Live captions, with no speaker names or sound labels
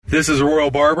This is Royal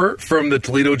Barber from the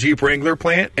Toledo Jeep Wrangler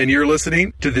plant, and you're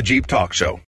listening to the Jeep Talk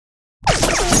Show.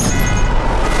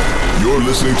 You're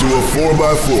listening to a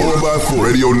 4x4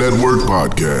 Radio Network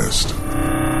podcast.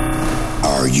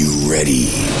 Are you ready?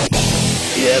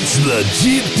 It's the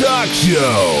Jeep Talk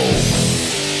Show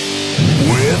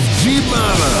with Jeep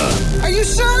Momma. Are you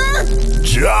sure?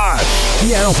 Josh.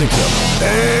 Yeah, I don't think so.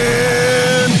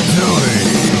 And Tony.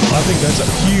 I think that's a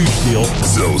huge deal.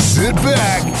 So sit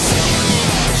back,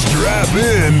 strap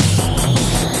in,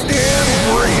 and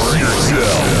brace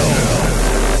yourself.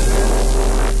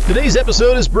 Today's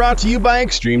episode is brought to you by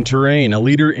Extreme Terrain, a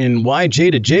leader in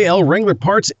YJ to JL Wrangler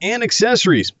parts and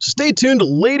accessories. Stay tuned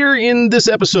later in this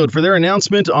episode for their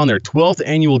announcement on their 12th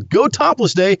annual Go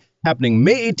Topless Day happening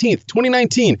May 18th,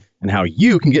 2019, and how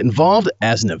you can get involved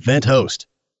as an event host.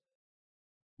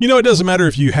 You know, it doesn't matter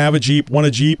if you have a Jeep, want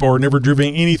a Jeep, or never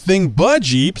driven anything but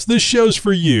Jeeps. This show's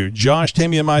for you. Josh,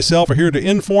 Tammy, and myself are here to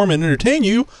inform and entertain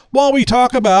you while we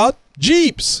talk about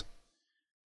Jeeps.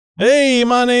 Hey,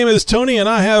 my name is Tony, and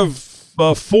I have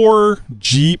a 4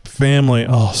 Jeep family.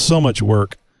 Oh, so much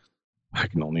work. I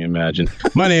can only imagine.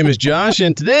 My name is Josh,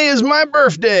 and today is my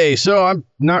birthday, so I'm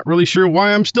not really sure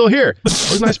why I'm still here.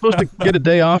 Wasn't I supposed to get a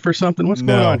day off or something? What's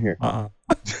going on here?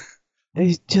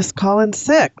 He's just calling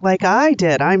sick like I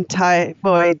did. I'm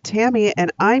typhoid Tammy, and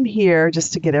I'm here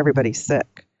just to get everybody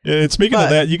sick. And speaking of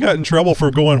that, you got in trouble for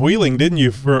going wheeling, didn't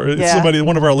you? For somebody,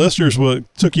 one of our listeners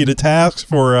took you to task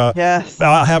for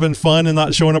having fun and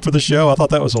not showing up for the show. I thought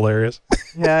that was hilarious.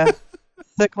 Yeah,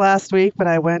 sick last week, but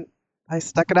I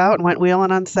stuck it out and went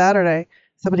wheeling on Saturday.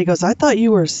 Somebody goes, I thought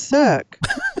you were sick.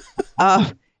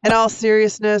 In all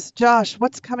seriousness, Josh,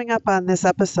 what's coming up on this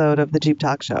episode of the Jeep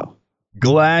Talk Show?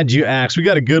 Glad you asked. We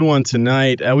got a good one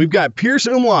tonight. We've got Pearse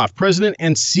Umlauf, President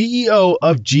and CEO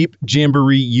of Jeep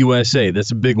Jamboree USA.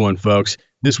 That's a big one, folks.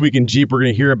 This week in Jeep, we're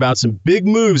going to hear about some big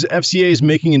moves FCA is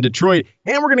making in Detroit,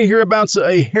 and we're going to hear about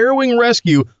a harrowing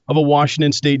rescue of a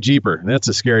Washington State Jeeper. That's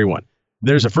a scary one.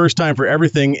 There's a first time for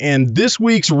everything, and this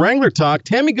week's Wrangler Talk,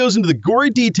 Tammy goes into the gory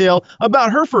detail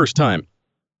about her first time.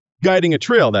 Guiding a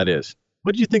trail, that is.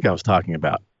 What did you think I was talking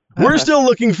about? We're still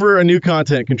looking for a new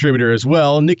content contributor as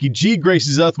well. Nikki G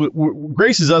graces us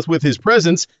with his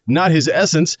presence, not his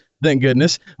essence, thank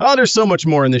goodness. Oh, there's so much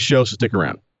more in this show, so stick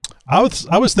around. I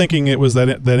was thinking it was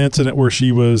that incident where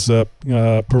she was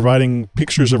providing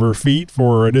pictures of her feet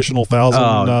for additional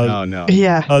 1,000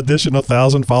 additional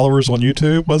 1,000 followers on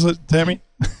YouTube. Was it, Tammy?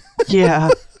 Yeah,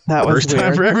 that was first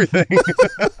time for everything.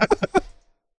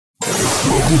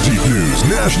 Local Jeep news,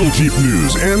 national Jeep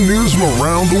news, and news from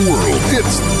around the world.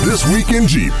 It's This Week in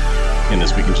Jeep. And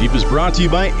This Week in Jeep is brought to you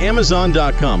by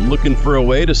Amazon.com. Looking for a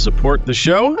way to support the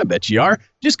show? I bet you are.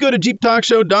 Just go to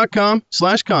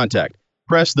JeepTalkShow.com/contact.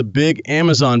 Press the big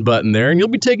Amazon button there, and you'll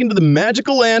be taken to the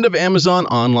magical land of Amazon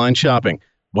online shopping.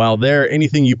 While there,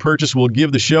 anything you purchase will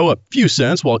give the show a few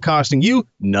cents while costing you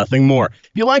nothing more. If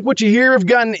you like what you hear, have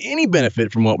gotten any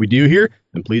benefit from what we do here,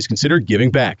 then please consider giving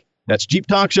back. That's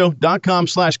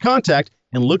JeepTalkShow.com/contact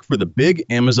and look for the big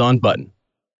Amazon button.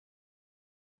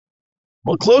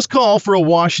 Well, close call for a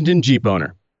Washington Jeep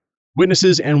owner.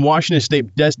 Witnesses and Washington State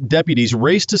deputies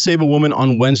raced to save a woman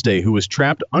on Wednesday who was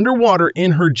trapped underwater in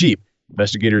her Jeep.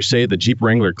 Investigators say the Jeep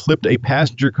Wrangler clipped a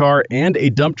passenger car and a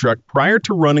dump truck prior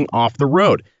to running off the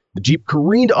road. The Jeep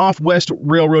careened off West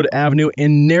Railroad Avenue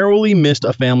and narrowly missed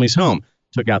a family's home.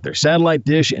 Took out their satellite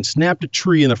dish and snapped a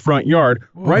tree in the front yard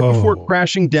right before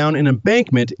crashing down an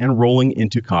embankment and rolling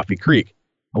into Coffee Creek.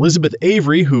 Elizabeth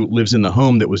Avery, who lives in the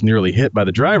home that was nearly hit by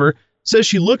the driver, says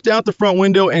she looked out the front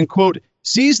window and, quote,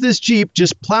 sees this Jeep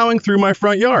just plowing through my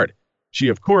front yard. She,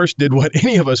 of course, did what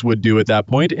any of us would do at that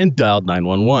point and dialed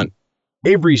 911.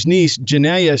 Avery's niece,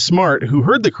 Janaya Smart, who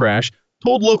heard the crash,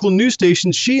 told local news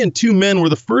stations she and 2 men were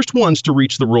the first ones to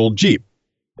reach the rolled Jeep.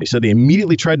 They said they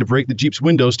immediately tried to break the Jeep's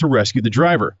windows to rescue the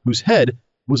driver, whose head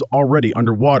was already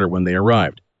underwater when they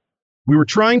arrived. We were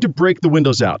trying to break the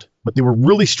windows out, but they were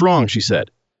really strong, she said.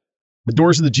 The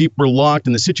doors of the Jeep were locked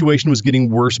and the situation was getting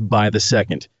worse by the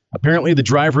second. Apparently, the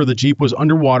driver of the Jeep was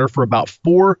underwater for about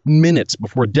 4 minutes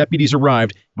before deputies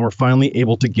arrived and were finally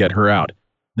able to get her out.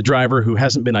 The driver, who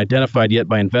hasn't been identified yet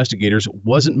by investigators,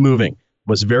 wasn't moving,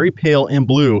 was very pale and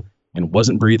blue, and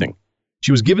wasn't breathing.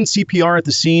 She was given CPR at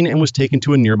the scene and was taken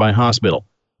to a nearby hospital.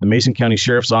 The Mason County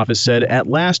Sheriff's Office said at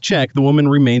last check, the woman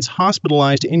remains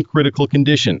hospitalized in critical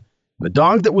condition. The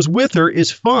dog that was with her is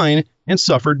fine and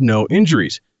suffered no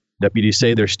injuries. Deputies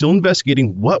say they're still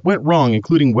investigating what went wrong,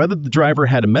 including whether the driver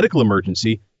had a medical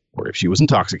emergency or if she was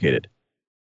intoxicated.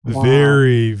 Wow.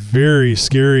 Very, very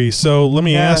scary. So let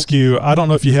me ask you, I don't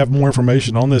know if you have more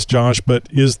information on this, Josh, but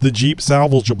is the Jeep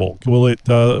salvageable?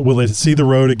 Will it see the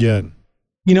road again?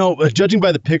 Judging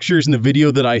by the pictures and the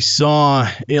video that I saw,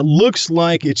 it looks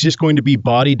like it's just going to be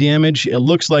body damage. It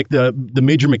looks like the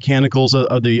major mechanicals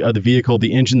of the vehicle,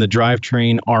 the engine, the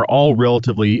drivetrain, are all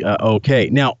relatively okay.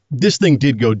 Now, this thing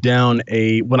did go down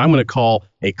what I'm going to call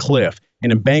a cliff,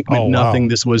 an embankment. Nothing. Wow.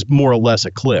 This was more or less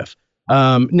a cliff.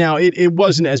 Now, it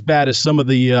wasn't as bad as some of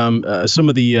the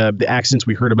accidents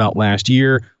we heard about last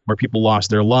year, where people lost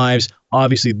their lives.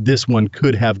 Obviously, this one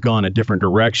could have gone a different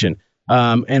direction.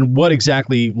 And what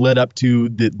exactly led up to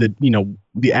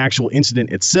the actual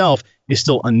incident itself is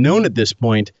still unknown at this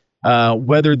point.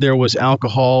 Whether there was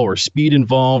alcohol or speed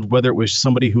involved, whether it was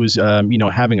somebody who was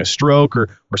having a stroke or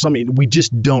something, we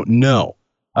just don't know.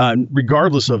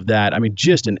 Regardless of that, I mean,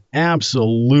 just an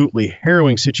absolutely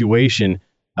harrowing situation.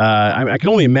 I can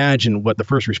only imagine what the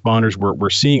first responders were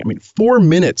seeing. I mean, 4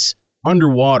 minutes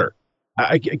underwater.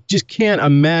 I just can't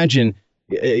imagine,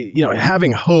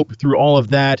 having hope through all of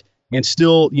that. And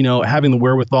still, having the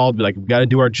wherewithal to be like, we've got to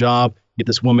do our job, get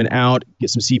this woman out, get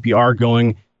some CPR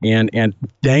going. And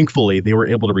thankfully, they were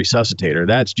able to resuscitate her.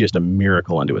 That's just a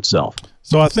miracle unto itself.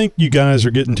 So I think you guys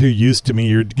are getting too used to me.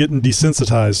 You're getting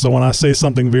desensitized. So when I say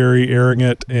something very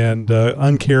arrogant and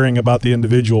uncaring about the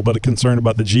individual, but concerned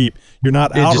about the Jeep, you're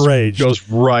not outraged. It goes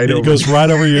right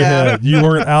over your head. You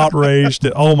weren't outraged.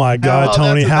 Oh my God,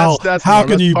 Tony! How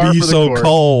can you be so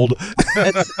cold?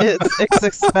 It's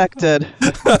expected.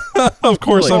 Of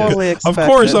course,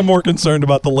 I'm more concerned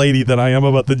about the lady than I am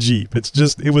about the Jeep.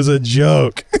 It was a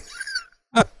joke.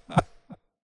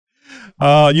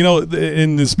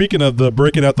 And speaking of the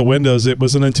breaking out the windows, it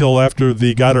wasn't until after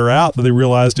they got her out that they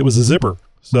realized it was a zipper.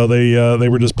 So they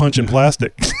were just punching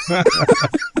plastic.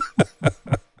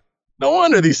 No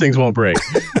wonder these things won't break.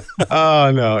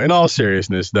 Oh, no. In all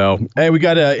seriousness, though, hey, we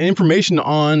got information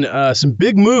on some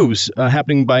big moves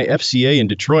happening by FCA in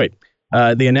Detroit.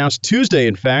 They announced Tuesday,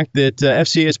 in fact, that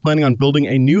FCA is planning on building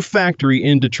a new factory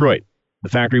in Detroit. The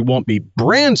factory won't be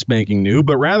brand spanking new,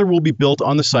 but rather will be built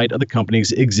on the site of the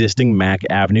company's existing Mack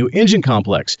Avenue engine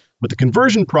complex, with the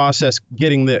conversion process, get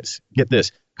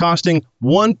this, costing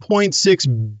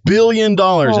 $1.6 billion.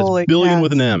 That's billion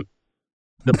with an M.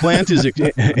 The plant is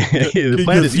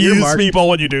earmarked. People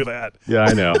when you do that. Yeah,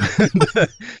 I know.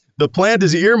 The plant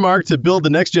is earmarked to build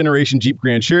the next generation Jeep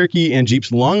Grand Cherokee and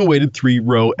Jeep's long-awaited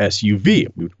 3-row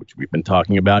SUV, which we've been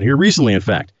talking about here recently, in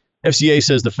fact. FCA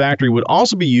says the factory would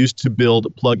also be used to build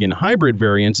plug-in hybrid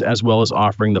variants, as well as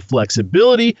offering the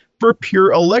flexibility for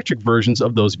pure electric versions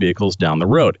of those vehicles down the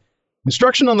road.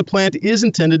 Construction on the plant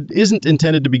isn't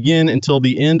intended to begin until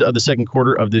the end of the second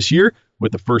quarter of this year,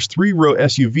 with the first 3-row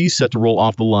SUV set to roll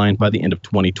off the line by the end of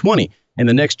 2020, and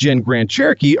the next-gen Grand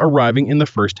Cherokee arriving in the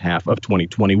first half of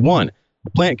 2021. The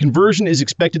plant conversion is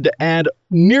expected to add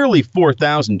nearly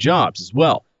 4,000 jobs as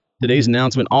well. Today's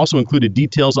announcement also included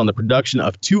details on the production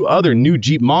of 2 other new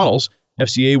Jeep models.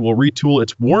 FCA will retool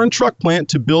its Warren truck plant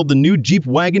to build the new Jeep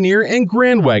Wagoneer and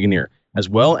Grand Wagoneer, as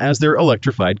well as their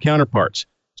electrified counterparts,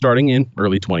 starting in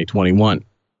early 2021.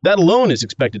 That alone is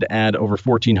expected to add over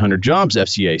 1,400 jobs,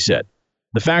 FCA said.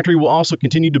 The factory will also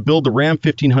continue to build the Ram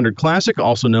 1500 Classic,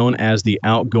 also known as the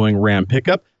outgoing Ram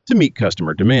pickup, to meet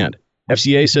customer demand.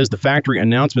 FCA says the factory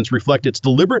announcements reflect its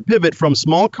deliberate pivot from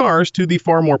small cars to the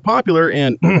far more popular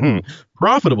and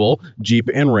profitable Jeep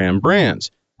and Ram brands.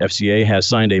 FCA has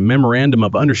signed a memorandum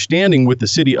of understanding with the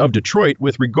city of Detroit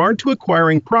with regard to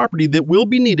acquiring property that will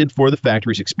be needed for the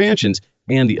factory's expansions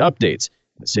and the updates.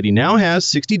 The city now has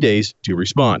 60 days to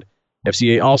respond.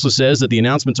 FCA also says that the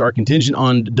announcements are contingent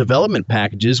on development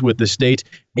packages with the state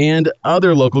and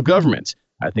other local governments.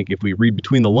 I think if we read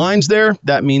between the lines there,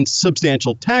 that means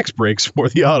substantial tax breaks for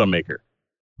the automaker.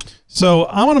 So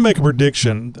I want to make a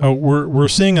prediction. We're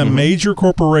seeing a major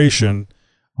corporation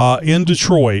in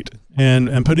Detroit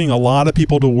and putting a lot of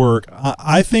people to work.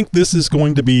 I think this is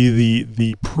going to be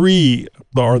the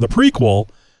prequel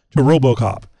to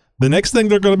RoboCop. The next thing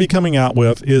they're going to be coming out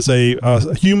with is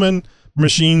a human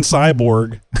machine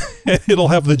cyborg. It'll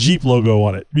have the Jeep logo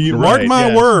on it. Mark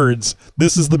my words.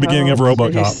 This is the beginning of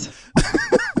RoboCop.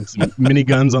 Some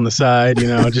miniguns on the side,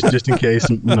 just in case,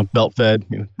 belt fed.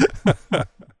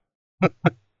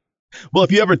 Well,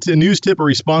 if you have a news tip or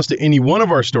response to any one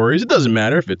of our stories, it doesn't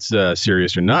matter if it's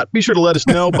serious or not. Be sure to let us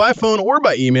know by phone or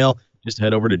by email. Just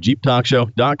head over to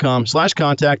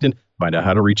jeeptalkshow.com/contact and find out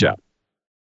how to reach out.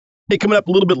 Hey, coming up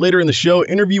a little bit later in the show,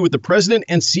 interview with the president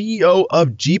and CEO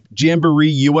of Jeep Jamboree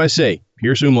USA.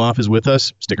 Pearse Umlauf is with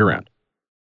us. Stick around.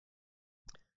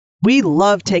 We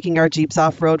love taking our Jeeps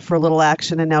off-road for a little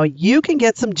action, and now you can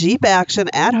get some Jeep action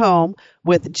at home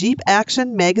with Jeep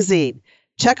Action Magazine.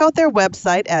 Check out their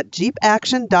website at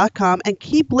jeepaction.com and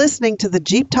keep listening to the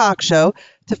Jeep Talk Show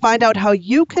to find out how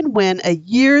you can win a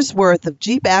year's worth of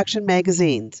Jeep Action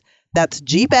magazines. That's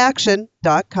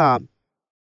jeepaction.com.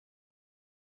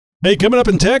 Hey, coming up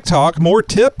in Tech Talk, more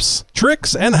tips,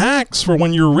 tricks, and hacks for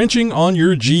when you're wrenching on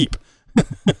your Jeep.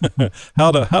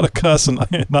 how to cuss and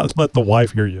not let the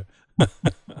wife hear you.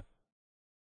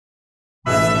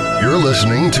 You're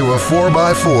listening to a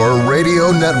 4x4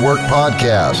 Radio Network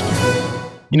podcast.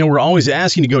 You know, we're always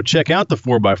asking to go check out the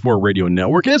 4x4 Radio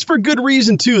Network, and it's for good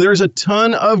reason, too. There's a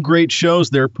ton of great shows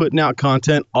there putting out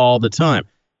content all the time.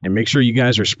 And make sure you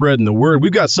guys are spreading the word.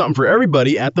 We've got something for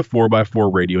everybody at the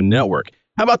 4x4 Radio Network.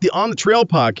 How about the On the Trail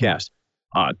podcast?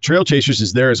 Trail Chasers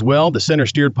is there as well. The Center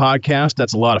Steered podcast,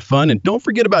 that's a lot of fun. And don't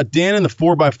forget about Dan and the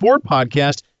 4x4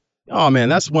 podcast. Oh, man,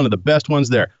 that's one of the best ones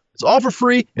there. It's all for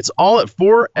free. It's all at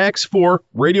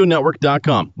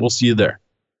 4x4radionetwork.com. We'll see you there.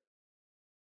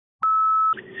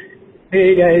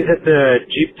 Hey guys, at the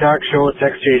Jeep Talk Show, it's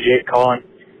XJJ calling.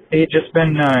 Hey, just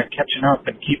been catching up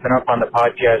and keeping up on the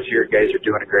podcast here. You guys are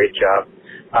doing a great job.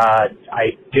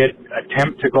 I did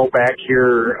attempt to go back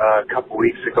here a couple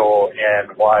weeks ago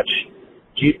and watch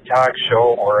Jeep Talk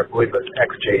Show, or I believe it was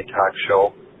XJ Talk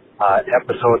Show,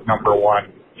 episode number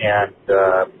 1. And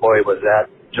boy, was that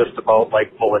just about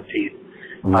like pulling teeth.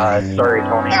 Sorry,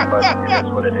 Tony, but it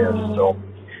is what it is. So,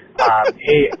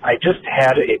 hey, I just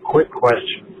had a quick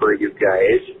question for you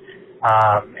guys.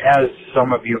 As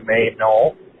some of you may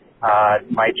know,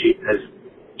 my Jeep has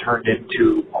turned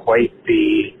into quite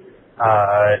the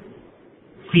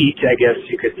feat, I guess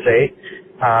you could say.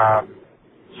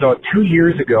 So 2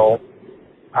 years ago,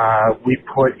 we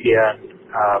put in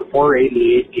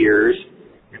 488 gears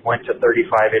and went to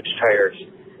 35-inch tires.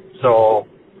 So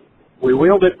we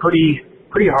wheeled it pretty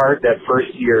hard that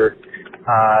first year.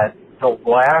 The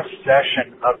last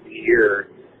session of the year,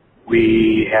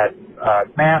 we had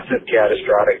massive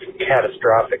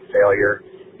catastrophic failure.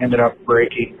 Ended up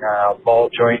breaking ball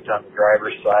joint on the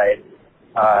driver's side,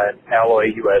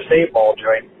 Alloy USA ball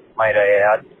joint, might I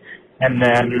add. And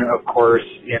then, of course,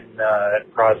 in the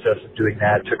process of doing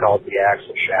that, took out the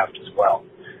axle shaft as well.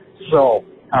 So,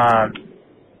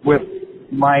 with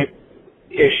my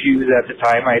issues at the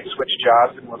time, I had switched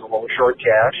jobs and was a little short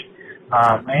cash.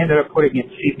 I ended up putting in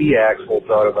CB axles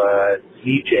out of a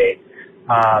ZJ.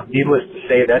 Needless to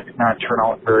say, that did not turn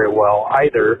out very well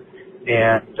either.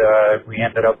 And we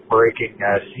ended up breaking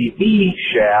a CV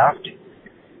shaft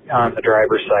on the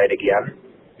driver's side again.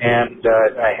 And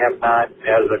I have not,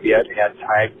 as of yet, had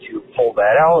time to pull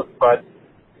that out, but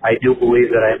I do believe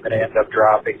that I'm going to end up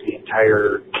dropping the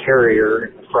entire carrier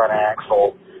in the front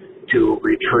axle to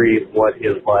retrieve what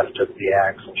is left of the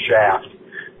axle shaft.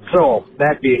 So,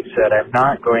 that being said, I'm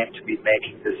not going to be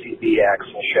making the CB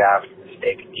axle shaft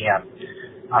mistake again.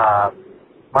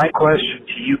 My question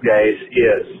to you guys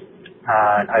is,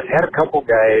 I've had a couple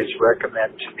guys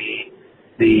recommend to me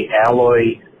the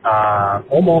alloy,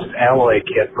 almost alloy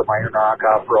kit from Iron Rock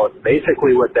Off-Road.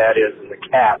 Basically what that is a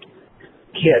cap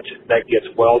kit that gets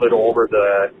welded over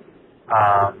the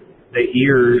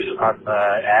ears on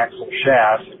the axle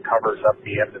shafts and covers up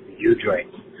the end of the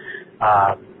U-joints.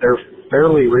 They're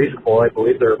fairly reasonable. I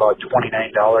believe they're about $29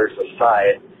 a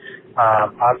side.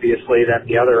 Obviously, then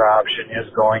the other option is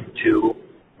going to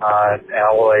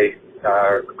alloy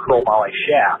chrome alloy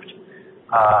shaft,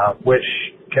 which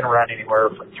can run anywhere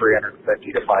from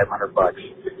 $350 to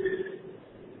 $500.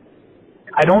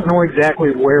 I don't know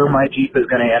exactly where my Jeep is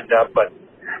going to end up, but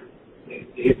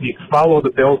if you follow the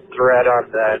build thread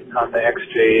on the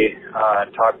XJ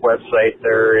Talk website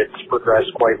there, it's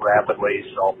progressed quite rapidly.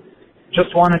 So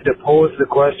just wanted to pose the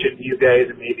question to you guys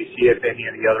and maybe see if any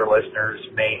of the other listeners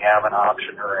may have an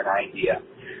option or an idea.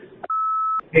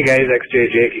 Hey guys,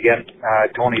 XJ Jake again.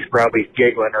 Tony's probably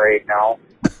giggling right now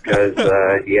because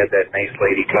he had that nice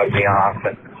lady cut me off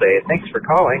and say, thanks for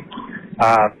calling.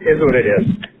 Is what it is.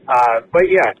 But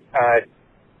yeah,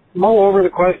 mull over the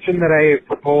question that I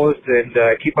proposed and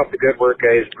keep up the good work,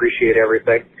 guys. Appreciate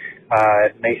everything.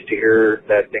 Nice to hear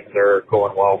that things are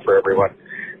going well for everyone.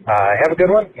 Have a good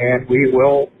one, and we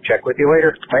will check with you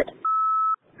later. Bye.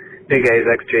 Hey guys,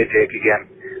 XJ Jake again.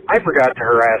 I forgot to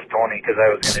harass Tony because I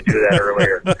was going to do that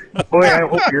earlier. Boy, I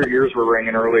hope your ears were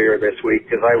ringing earlier this week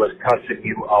because I was cussing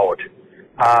you out.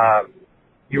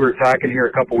 You were talking here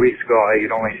a couple weeks ago how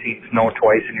you'd only seen snow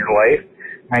twice in your life.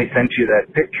 I sent you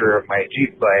that picture of my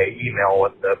Jeep by email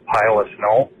with the pile of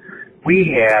snow. We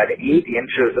had 8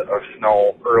 inches of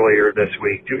snow earlier this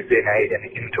week, Tuesday night and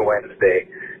into Wednesday.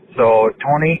 So,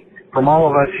 Tony, from all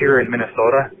of us here in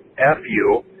Minnesota, F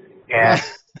you. And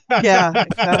yeah,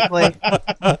 exactly.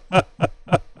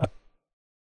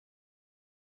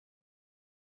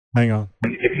 Hang on.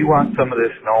 If you want some of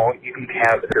this snow, you can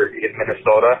have it in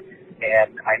Minnesota.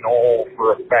 and I know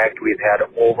for a fact we've had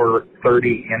over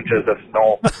 30 inches of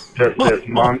snow just this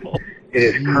month. It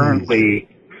is currently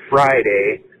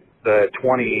Friday, the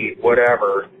 20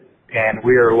 whatever, and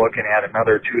we are looking at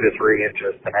another 2 to 3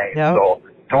 inches tonight. Yep. So,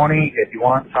 Tony, if you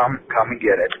want some, come and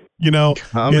get it. You know,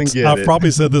 I've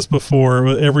probably said this before.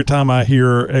 Every time I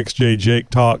hear XJ Jake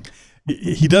talk,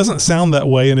 he doesn't sound that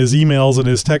way in his emails and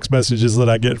his text messages that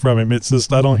I get from him. It's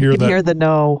just, I don't hear that. I can hear the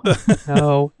no.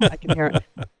 No, I can hear it.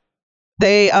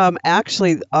 They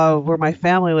actually, where my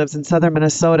family lives in southern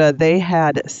Minnesota, they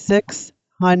had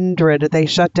 600. They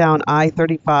shut down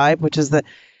I-35, which is the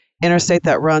interstate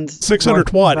that runs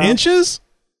 600 what inches?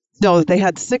 No, they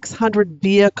had 600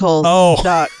 vehicles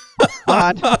stuck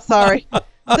on. Sorry.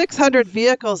 600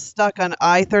 vehicles stuck on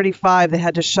I-35. They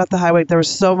had to shut the highway. There was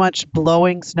so much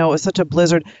blowing snow. It was such a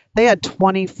blizzard. They had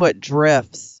 20-foot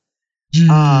drifts.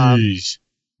 Jeez.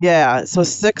 Yeah, so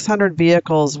 600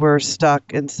 vehicles were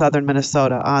stuck in southern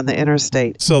Minnesota on the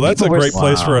interstate. So that's People a great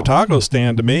place for a taco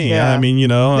stand to me. Yeah. I mean, you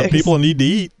know, people need to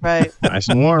eat. Right. Nice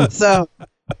and warm. So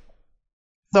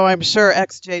I'm sure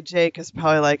XJ Jake is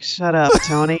probably like, shut up,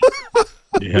 Tony.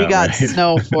 Yeah, we got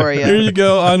snow for you. Here you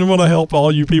go. I want to help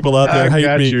all you people out there. I Hate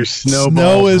got me. your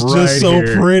Snow is right just so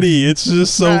here. pretty. It's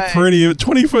just so Right. pretty.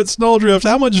 20-foot snowdrift.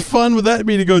 How much fun would that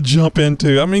be to go jump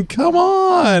into? I mean, come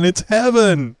on. It's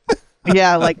heaven.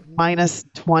 Yeah, like minus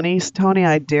 20s, Tony.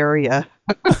 I dare you.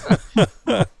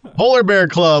 Polar Bear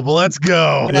Club, let's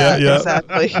go. Yeah.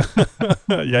 Exactly.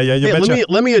 yeah, you Hey, betcha.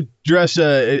 let me address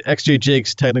XJ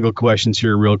Jake's technical questions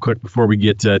here real quick before we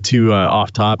get too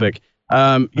off topic.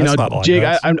 That's not all Jake,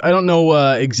 I I don't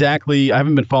know exactly. I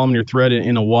haven't been following your thread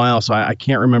in a while, so I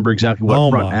can't remember exactly what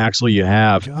front axle you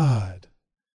have. God.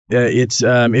 It's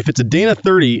if it's a Dana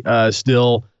 30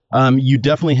 still, you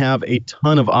definitely have a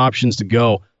ton of options to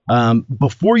go.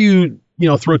 Before you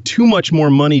throw too much more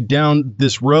money down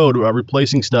this road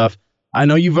replacing stuff, I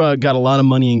know you've got a lot of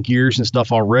money in gears and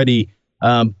stuff already,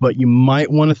 but you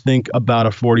might want to think about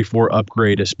a 44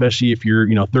 upgrade, especially if you're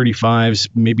 35s,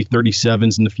 maybe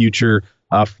 37s in the future,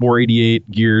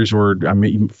 488 gears or I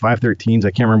mean 513s.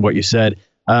 I can't remember what you said.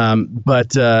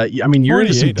 But I mean, you're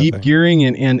into some deep gearing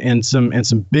and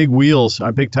some big wheels,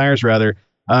 big tires rather.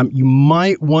 You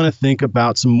might want to think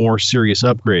about some more serious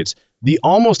upgrades. The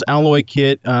almost alloy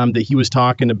kit that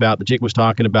Jake was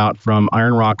talking about from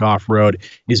Iron Rock Off-Road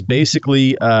is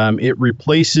basically it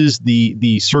replaces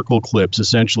the circle clips,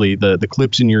 essentially the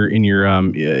clips in your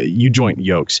U-joint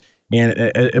yokes, and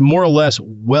it more or less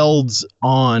welds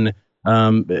on,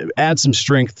 adds some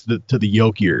strength to the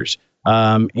yoke gears,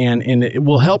 and it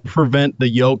will help prevent the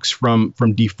yokes from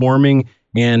deforming,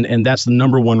 and that's the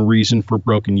number one reason for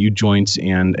broken U-joints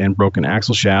and broken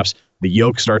axle shafts. The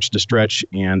yoke starts to stretch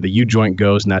and the U-joint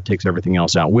goes, and that takes everything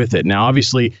else out with it. Now,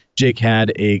 obviously, Jake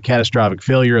had a catastrophic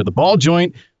failure of the ball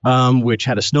joint, which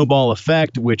had a snowball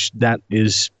effect, which that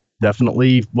is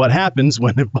definitely what happens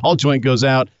when the ball joint goes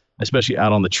out, especially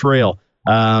out on the trail.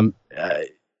 All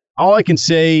I can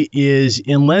say is,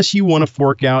 unless you want to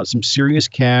fork out some serious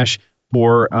cash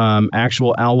for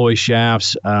actual alloy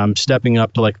shafts, stepping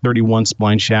up to like 31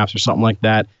 spline shafts or something like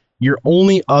that, your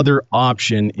only other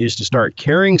option is to start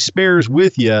carrying spares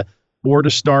with you or to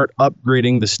start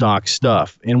upgrading the stock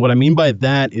stuff. And what I mean by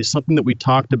that is something that we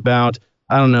talked about,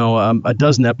 I don't know, a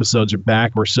dozen episodes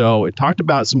back or so. It talked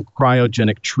about some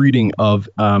cryogenic treating of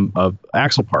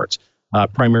axle parts,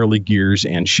 primarily gears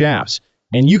and shafts.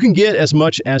 And you can get as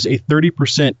much as a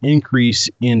 30% increase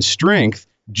in strength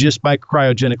just by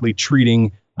cryogenically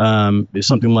treating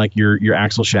something like your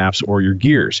axle shafts or your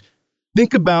gears.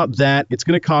 Think about that. It's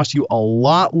going to cost you a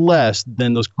lot less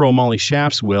than those chromoly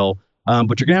shafts will,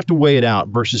 but you're going to have to weigh it out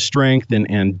versus strength and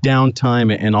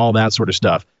downtime and all that sort of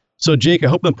stuff. So, Jake, I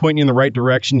hope I'm pointing you in the right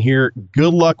direction here.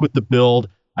 Good luck with the build.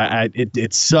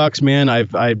 It sucks, man.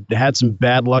 I've had some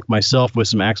bad luck myself with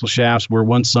some axle shafts where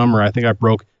one summer I think I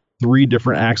broke 3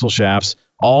 different axle shafts,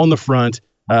 all in the front,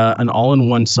 and all in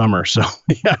one summer. So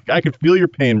yeah, I could feel your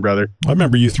pain, brother. I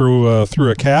remember you threw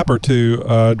a cap or two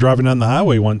driving down the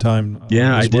highway one time.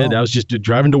 Yeah, I did. I was just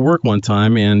driving to work one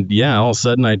time, and yeah, all of a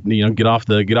sudden I get off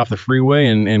the freeway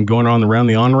and going around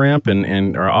the on ramp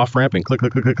and or off ramp and click.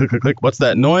 What's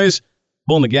that noise?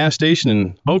 Pulling the gas station,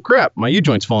 and oh crap, my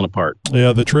U-joint's falling apart.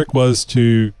 Yeah, the trick was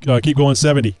to keep going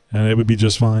 70, and it would be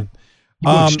just fine.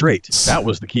 Going straight. That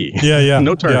was the key. Yeah.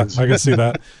 No turns. Yeah, I can see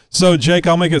that. So, Jake,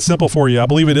 I'll make it simple for you. I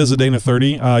believe it is a Dana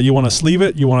 30. You want to sleeve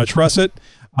it, you want to truss it,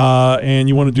 and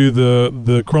you want to do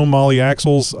the chrome moly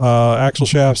axles, axle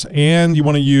shafts, and you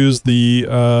want to use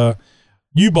the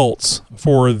U-bolts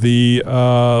for the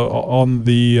on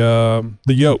the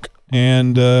yoke,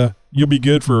 and you'll be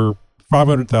good for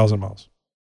 500,000 miles.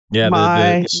 Yeah,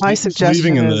 my sleeving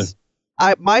suggestion and is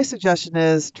my suggestion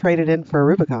is trade it in for a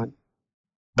Rubicon.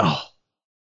 Oh,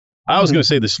 I was going to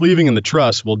say the sleeving and the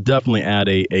truss will definitely add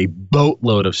a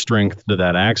boatload of strength to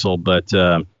that axle, but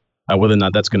whether or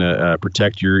not that's going to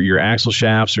protect your axle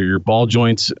shafts or your ball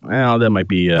joints, well, that might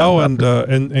be.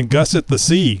 And gusset the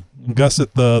C,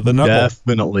 gusset the knuckle.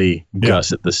 Definitely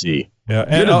gusset the C. Yeah,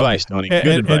 good advice, Tony. Good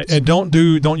advice. And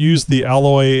don't use the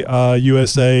Alloy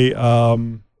USA.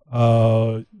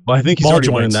 Well, I think he's already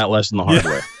learned that lesson the hard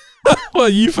way. Well,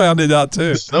 you found it out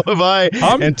too. So have I,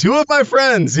 and two of my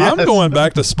friends. Yes. I'm going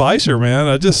back to Spicer, man.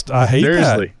 I hate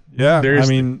Seriously. that. Yeah,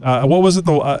 Seriously. I mean, what was it?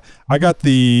 I got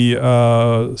the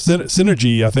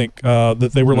Synergy. I think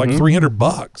that they were like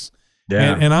 $300.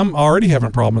 Yeah, and I'm already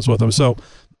having problems with them. So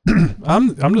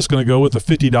I'm just going to go with the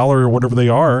 $50 or whatever they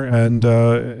are,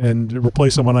 and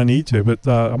replace them when I need to. But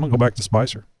I'm going to go back to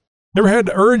Spicer. Ever had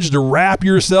the urge to wrap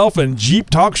yourself in Jeep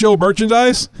Talk Show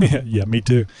merchandise? Yeah, me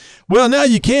too. Well, now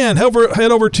you can.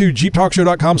 Head over to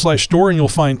jeeptalkshow.com/store and you'll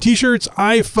find t-shirts,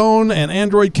 iPhone, and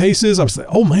Android cases. I was like,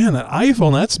 oh man, an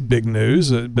iPhone, that's big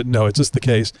news. But no, it's just the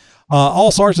case. All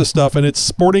sorts of stuff, and it's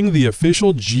sporting the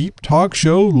official Jeep Talk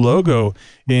Show logo.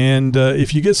 And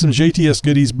if you get some JTS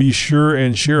goodies, be sure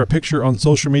and share a picture on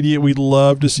social media. We'd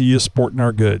love to see you sporting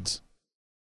our goods.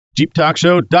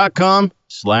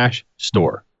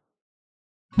 jeeptalkshow.com/store.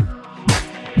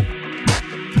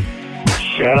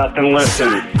 Shut up and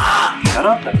listen. Shut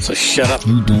up. So shut up.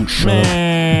 You don't shut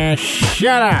Man,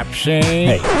 shut up, Shane.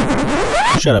 Hey,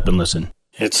 shut up and listen.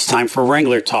 It's time for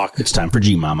Wrangler Talk. It's time for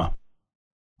Jeep Momma.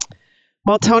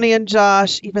 Well, Tony and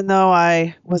Josh, even though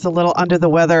I was a little under the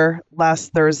weather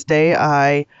last Thursday,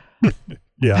 I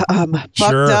bucked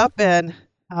up and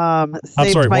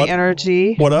saved my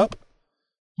energy. What up?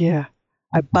 Yeah.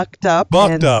 I bucked up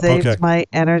and saved my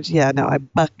energy. Yeah, no, I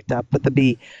bucked up with the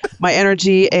B. My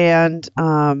energy, and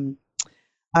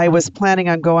I was planning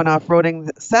on going off-roading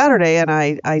Saturday, and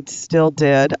I still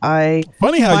did.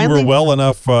 Funny how you were well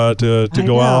enough to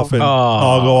go off and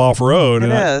I'll go off-road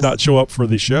and not show up for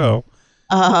the show.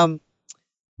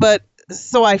 But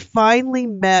so I finally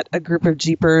met a group of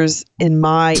Jeepers in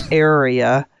my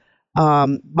area,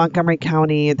 Montgomery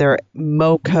County. They're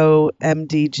MoCo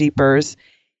MD Jeepers.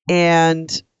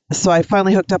 And so I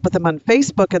finally hooked up with them on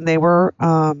Facebook, and they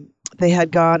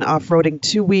had gone off-roading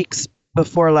 2 weeks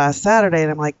before last Saturday.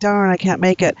 And I'm like, darn, I can't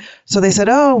make it. So they said,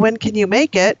 oh, when can you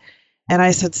make it? And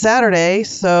I said, Saturday.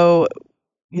 So,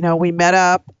 we met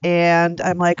up, and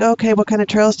I'm like, okay, what kind of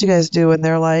trails do you guys do? And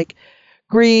they're like,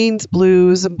 greens,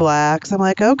 blues, and blacks. I'm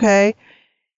like, okay.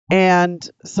 And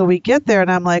so we get there,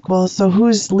 and I'm like, well, so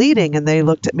who's leading? And they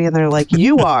looked at me, and they're like,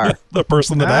 you are. The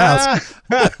person that asked.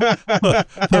 the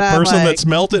person that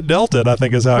smelt it dealt it, I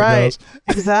think is how it goes.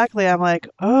 Exactly. I'm like,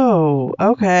 oh,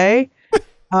 okay.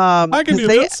 I can do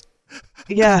this.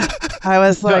 Yeah. I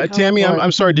was like, Tammy,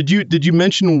 I'm sorry. Did you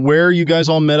mention where you guys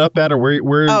all met up at, or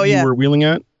where you were wheeling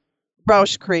at?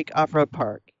 Roush Creek Off-Road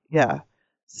Park. Yeah.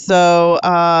 So,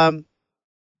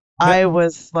 I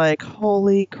was like,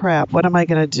 holy crap, what am I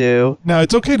going to do? Now,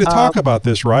 it's okay to talk about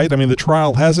this, right? I mean, the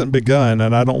trial hasn't begun,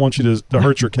 and I don't want you to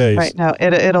hurt your case. Right. No,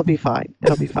 it'll be fine.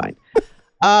 It'll be fine.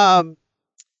 And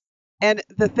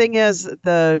the thing is,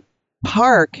 the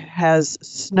park has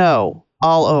snow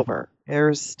all over.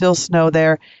 There's still snow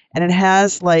there. And it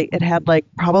had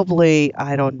probably,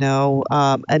 I don't know,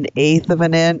 1/8 of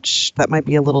an inch. That might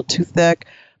be a little too thick,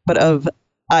 but of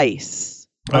ice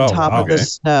on top of the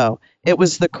snow. It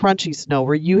was the crunchy snow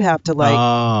where you have to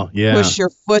push your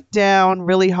foot down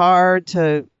really hard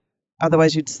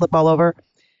otherwise you'd slip all over.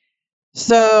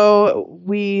 So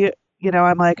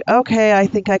I'm like, okay, I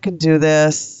think I can do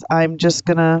this. I'm just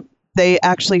they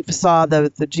actually saw the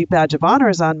Jeep Badge of Honor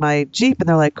is on my Jeep, and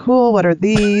they're like, cool, what are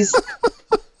these?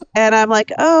 And I'm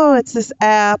like, oh, it's this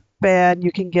app, and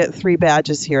you can get 3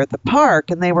 badges here at the park.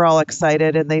 And they were all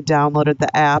excited, and they downloaded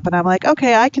the app. And I'm like,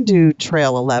 okay, I can do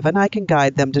Trail 11. I can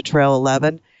guide them to Trail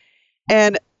 11.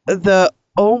 And the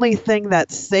only thing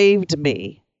that saved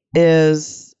me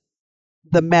is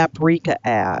the Maprika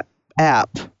app.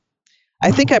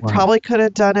 I think I probably could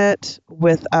have done it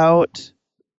without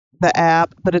the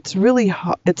app, but it's really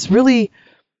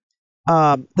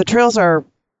the trails are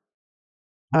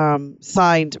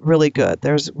signed really good.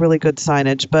 There's really good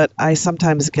signage, but I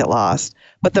sometimes get lost.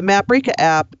 But the Maprika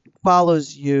app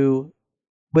follows you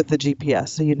with the GPS,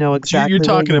 so you know exactly where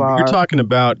you are. You're talking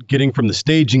about getting from the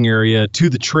staging area to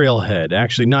the trailhead.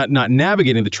 Actually, not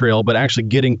navigating the trail, but actually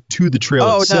getting to the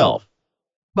trail itself. No.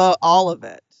 But all of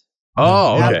it.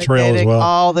 Oh, okay. Trail as well.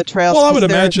 All the trails. Well, I would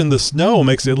imagine the snow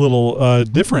makes it a little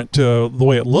different to the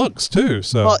way it looks too.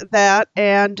 So well, that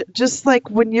and just like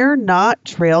when you're not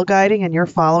trail guiding and you're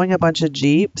following a bunch of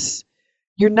Jeeps,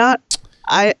 you're not.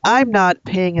 I'm not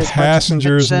paying as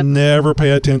passengers much attention. never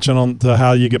pay attention on to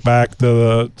how you get back to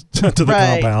the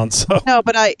Right. compound. So No,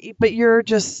 but you're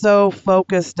just so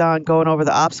focused on going over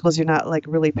the obstacles, you're not like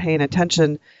really paying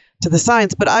attention to the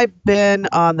signs. But I've been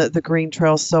on the green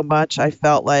trail so much, I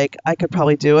felt like I could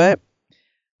probably do it.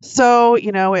 So,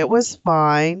 it was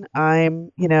fine.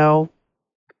 I'm,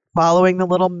 following the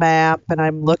little map and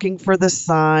I'm looking for the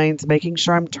signs, making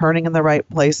sure I'm turning in the right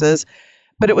places.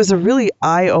 But it was a really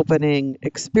eye-opening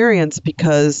experience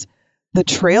because the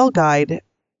trail guide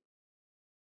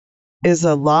is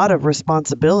a lot of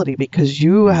responsibility because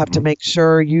you have to make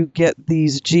sure you get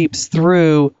these Jeeps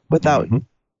through without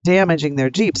damaging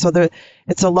their Jeep. So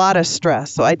it's a lot of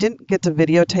stress. So I didn't get to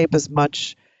videotape as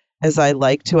much as I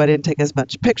like to. I didn't take as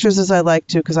much pictures as I like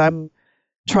to because I'm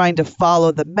trying to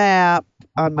follow the map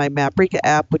on my Maprika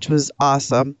app, which was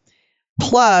awesome.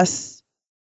 Plus,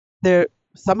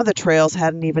 some of the trails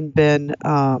hadn't even been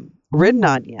ridden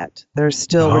on yet. They're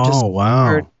still were just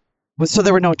wow. So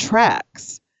there were no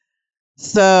tracks.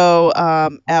 So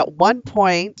at one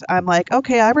point, I'm like,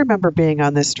 okay, I remember being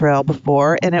on this trail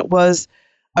before, and it was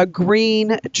a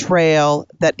green trail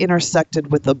that intersected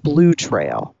with a blue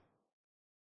trail.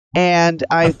 And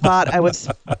I thought I was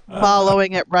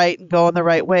following it right and going the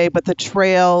right way, but the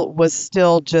trail was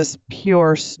still just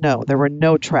pure snow. There were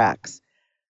no tracks.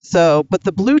 So, but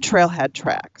the blue trail had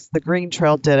tracks. The green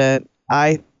trail didn't.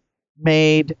 I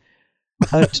made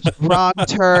a wrong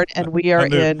turn, and we are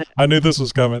I knew this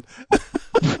was coming.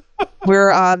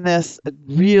 We're on this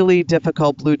really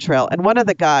difficult blue trail. And one of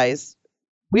the guys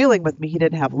wheeling with me, he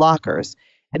didn't have lockers.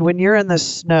 And when you're in the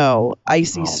snow,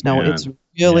 icy snow, man. it's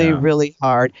really, really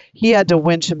hard. He had to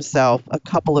winch himself a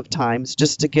couple of times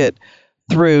just to get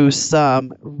through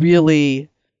some really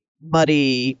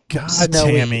muddy,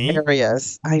 snowy Tammy.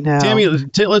 areas. I know. Tammy,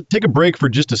 let's take a break for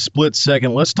just a split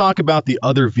second. Let's talk about the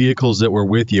other vehicles that were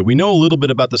with you. We know a little bit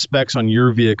about the specs on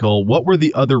your vehicle. What were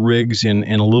the other rigs and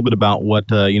a little bit about what,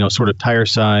 sort of tire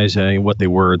size, what they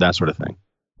were, that sort of thing?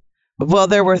 Well,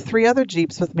 there were 3 other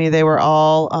Jeeps with me. They were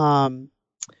all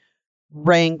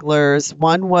Wranglers.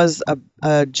 One was a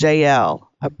JL,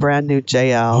 a brand new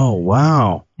JL. Oh,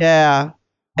 wow. Yeah.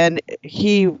 And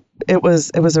it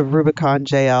was a Rubicon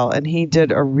JL, and he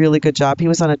did a really good job. He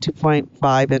was on a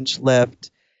 2.5-inch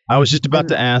lift. I was just about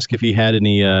to ask if he had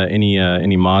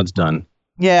any mods done.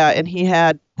 Yeah, and he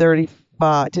had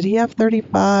 35. Did he have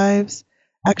 35s?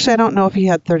 Actually, I don't know if he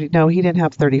had 30. No, he didn't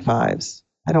have 35s.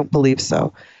 I don't believe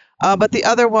so. But the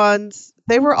other ones,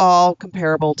 they were all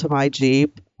comparable to my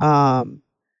Jeep. The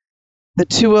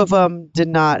 2 of them did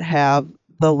not have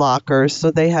the lockers, so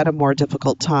they had a more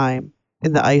difficult time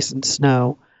in the ice and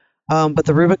snow. But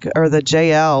the the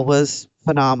JL was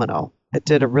phenomenal. It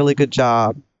did a really good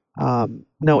job.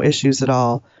 No issues at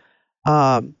all.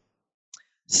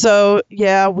 So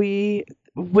yeah, when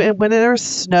there's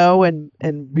snow and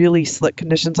really slick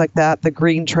conditions like that, the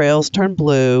green trails turn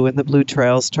blue and the blue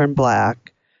trails turn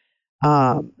black.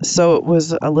 So it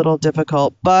was a little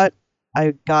difficult, but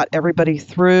I got everybody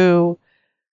through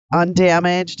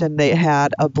undamaged, and they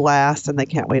had a blast, and they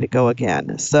can't wait to go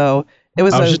again. So it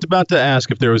was. I was just about to ask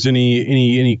if there was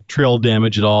any trail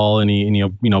damage at all, any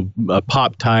a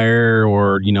pop tire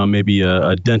or maybe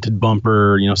a dented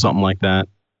bumper, something like that.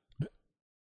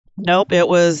 Nope, it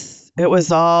was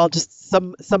all just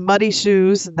some muddy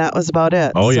shoes, and that was about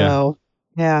it. Oh yeah. So,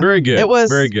 yeah. Very good. It was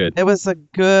very good. It was a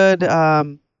good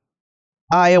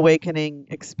eye-awakening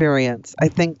experience. I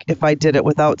think if I did it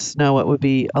without snow, it would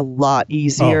be a lot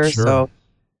easier. Oh, sure. So,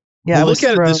 yeah. Well, look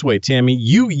at it this way, Tammy.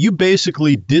 You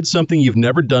basically did something you've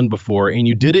never done before, and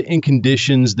you did it in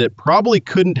conditions that probably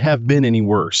couldn't have been any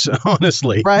worse,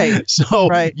 honestly. Right. So,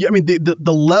 right. Yeah, I mean,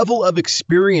 the level of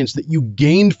experience that you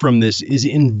gained from this is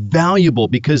invaluable,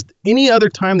 because any other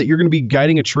time that you're going to be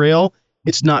guiding a trail,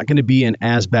 it's not going to be in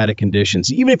as bad of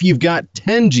conditions. Even if you've got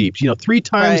 10 Jeeps, 3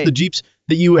 times the Jeeps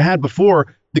that you had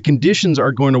before, the conditions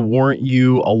are going to warrant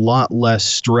you a lot less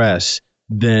stress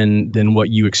than what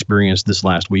you experienced this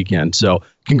last weekend. So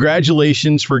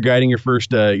congratulations for guiding your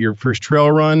first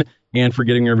trail run, and for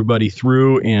getting everybody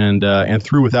through and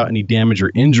through without any damage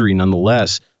or injury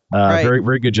nonetheless. Very,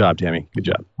 very good job, Tammy. Good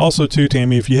job. Also, too,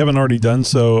 Tammy, if you haven't already done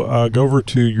so, go over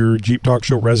to your Jeep Talk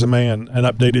Show resume and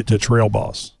update it to Trail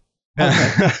Boss.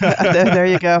 Okay. There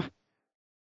you go.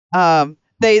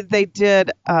 They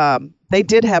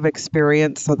did have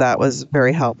experience, so that was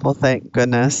very helpful. Thank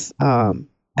goodness.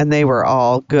 And they were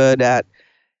all good at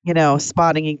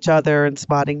spotting each other and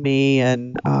spotting me.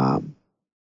 And,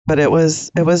 but it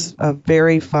was a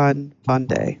very fun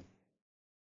day.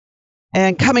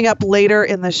 And coming up later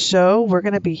in the show, we're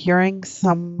going to be hearing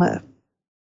some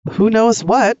who knows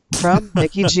what from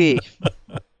Mickey G.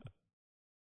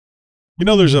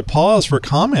 There's a pause for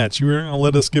comments. You were going to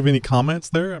let us give any comments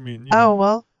there? I mean, Oh,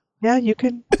 well, yeah, you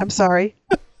can. I'm sorry.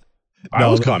 I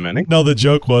was commenting. No, the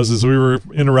joke was we were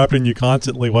interrupting you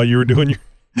constantly while you were doing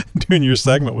your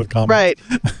segment with comments. Right.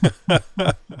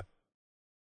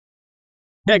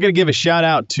 Yeah, I got to give a shout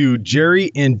out to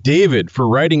Jerry and David for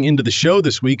writing into the show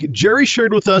this week. Jerry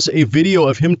shared with us a video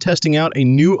of him testing out a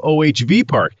new OHV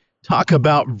park. Talk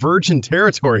about virgin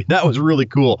territory. That was really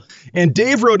cool. And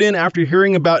Dave wrote in after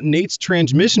hearing about Nate's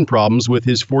transmission problems with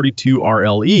his 42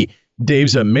 RLE.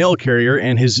 Dave's a mail carrier,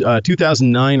 and his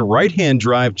 2009 right-hand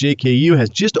drive JKU has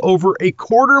just over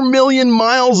 250,000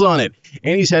 miles on it.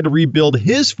 And he's had to rebuild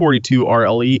his 42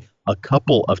 RLE a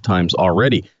couple of times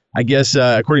already. I guess,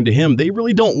 according to him, they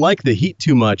really don't like the heat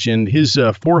too much, and his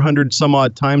 400 some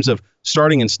odd times of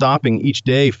starting and stopping each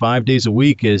day, 5 days a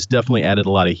week, has definitely added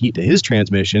a lot of heat to his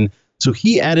transmission. So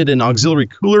he added an auxiliary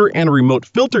cooler and a remote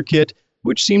filter kit,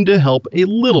 which seemed to help a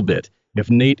little bit. If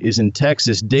Nate is in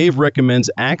Texas, Dave recommends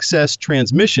Access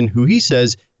Transmission, who he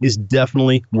says is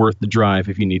definitely worth the drive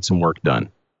if you need some work done.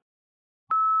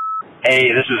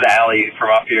 Hey, this is Allie from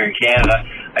up here in Canada.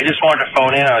 I just wanted to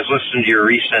phone in. I was listening to your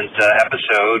recent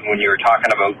episode when you were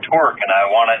talking about torque, and I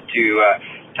wanted to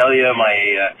tell you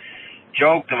my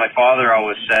joke that my father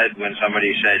always said when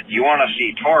somebody said, "You want to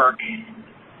see torque?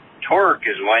 Torque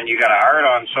is when you got a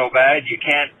hard-on so bad you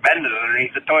can't bend it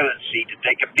underneath the toilet seat to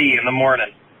take a pee in the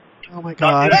morning." Oh, my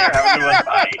God.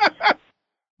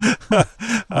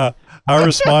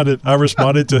 I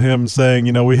responded to him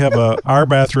saying, we have our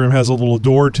bathroom has a little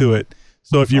door to it.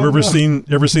 So if you've ever seen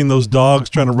those dogs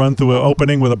trying to run through an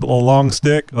opening with a long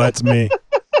stick, that's me.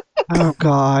 Oh,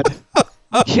 God.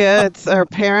 Kids or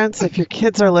parents, if your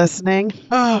kids are listening.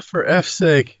 Oh, for F's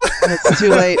sake. It's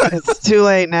too late. It's too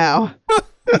late now.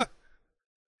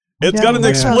 It's got an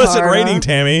explicit rating,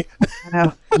 Tammy. I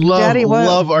know.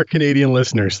 Love our Canadian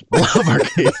listeners. Love our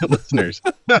Canadian listeners.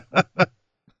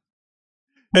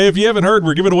 Hey, if you haven't heard,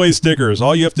 we're giving away stickers.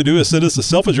 All you have to do is send us a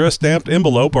self-addressed stamped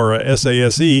envelope or a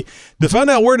SASE. To find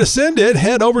out where to send it,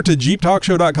 head over to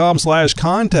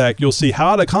jeeptalkshow.com/contact. You'll see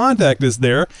how to contact us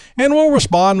there, and we'll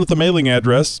respond with the mailing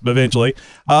address eventually,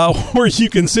 where you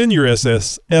can send your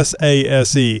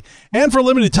SASE. And for a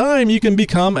limited time, you can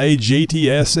become a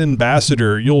JTS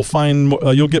ambassador. You'll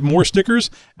get more stickers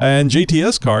and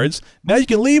JTS cards. Now you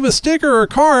can leave a sticker or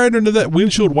card under that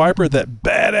windshield wiper of that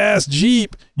badass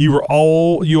Jeep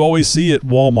you always see at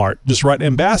Walmart. Just write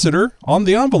ambassador on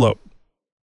the envelope.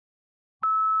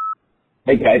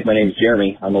 Hey guys, my name's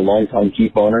Jeremy. I'm a longtime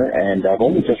Jeep owner, and I've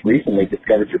only just recently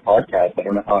discovered your podcast. I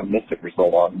don't know how I missed it for so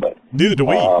long, but neither do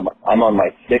we. I'm on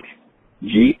my 6th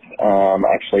Jeep.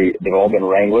 Actually, they've all been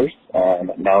Wranglers.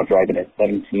 Now driving a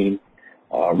 17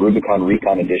 Rubicon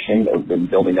Recon Edition that I've been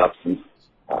building up since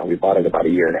we bought it about a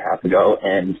year and a half ago,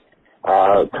 and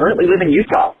currently live in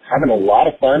Utah. Having a lot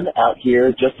of fun out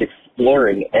here, just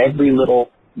exploring every little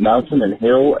mountain and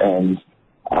hill and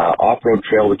off-road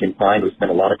trail we can find. We spent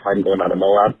a lot of time going out of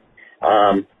Moab.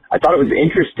 I thought it was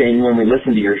interesting when we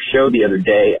listened to your show the other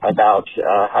day about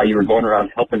how you were going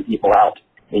around helping people out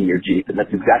in your Jeep, and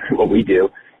that's exactly what we do.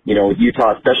 With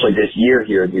Utah, especially this year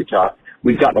here in Utah,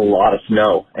 we've gotten a lot of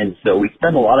snow, and so we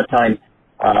spend a lot of time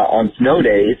on snow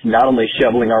days, not only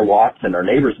shoveling our walks and our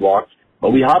neighbors' walks, but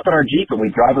we hop in our Jeep and we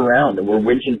drive around, and we're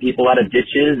winching people out of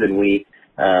ditches, and we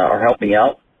are helping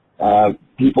out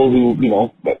people who,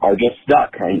 are just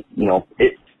stuck.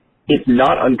 It's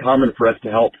not uncommon for us to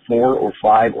help 4 or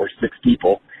 5 or 6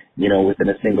 people, within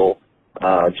a single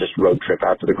just road trip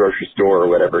out to the grocery store or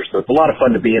whatever. So it's a lot of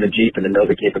fun to be in a Jeep and to know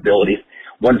the capabilities.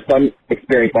 One fun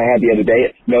experience I had the other day,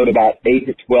 it snowed about 8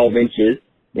 to 12 inches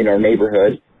in our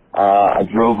neighborhood. I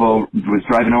was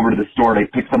driving over to the store, and I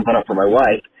picked something up for my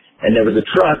wife, and there was a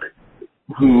truck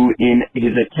who, in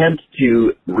his attempt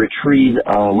to retrieve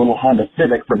a little Honda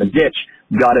Civic from a ditch,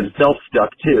 got himself stuck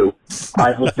too.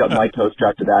 I hooked up my tow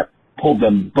strap to that, pulled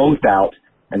them both out,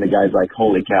 and the guy's like,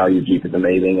 "Holy cow, your Jeep is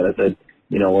amazing." And I said,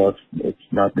 well,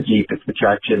 it's not the Jeep, it's the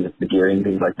traction, it's the gearing,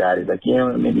 things like that. He's like,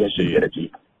 maybe I should get a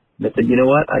Jeep. And I said, you know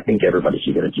what? I think everybody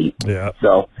should get a Jeep. Yeah.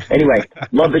 So anyway,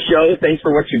 love the show. Thanks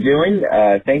for what you're doing.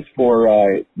 Thanks for,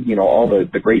 all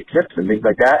the great tips and things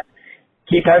like that.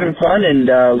 Keep having fun, and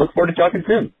look forward to talking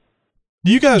soon.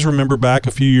 Do you guys remember back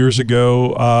a few years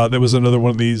ago, there was another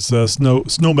one of these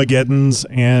Snowmageddons,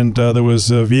 and there was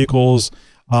vehicles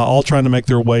all trying to make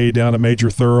their way down a major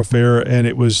thoroughfare, and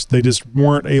they just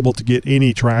weren't able to get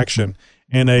any traction.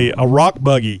 And a rock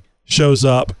buggy shows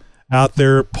up out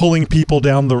there pulling people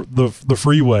down the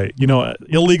freeway.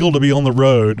 Illegal to be on the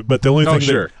road, but the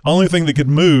only thing that could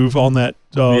move on that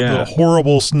the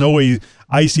horrible snowy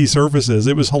icy surfaces.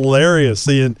 It was hilarious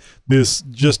seeing this.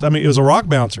 It was a rock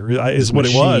bouncer is what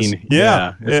it was.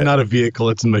 Yeah. It's not a vehicle,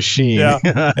 it's a machine. Yeah.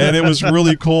 And it was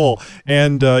really cool.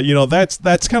 And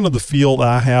that's kind of the feel that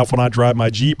I have when I drive my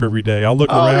Jeep every day. I look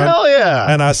around, hell yeah,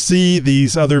 and I see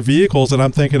these other vehicles, and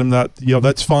I'm thinking that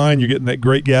that's fine. You're getting that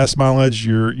great gas mileage.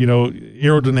 You're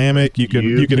aerodynamic. You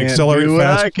can accelerate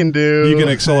fast. I can do. You can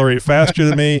accelerate faster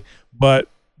than me. But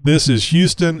this is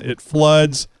Houston. It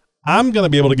floods. I'm going to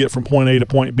be able to get from point A to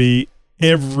point B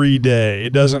every day.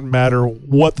 It doesn't matter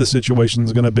what the situation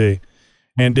is going to be.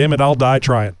 And damn it, I'll die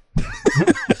trying.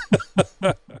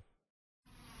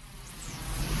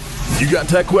 You got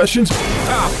tech questions?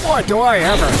 Boy, do I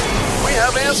ever. We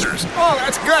have answers. Oh,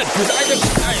 that's good,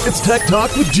 because It's Tech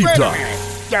Talk with Jeep Talk.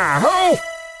 Yahoo!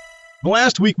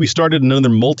 Last week, we started another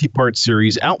multi-part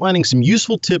series outlining some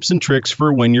useful tips and tricks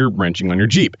for when you're wrenching on your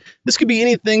Jeep. This could be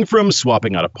anything from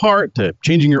swapping out a part, to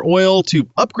changing your oil, to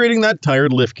upgrading that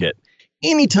tired lift kit.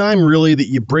 Anytime, really, that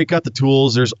you break out the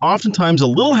tools, there's oftentimes a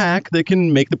little hack that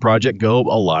can make the project go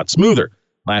a lot smoother.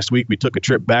 Last week, we took a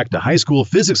trip back to high school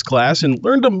physics class and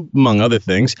learned, among other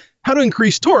things, how to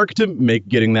increase torque to make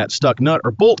getting that stuck nut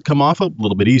or bolt come off a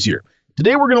little bit easier.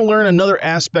 Today, we're going to learn another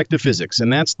aspect of physics,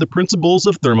 and that's the principles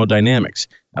of thermodynamics.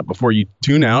 Now, before you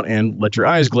tune out and let your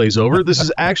eyes glaze over, this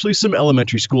is actually some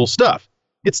elementary school stuff.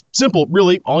 It's simple,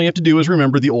 really. All you have to do is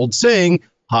remember the old saying,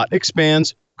 hot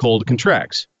expands, cold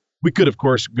contracts. We could, of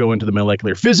course, go into the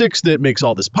molecular physics that makes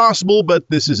all this possible, but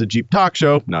this is a Jeep talk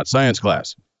show, not science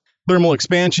class. Thermal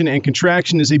expansion and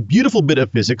contraction is a beautiful bit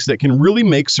of physics that can really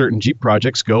make certain Jeep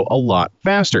projects go a lot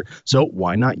faster. So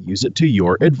why not use it to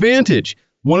your advantage?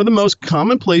 One of the most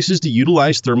common places to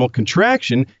utilize thermal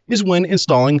contraction is when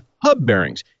installing hub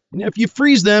bearings. And if you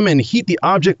freeze them and heat the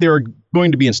object they are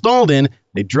going to be installed in,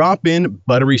 they drop in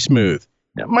buttery smooth.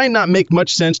 Now, it might not make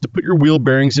much sense to put your wheel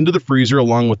bearings into the freezer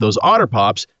along with those otter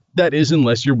pops. That is,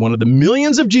 unless you're one of the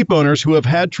millions of Jeep owners who have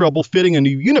had trouble fitting a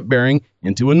new unit bearing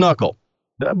into a knuckle.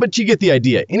 But you get the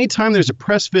idea. Anytime there's a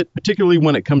press fit, particularly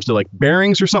when it comes to like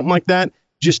bearings or something like that,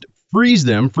 just freeze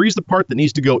them, freeze the part that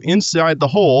needs to go inside the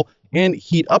hole, and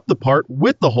heat up the part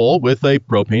with the hole with a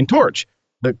propane torch.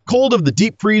 The cold of the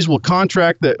deep freeze will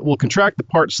contract the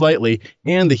part slightly,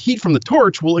 and the heat from the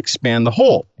torch will expand the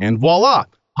hole. And voila,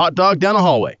 hot dog down a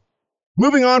hallway.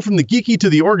 Moving on from the geeky to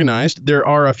the organized, there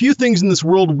are a few things in this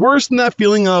world worse than that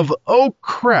feeling of, oh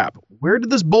crap, where did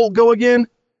this bolt go again?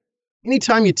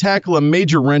 Anytime you tackle a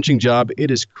major wrenching job,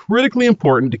 it is critically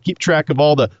important to keep track of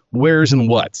all the wheres and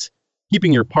whats.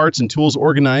 Keeping your parts and tools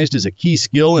organized is a key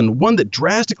skill and one that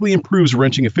drastically improves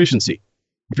wrenching efficiency.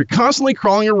 If you're constantly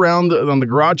crawling around on the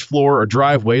garage floor or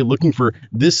driveway looking for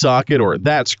this socket or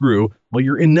that screw, well,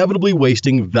 you're inevitably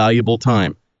wasting valuable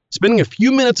time. Spending a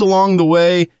few minutes along the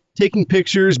way, taking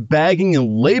pictures, bagging,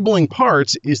 and labeling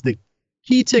parts is the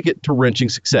key ticket to wrenching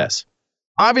success.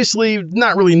 Obviously,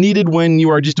 not really needed when you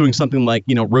are just doing something like,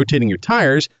 rotating your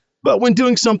tires, but when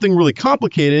doing something really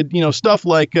complicated, stuff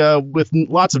like with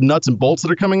lots of nuts and bolts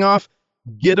that are coming off,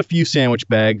 get a few sandwich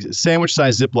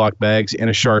size Ziploc bags, and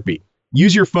a Sharpie.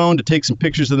 Use your phone to take some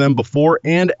pictures of them before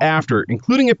and after,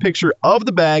 including a picture of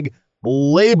the bag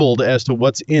labeled as to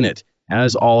what's in it,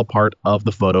 as all a part of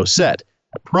the photo set.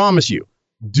 I promise you,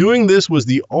 doing this was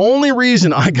the only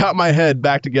reason I got my head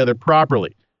back together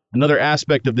properly. Another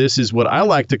aspect of this is what I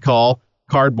like to call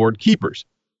cardboard keepers.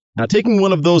 Now, taking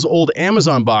one of those old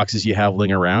Amazon boxes you have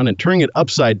laying around and turning it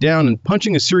upside down and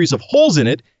punching a series of holes in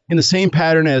it in the same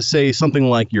pattern as, say, something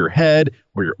like your head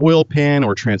or your oil pan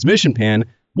or transmission pan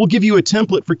will give you a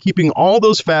template for keeping all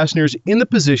those fasteners in the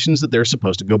positions that they're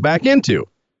supposed to go back into.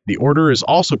 The order is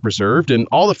also preserved and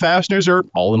all the fasteners are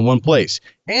all in one place.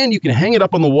 And you can hang it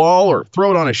up on the wall or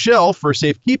throw it on a shelf for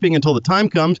safekeeping until the time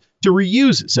comes to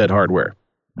reuse said hardware.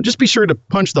 And just be sure to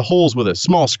punch the holes with a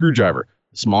small screwdriver.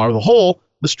 The smaller the hole,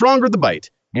 the stronger the bite,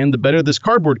 and the better this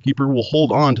cardboard keeper will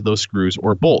hold on to those screws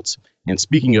or bolts. And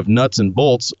speaking of nuts and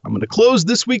bolts, I'm going to close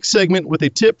this week's segment with a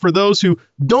tip for those who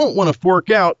don't want to fork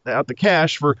out the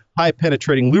cash for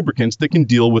high-penetrating lubricants that can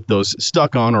deal with those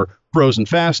stuck-on or frozen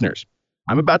fasteners.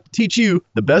 I'm about to teach you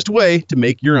the best way to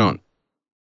make your own.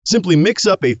 Simply mix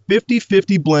up a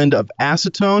 50-50 blend of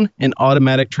acetone and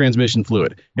automatic transmission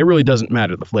fluid. It really doesn't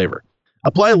matter the flavor.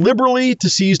 Apply liberally to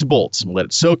seized bolts, let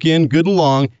it soak in good and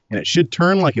long, and it should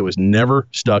turn like it was never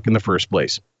stuck in the first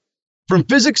place. From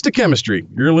physics to chemistry,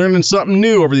 you're learning something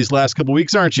new over these last couple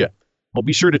weeks, aren't you? Well,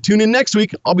 be sure to tune in next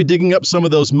week. I'll be digging up some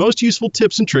of those most useful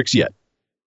tips and tricks yet.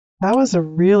 That was a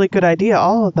really good idea,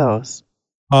 all of those.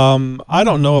 I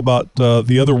don't know about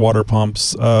the other water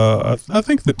pumps. I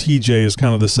think the TJ is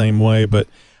kind of the same way, but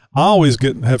I always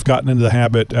have gotten into the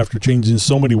habit after changing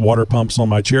so many water pumps on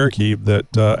my Cherokee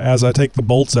that as I take the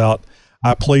bolts out,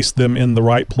 I place them in the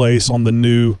right place on the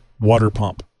new water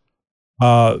pump.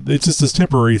 It's just this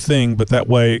temporary thing, but that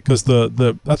way, because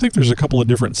I think there's a couple of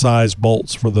different size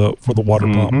bolts for the water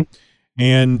pump.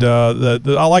 And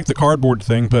I like the cardboard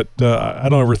thing, but I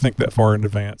don't ever think that far in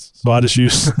advance. So I just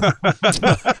use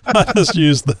I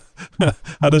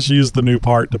just use the new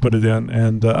part to put it in,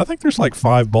 and I think there's like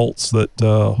 5 bolts that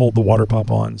hold the water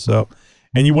pump on. So,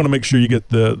 and you want to make sure you get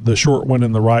the short one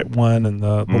and the right one, and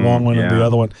the long one and the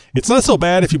other one. It's not so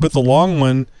bad if you put the long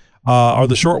one or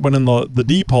the short one in the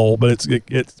deep hole, but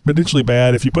it's potentially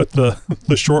bad if you put the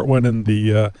short one in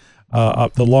the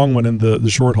long one in the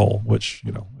short hole, which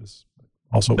is.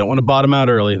 Also, don't want to bottom out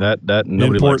early. That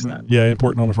nobody likes that. Yeah,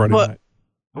 important on a Friday night.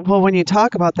 Well, when you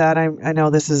talk about that, I know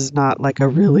this is not like a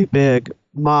really big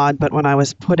mod, but when I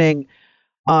was putting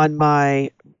on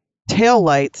my tail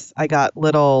lights, I got a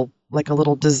little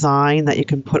design that you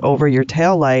can put over your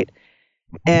tail light,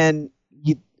 and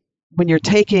when you're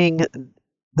taking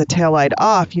the tail light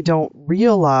off, you don't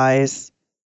realize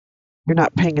you're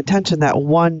not paying attention that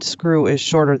one screw is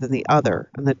shorter than the other,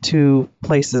 and the 2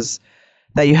 places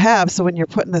that you have. So when you're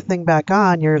putting the thing back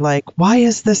on, you're like, why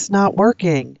is this not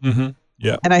working? Mm-hmm.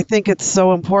 Yeah. And I think it's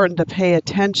so important to pay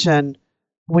attention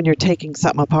when you're taking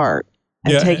something apart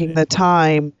and taking the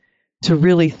time to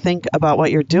really think about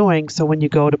what you're doing. So when you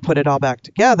go to put it all back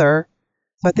together,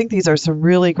 so I think these are some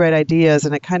really great ideas,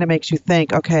 and it kind of makes you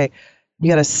think, okay, you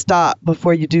got to stop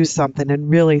before you do something and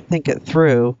really think it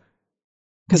through,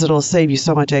 because it'll save you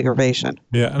so much aggravation.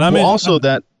 Yeah.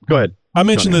 And go ahead. I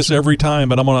mention this every time,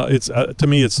 but to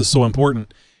me, it's just so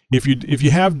important. If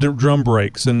you have drum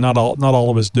brakes, and not all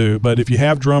of us do, but if you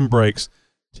have drum brakes,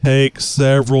 take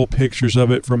several pictures of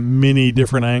it from many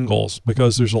different angles,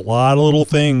 because there's a lot of little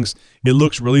things. It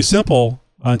looks really simple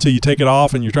until you take it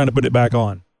off and you're trying to put it back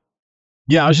on.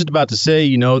 Yeah, I was just about to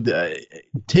say,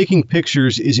 taking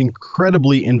pictures is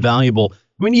incredibly invaluable.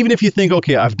 I mean, even if you think,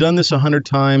 okay, I've done this 100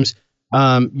 times.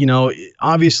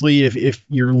 Obviously, if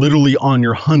you're literally on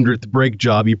your 100th brake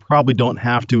job, you probably don't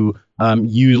have to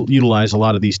utilize a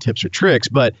lot of these tips or tricks.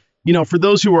 But, for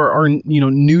those who are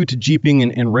new to Jeeping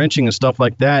and wrenching and stuff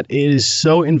like that, it is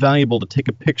so invaluable to take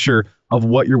a picture of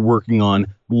what you're working on,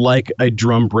 like a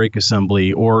drum brake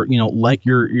assembly, or, like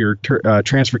your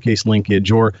transfer case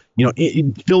linkage, or,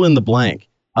 fill in the blank.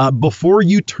 Before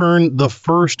you turn the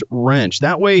first wrench.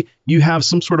 That way you have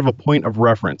some sort of a point of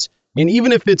reference. And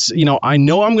even if it's, I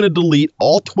know I'm going to delete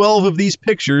all 12 of these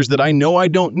pictures that I know I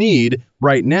don't need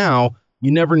right now,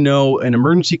 you never know. An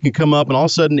emergency can come up, and all of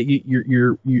a sudden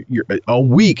you're a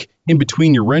week in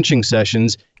between your wrenching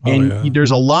sessions, and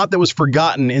there's a lot that was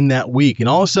forgotten in that week. And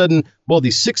all of a sudden, well,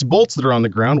 these 6 bolts that are on the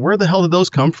ground, where the hell did those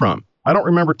come from? I don't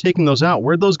remember taking those out.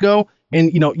 Where'd those go?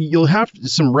 And, you'll have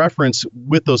some reference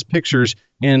with those pictures,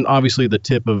 and obviously the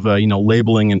tip of,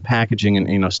 labeling and packaging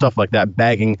and, stuff like that,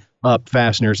 bagging up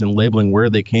fasteners and labeling where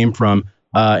they came from.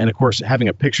 And of course, having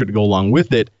a picture to go along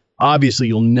with it. Obviously,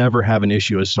 you'll never have an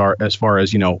issue as far as,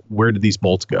 where did these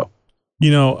bolts go?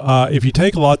 If you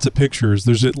take lots of pictures,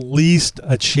 there's at least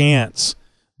a chance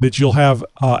that you'll have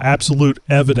absolute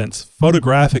evidence,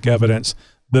 photographic evidence,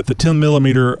 that the 10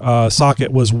 millimeter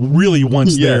socket was really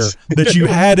once there, that you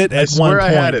had it at one point.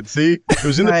 I had it. See, it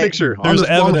was in the picture on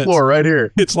the floor right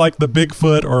here. It's like the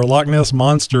Bigfoot or Loch Ness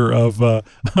monster of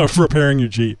repairing your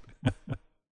Jeep.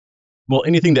 Well,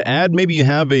 anything to add? Maybe you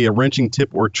have a wrenching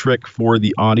tip or trick for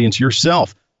the audience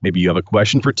yourself. Maybe you have a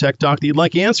question for Tech Talk that you'd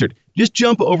like answered. Just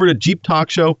jump over to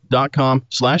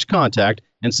jeeptalkshow.com/contact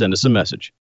and send us a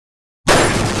message.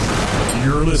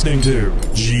 You're listening to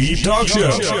Jeep Talk Show,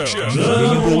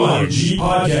 the #1 Jeep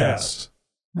podcast.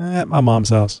 At my mom's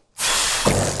house.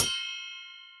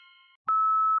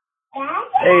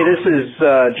 Hey, this is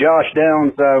Josh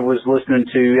Downs. I was listening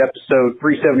to episode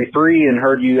 373 and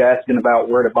heard you asking about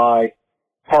where to buy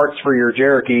parts for your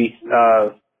Cherokee.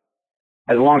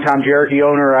 As a longtime Cherokee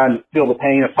owner, I feel the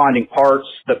pain of finding parts.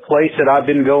 The place that I've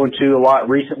been going to a lot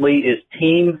recently is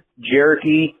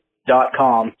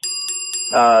TeamJerokee.com.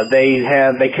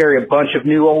 They carry a bunch of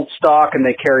new old stock, and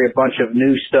they carry a bunch of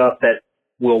new stuff that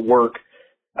will work.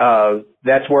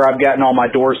 That's where I've gotten all my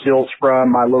door seals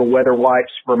from, my little weather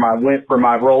wipes for my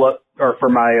roll up, or for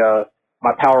my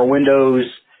power windows,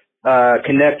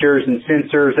 connectors and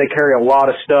sensors. They carry a lot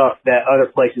of stuff that other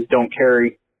places don't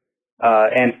carry.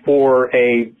 And for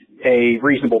a a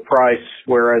reasonable price,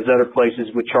 whereas other places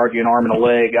would charge you an arm and a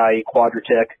leg, i.e.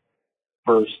 Quadratech,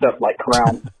 for stuff like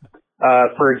Crown.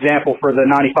 For example, for the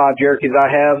 95 Cherokees I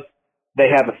have, they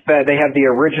have the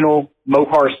original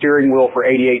Mopar steering wheel for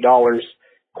 $88.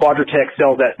 Quadratech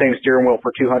sells that same steering wheel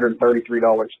for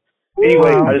 $233.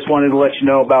 Anyway, I just wanted to let you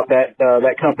know about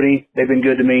that company. They've been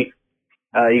good to me.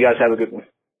 You guys have a good one.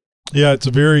 Yeah, it's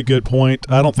a very good point.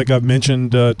 I don't think I've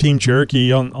mentioned Team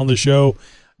Cherokee on the show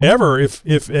ever,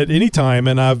 if at any time,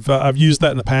 and I've used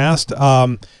that in the past.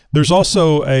 There's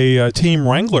also a Team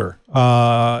Wrangler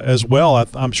as well.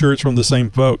 I'm sure it's from the same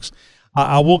folks.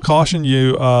 I will caution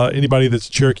you, anybody that's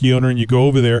a Cherokee owner and you go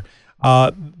over there,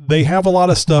 they have a lot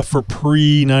of stuff for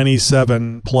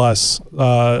pre-97 plus.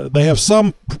 They have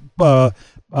some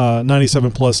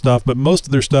 97 plus stuff, but most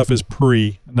of their stuff is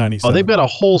pre-97. Oh, they've got a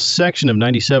whole section of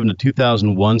 97 to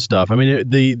 2001 stuff. I mean,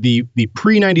 the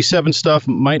pre-97 stuff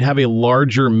might have a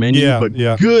larger menu, but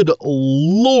good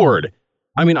Lord.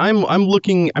 I mean, I'm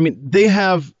looking, I mean, they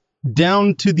have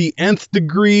down to the nth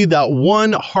degree that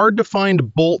one hard to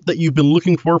find bolt that you've been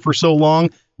looking for so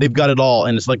long. They've got it all,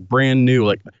 and it's like brand new,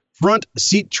 like front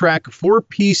seat track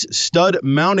 4-piece stud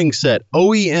mounting set,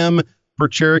 OEM for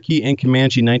Cherokee and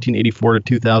Comanche 1984 to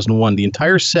 2001. The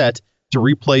entire set to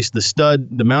replace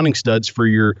the mounting studs for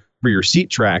your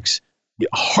seat tracks.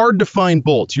 Hard to find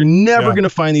bolts. You're never going to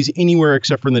find these anywhere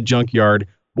except for in the junkyard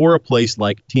or a place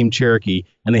like Team Cherokee,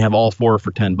 and they have all four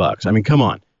for $10. I mean, come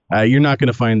on. You're not going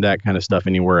to find that kind of stuff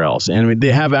anywhere else. And I mean,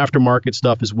 they have aftermarket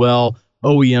stuff as well,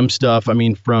 OEM stuff. I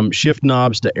mean, from shift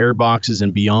knobs to air boxes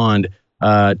and beyond.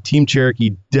 Team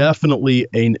Cherokee, definitely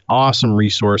an awesome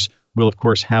resource. We'll, of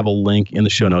course, have a link in the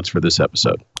show notes for this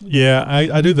episode. Yeah,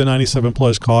 I do the 97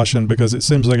 plus caution because it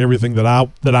seems like everything that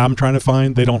I'm trying to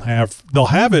find, they don't have. They'll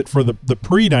have it for the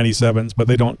pre-97s, but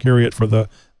they don't carry it for the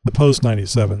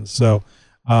post-97s. So,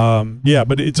 yeah,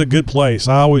 but it's a good place.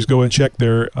 I always go and check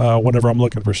there whenever I'm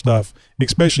looking for stuff,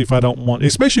 especially if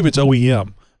it's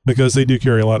OEM, because they do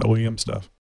carry a lot of OEM stuff.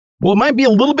 Well, it might be a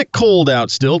little bit cold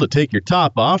out still to take your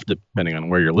top off, depending on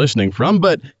where you're listening from,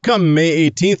 but come May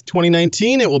 18th,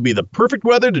 2019, it will be the perfect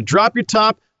weather to drop your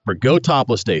top for Go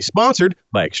Topless Day, sponsored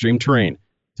by Extreme Terrain.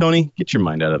 Tony, get your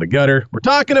mind out of the gutter. We're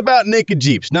talking about naked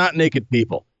Jeeps, not naked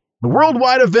people. The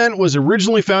worldwide event was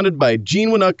originally founded by Gene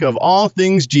Winuk of All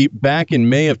Things Jeep back in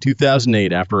May of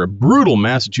 2008 after a brutal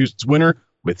Massachusetts winter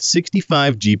with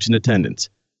 65 Jeeps in attendance.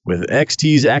 With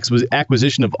XT's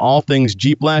acquisition of All Things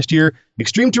Jeep last year,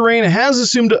 Extreme Terrain has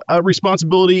assumed a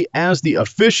responsibility as the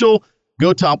official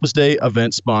Go Topless Day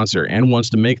event sponsor and wants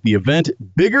to make the event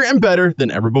bigger and better than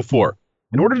ever before.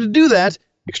 In order to do that,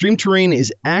 Extreme Terrain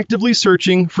is actively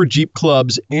searching for Jeep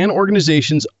clubs and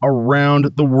organizations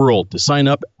around the world to sign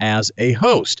up as a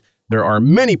host. There are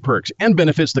many perks and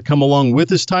benefits that come along with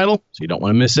this title, so you don't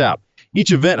want to miss out.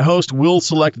 Each event host will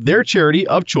select their charity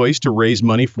of choice to raise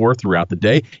money for throughout the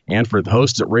day, and for the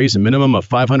hosts that raise a minimum of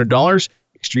 $500,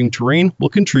 Extreme Terrain will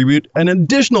contribute an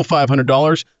additional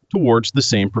 $500 towards the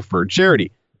same preferred charity.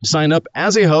 To sign up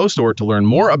as a host or to learn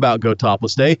more about Go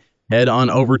Topless Day, head on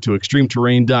over to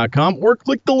extremeterrain.com or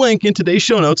click the link in today's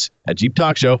show notes at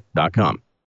jeeptalkshow.com.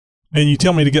 And you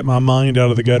tell me to get my mind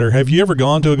out of the gutter. Have you ever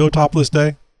gone to a Go Topless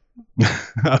Day?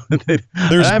 I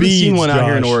haven't seen one out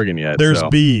here in Oregon yet. There's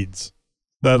beads.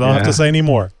 I don't have to say any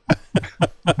more.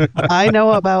 I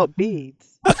know about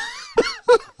beads.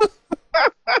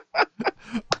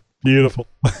 Beautiful.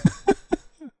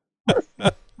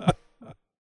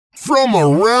 From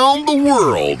around the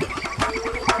world.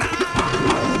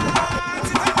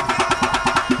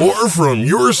 Or from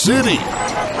your city.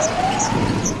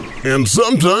 And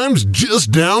sometimes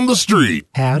just down the street.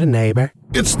 Howdy, neighbor.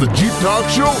 It's the Jeep Talk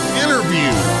Show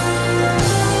interview.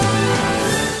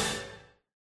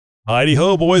 Heidi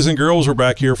ho, boys and girls. We're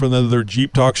back here for another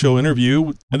Jeep Talk Show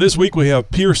interview. And this week we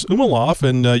have Pearse Umlauf,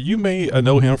 and you may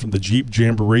know him from the Jeep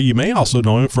Jamboree. You may also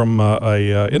know him from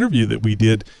a interview that we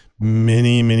did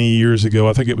many, many years ago.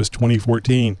 I think it was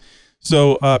 2014.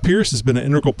 So Pearse has been an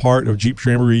integral part of Jeep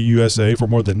Jamboree USA for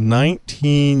more than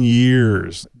 19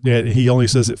 years. Yeah, he only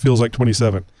says it feels like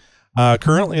 27.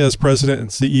 Currently as president and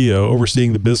CEO,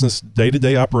 overseeing the business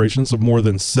day-to-day operations of more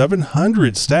than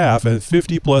 700 staff and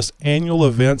 50-plus annual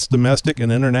events, domestic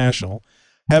and international,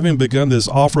 having begun this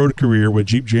off-road career with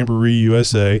Jeep Jamboree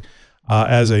USA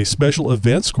as a special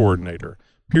events coordinator.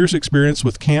 Pearse's experience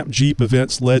with Camp Jeep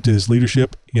events led to his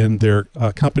leadership in their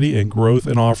company and growth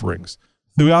and offerings.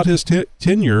 Throughout his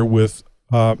tenure with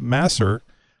Masser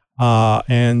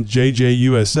and JJ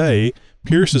USA,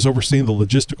 Pearse is overseeing the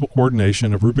logistical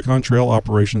coordination of Rubicon Trail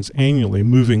operations annually,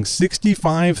 moving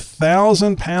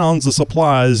 65,000 pounds of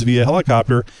supplies via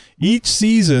helicopter each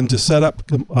season to set up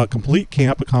complete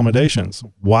camp accommodations.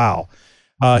 Wow.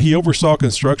 He oversaw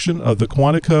construction of the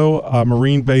Quantico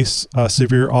Marine Base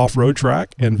severe off-road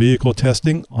track and vehicle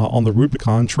testing on the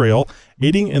Rubicon Trail,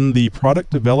 aiding in the product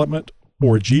development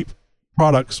for Jeep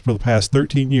products for the past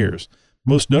 13 years.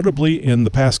 Most notably, in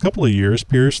the past couple of years,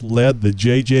 Pearse led the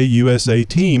JJUSA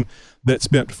team that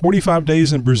spent 45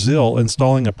 days in Brazil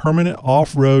installing a permanent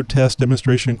off-road test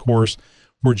demonstration course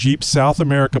for Jeep's South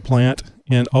America plant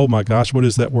in, oh my gosh, what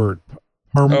is that word?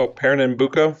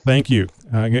 Pernambuco. Thank you,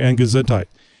 and Gesundheit.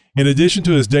 In addition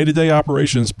to his day-to-day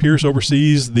operations, Pearse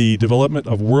oversees the development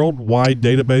of worldwide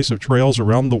database of trails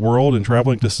around the world and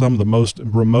traveling to some of the most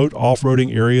remote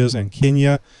off-roading areas in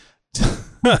Kenya,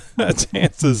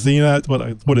 Tanzania.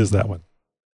 What is that one?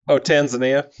 Oh,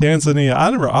 Tanzania. Tanzania.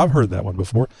 I've heard that one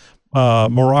before.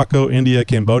 Morocco, India,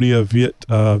 Cambodia,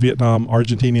 Vietnam,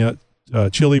 Argentina,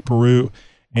 Chile, Peru,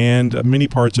 and many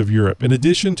parts of Europe. In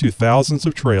addition to thousands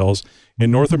of trails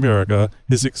in North America,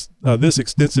 this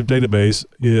extensive database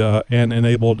and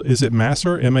enabled, is it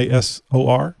MASOR,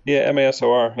 M-A-S-O-R? Yeah,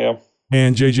 MASOR, yeah.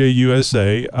 And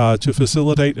JJUSA to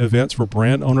facilitate events for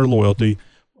brand owner loyalty,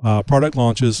 product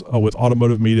launches with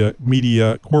automotive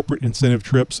media, corporate incentive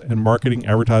trips, and marketing,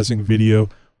 advertising, video,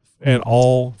 and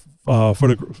all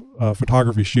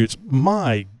photography shoots.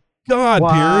 My God,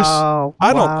 wow.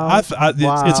 Pearse!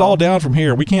 It's all down from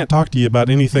here. We can't talk to you about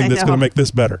anything that's going to make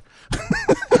this better.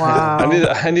 Wow.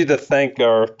 I need to thank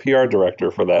our PR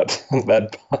director for that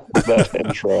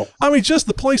intro. I mean, just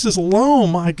the places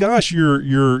alone. My gosh, your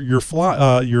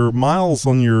miles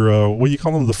on your what do you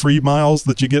call them? The free miles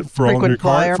that you get from your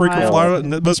car, frequent flyer.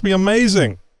 And it must be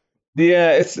amazing.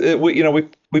 Yeah,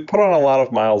 we put on a lot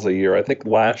of miles a year. I think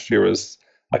last year was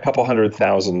a couple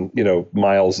 100,000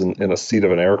 miles in a seat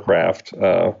of an aircraft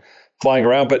flying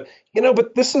around. But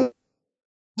this is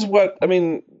what I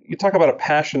mean. You talk about a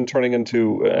passion turning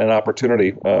into an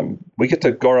opportunity. We get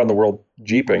to go around the world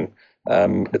jeeping.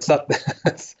 It's not.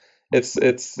 It's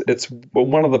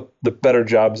one of the better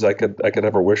jobs I could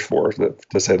ever wish for,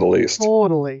 to say the least.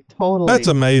 Totally. That's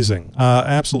amazing.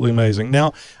 Absolutely amazing.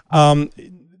 Now,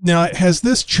 has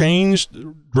this changed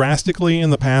drastically in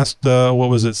the past,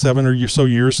 7 or so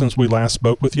years since we last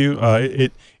spoke with you?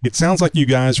 It sounds like you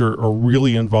guys are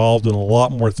really involved in a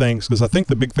lot more things, because I think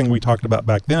the big thing we talked about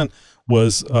back then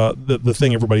was the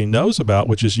thing everybody knows about,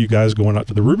 which is you guys going out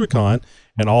to the Rubicon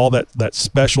and all that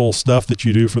special stuff that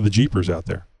you do for the Jeepers out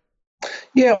there.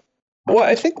 Yeah. Well,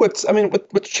 I think what's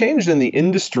changed in the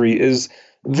industry is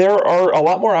there are a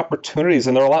lot more opportunities,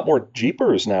 and there are a lot more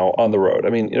Jeepers now on the road.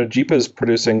 I mean, Jeep is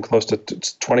producing close to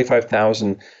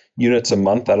 25,000 units a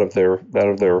month out of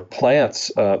their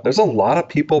plants. There's a lot of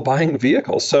people buying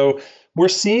vehicles, so we're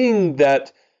seeing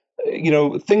that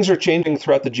things are changing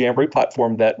throughout the Jamboree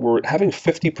platform. That we're having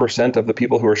 50% of the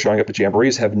people who are showing up at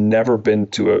Jamborees have never been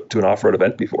to an off-road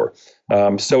event before.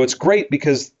 So it's great,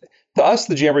 because to us,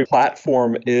 the Jamboree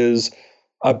platform is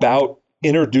about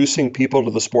introducing people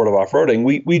to the sport of off-roading.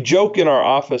 We joke in our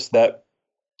office that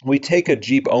we take a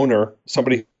Jeep owner,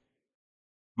 somebody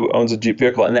who owns a Jeep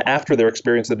vehicle, and after their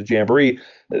experience at a Jamboree,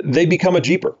 they become a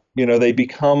Jeeper. They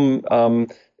become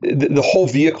the whole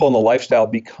vehicle and the lifestyle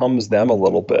becomes them a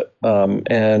little bit.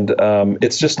 And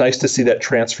it's just nice to see that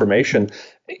transformation.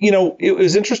 It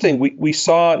was interesting. We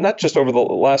saw, not just over the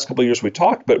last couple of years we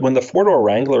talked, but when the four-door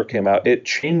Wrangler came out, it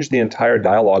changed the entire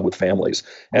dialogue with families.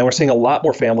 And we're seeing a lot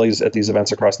more families at these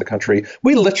events across the country.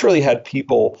 We literally had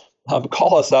people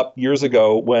call us up years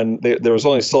ago when there was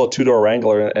only still a two-door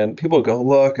Wrangler, and people would go,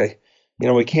 look,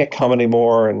 we can't come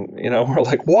anymore. And, we're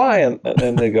like, why?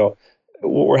 And they go,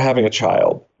 well, we're having a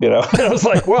child, And I was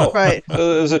like, well, right. It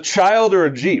was a child or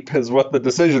a Jeep is what the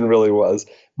decision really was.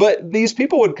 But these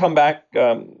people would come back,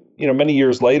 many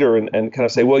years later and kind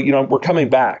of say, well, we're coming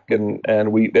back. And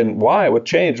why? What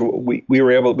changed? We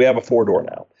have a four-door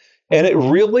now. And it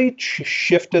really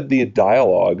shifted the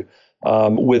dialogue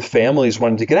with families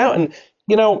wanting to get out. And,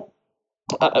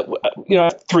 I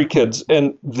have 3 kids,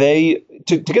 and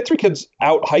to get 3 kids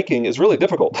out hiking is really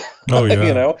difficult. Oh,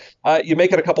 yeah. You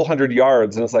make it a couple 100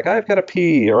 yards, and it's like, I've got to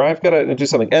pee, or I've got to do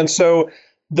something. And so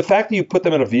the fact that you put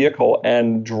them in a vehicle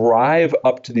and drive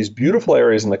up to these beautiful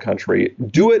areas in the country,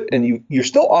 do it, and you're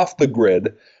still off the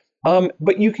grid,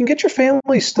 but you can get your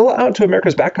family still out into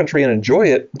America's backcountry and enjoy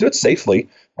it, do it safely,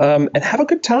 and have a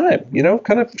good time,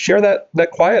 kind of share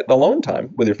that quiet alone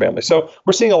time with your family. So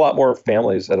we're seeing a lot more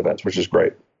families at events, which is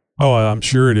great. Oh, I'm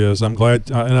sure it is. I'm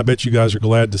glad, and I bet you guys are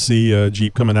glad to see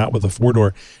Jeep coming out with a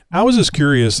 4-door. I was just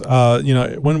curious,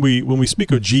 when we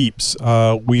speak of Jeeps,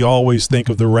 we always think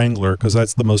of the Wrangler because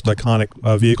that's the most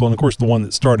iconic vehicle, and of course the one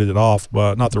that started it off.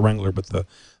 Not the Wrangler, but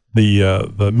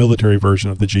the military version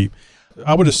of the Jeep.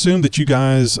 I would assume that you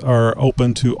guys are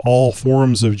open to all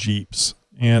forms of Jeeps,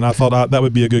 and I thought that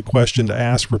would be a good question to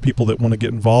ask for people that want to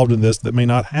get involved in this that may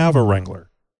not have a Wrangler.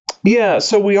 Yeah,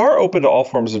 so we are open to all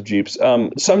forms of Jeeps.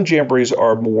 Some Jamborees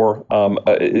are more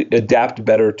adapt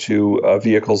better to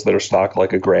vehicles that are stock,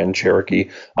 like a Grand Cherokee.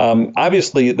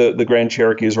 Obviously, the Grand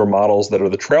Cherokees are models that are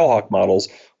the Trailhawk models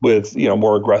with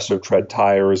more aggressive tread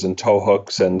tires and tow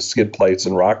hooks and skid plates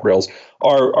and rock rails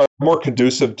are more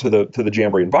conducive to the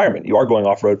Jamboree environment. You are going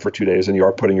off road for 2 days and you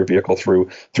are putting your vehicle through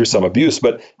some abuse.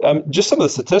 But just some of the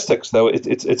statistics, though,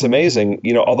 it's amazing.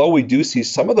 Although we do see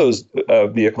some of those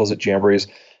vehicles at Jamborees,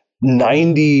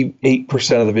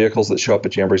 98% of the vehicles that show up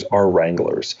at Jamborees are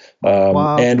Wranglers.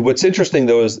 Wow. And what's interesting,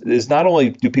 though, is not only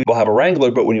do people have a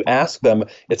Wrangler, but when you ask them,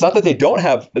 it's not that they don't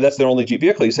have, that's their only Jeep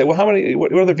vehicle. You say, well,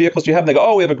 what other vehicles do you have? And they go,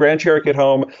 oh, we have a Grand Cherokee at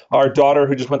home. Our daughter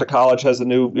who just went to college has a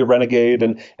new Renegade.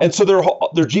 And so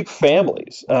they're Jeep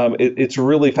families. It's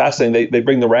really fascinating. They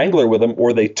bring the Wrangler with them,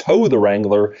 or they tow the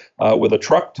Wrangler with a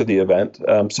truck to the event.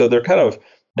 So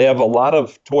they have a lot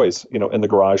of toys, in the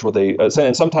garage where they,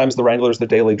 and sometimes the Wrangler is the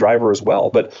daily driver as well.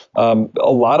 But a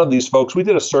lot of these folks, we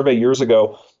did a survey years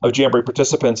ago of Jamboree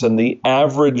participants, and the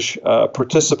average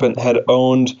participant had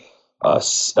owned, I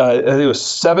think it was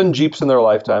 7 Jeeps in their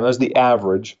lifetime. That was the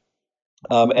average.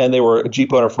 And they were a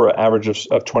Jeep owner for an average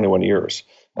of 21 years.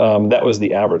 That was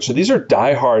the average. So these are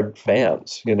diehard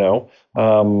fans, that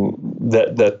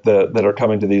are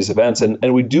coming to these events.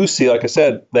 And we do see, like I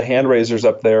said, the hand raisers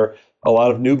up there, a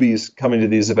lot of newbies coming to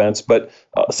these events, but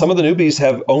some of the newbies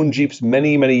have owned Jeeps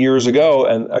many, many years ago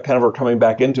and kind of are coming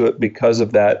back into it because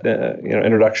of that,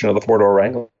 introduction of the 4-door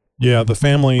Wrangler. Yeah, the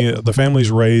family's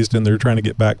raised and they're trying to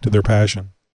get back to their passion.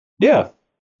 Yeah.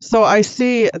 So I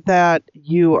see that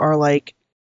you are like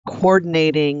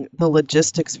coordinating the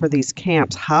logistics for these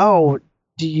camps. How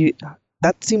do you?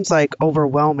 That seems like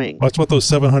overwhelming. That's what those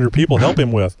 700 people help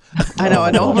him with. I know,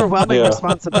 an overwhelming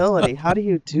responsibility. How do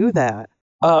you do that?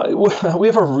 We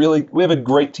have a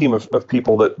great team of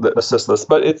people that assist us,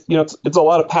 but it's a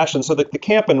lot of passion. So the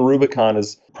camp in Rubicon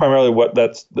is primarily what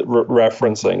that's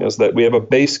referencing, is that we have a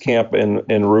base camp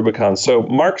in Rubicon. So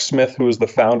Mark Smith, who is the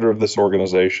founder of this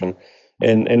organization,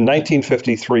 in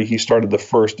 1953, he started the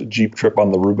first Jeep trip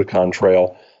on the Rubicon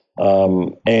Trail.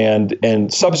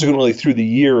 And subsequently through the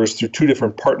years, through 2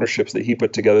 different partnerships that he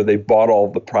put together, they bought all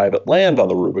of the private land on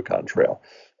the Rubicon Trail.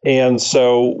 And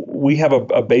so we have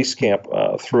a base camp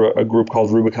through a group called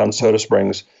Rubicon Soda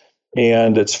Springs,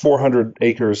 and it's 400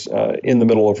 acres in the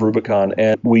middle of Rubicon.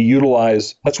 And we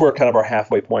utilize, that's where kind of our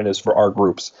halfway point is for our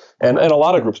groups and a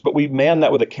lot of groups, but we man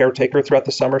that with a caretaker throughout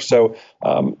the summer. So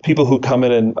people who come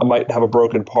in and might have a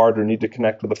broken part or need to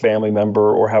connect with a family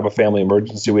member or have a family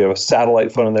emergency, we have a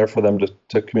satellite phone in there for them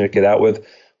to communicate out with.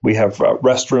 We have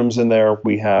restrooms in there.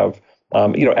 We have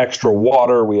extra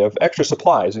water. We have extra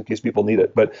supplies in case people need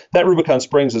it. But that Rubicon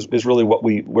Springs is really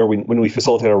when we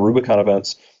facilitate our Rubicon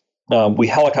events, we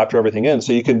helicopter everything in.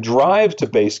 So you can drive to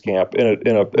base camp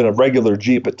in a regular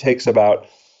Jeep. It takes about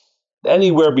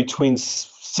anywhere between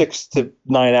 6 to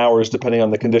 9 hours, depending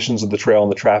on the conditions of the trail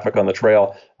and the traffic on the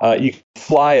trail. You can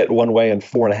fly it one way in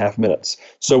 4.5 minutes.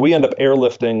 So we end up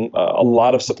airlifting a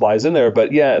lot of supplies in there.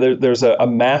 But yeah, there's a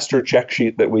master check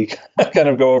sheet that we kind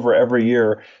of go over every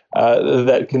year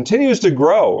that continues to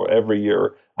grow every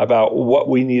year about what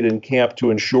we need in camp to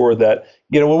ensure that,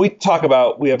 when we talk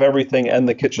about we have everything and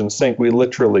the kitchen sink, we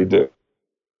literally do.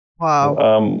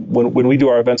 Wow. When we do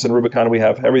our events in Rubicon, we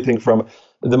have everything from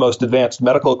the most advanced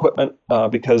medical equipment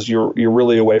because you're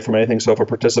really away from anything. So if a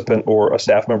participant or a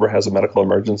staff member has a medical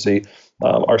emergency,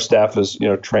 our staff is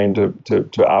trained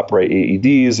to operate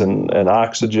AEDs and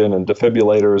oxygen and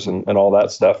defibrillators and all that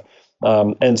stuff.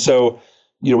 And so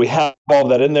we have all of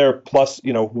that in there, plus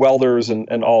welders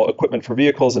and all equipment for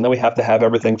vehicles, and then we have to have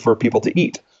everything for people to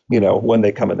eat when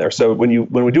they come in there. So when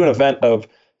we do an event of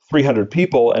 300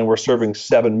 people and we're serving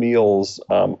 7 meals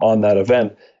on that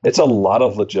event, it's a lot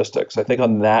of logistics. I think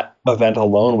on that event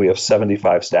alone, we have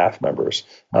 75 staff members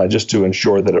just to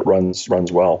ensure that it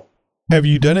runs well. Have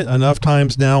you done it enough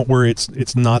times now where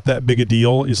it's not that big a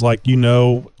deal? It's like,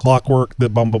 clockwork, the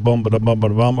bum, bum, bum, bum, bum,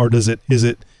 bum, or is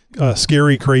it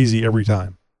scary crazy every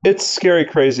time? It's scary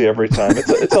crazy every time.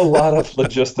 It's a lot of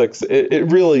logistics.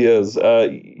 It really is.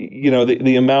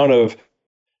 The amount of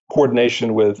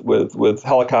coordination with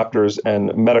helicopters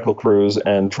and medical crews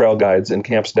and trail guides and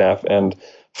camp staff and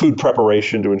food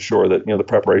preparation to ensure that the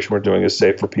preparation we're doing is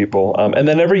safe for people. And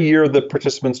then every year the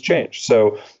participants change,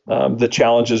 so the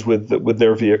challenges with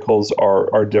their vehicles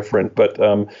are different. But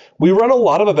we run a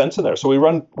lot of events in there. So we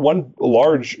run one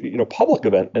large public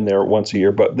event in there once a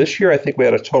year. But this year I think we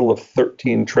had a total of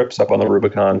 13 trips up on the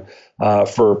Rubicon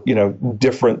for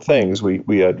different things.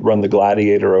 We had run the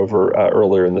Gladiator over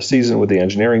earlier in the season with the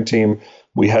engineering team.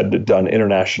 We had done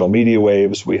international media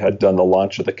waves. We had done the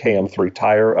launch of the KM3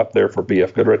 tire up there for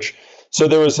BF Goodrich.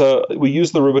 So we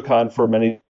used the Rubicon for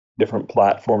many different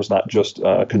platforms, not just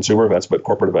consumer events, but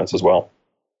corporate events as well.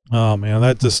 Oh man,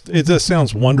 it just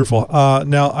sounds wonderful.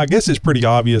 Now I guess it's pretty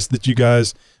obvious that you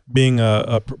guys, being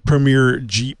a premier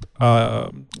Jeep, I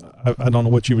don't know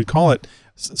what you would call it,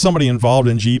 somebody involved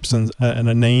in Jeeps and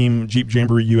a name, Jeep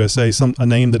Jamboree USA, a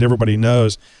name that everybody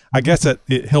knows. I guess that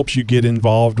it helps you get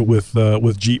involved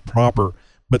with Jeep proper.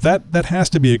 But that has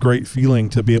to be a great feeling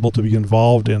to be able to be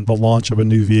involved in the launch of a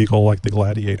new vehicle like the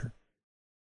Gladiator.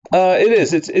 It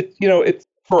is. It's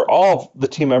for all the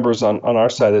team members on our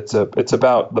side. It's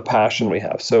about the passion we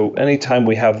have. So anytime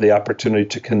we have the opportunity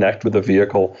to connect with a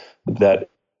vehicle that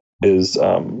is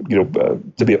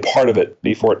to be a part of it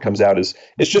before it comes out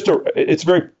it's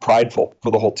very prideful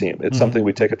for the whole team. It's something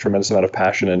we take a tremendous amount of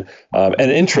passion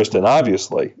and interest in,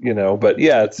 obviously. But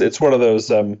yeah, it's one of those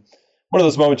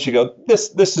moments you go,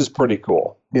 this is pretty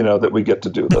cool, that we get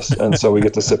to do this. And so we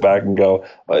get to sit back and go,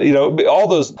 all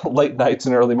those late nights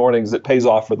and early mornings, it pays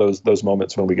off for those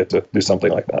moments when we get to do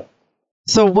something like that.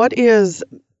 So what is,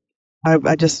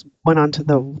 I just went onto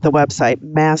the website,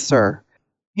 MASOR.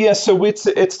 Yeah, so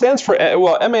it stands for,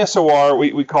 MASOR,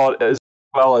 we call it, as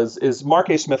well as Mark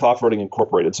A. Smith Off-Roading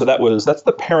Incorporated. So that's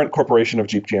the parent corporation of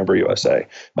Jeep Jamboree USA.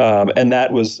 And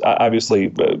that was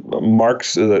obviously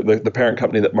Mark's, the parent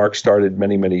company that Mark started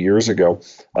many, many years ago.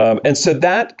 And so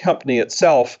that company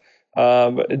itself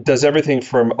does everything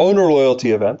from owner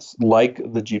loyalty events like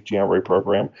the Jeep Jamboree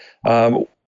program.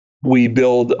 We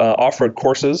build off-road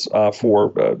courses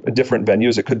for different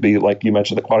venues. It could be, like you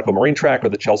mentioned, the Quantico Marine Track or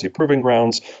the Chelsea Proving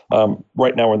Grounds.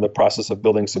 Right now, we're in the process of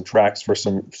building some tracks for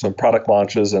some product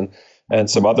launches and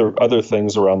some other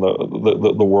things around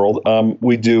the world.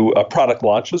 We do product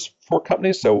launches for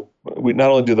companies. So we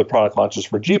not only do the product launches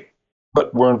for Jeep,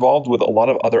 but we're involved with a lot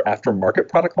of other aftermarket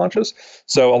product launches.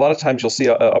 So a lot of times you'll see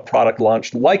a product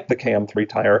launched like the KM3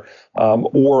 tire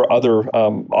or other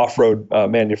off-road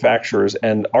manufacturers.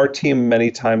 And our team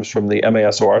many times from the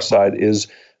MASOR side is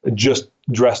just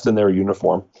dressed in their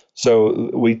uniform. So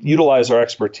we utilize our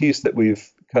expertise that we've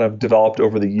kind of developed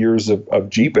over the years of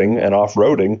Jeeping and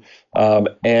off-roading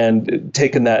and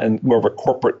taken that in more of a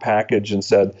corporate package and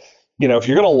said, if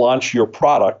you're going to launch your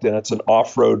product and it's an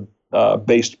off-road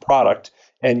based product,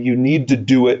 and you need to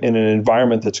do it in an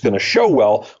environment that's going to show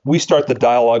well, we start the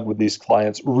dialogue with these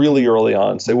clients really early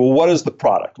on. Say, well, what is the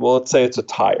product? Well, let's say it's a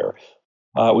tire.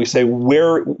 We say,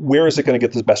 where is it going to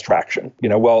get the best traction?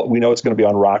 Well, we know it's going to be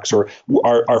on rocks, or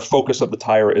our focus of the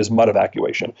tire is mud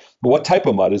evacuation. But what type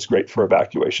of mud is great for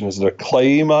evacuation? Is it a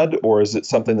clay mud, or is it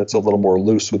something that's a little more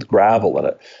loose with gravel in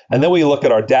it? And then we look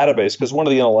at our database, because one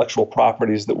of the intellectual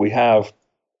properties that we have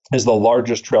is the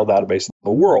largest trail database in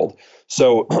the world.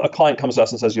 So a client comes to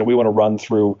us and says, we want to run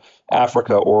through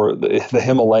Africa or the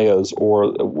Himalayas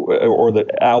or the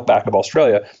outback of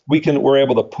Australia. We're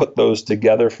able to put those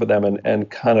together for them and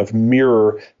kind of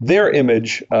mirror their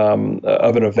image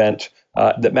of an event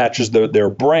that matches their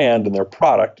brand and their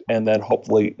product, and then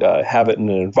hopefully have it in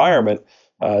an environment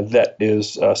that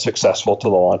is successful to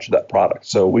the launch of that product.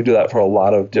 So we do that for a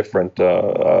lot of different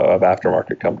of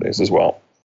aftermarket companies as well.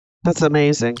 That's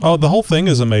amazing. Oh, the whole thing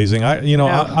is amazing.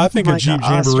 I think of Jeep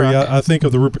Jamboree. I think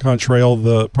of the Rubicon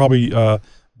Trail, probably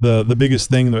the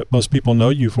biggest thing that most people know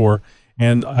you for.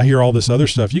 And I hear all this other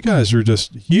stuff. You guys are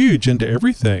just huge into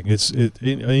everything. It's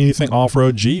anything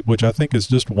off-road Jeep, which I think is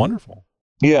just wonderful.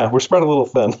 Yeah, we're spread a little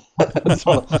thin. It's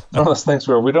one of those things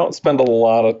where we don't spend a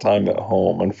lot of time at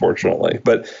home, unfortunately.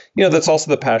 But that's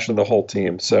also the passion of the whole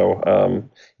team. So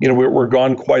we're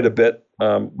gone quite a bit.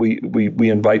 We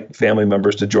invite family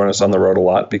members to join us on the road a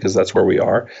lot because that's where we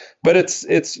are. But it's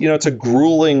a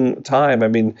grueling time. I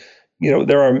mean,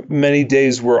 there are many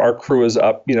days where our crew is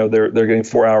up. They're getting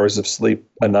 4 hours of sleep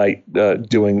a night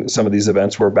doing some of these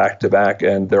events. We're back to back,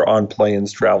 and they're on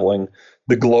planes traveling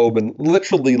the globe and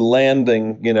literally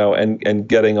landing, and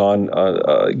getting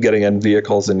in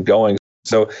vehicles and going.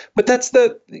 So, but that's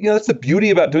the beauty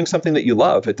about doing something that you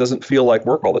love. It doesn't feel like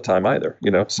work all the time either,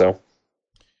 so.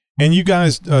 And you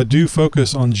guys do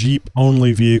focus on Jeep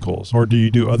only vehicles, or do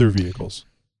you do other vehicles?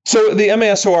 So the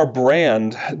MASOR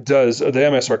brand does, the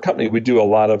MASOR company, we do a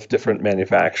lot of different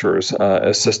manufacturers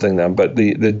assisting them, but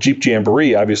the Jeep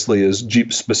Jamboree obviously is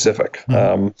Jeep specific.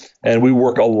 And we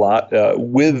work a lot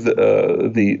with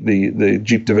the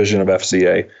Jeep division of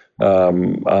FCA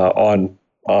on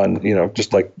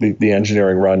just like the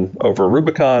engineering run over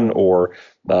Rubicon, or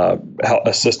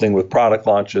assisting with product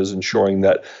launches, ensuring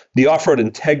that the off-road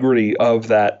integrity of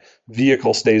that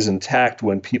vehicle stays intact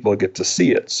when people get to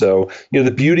see it. So, the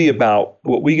beauty about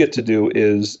what we get to do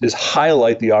is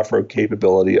highlight the off-road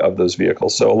capability of those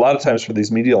vehicles. So a lot of times for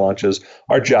these media launches,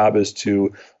 our job is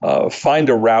to find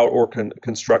a route or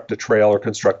construct a trail or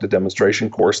construct a demonstration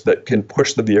course that can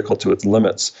push the vehicle to its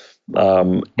limits,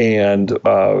 and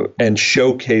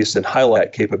showcase and highlight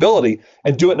that capability,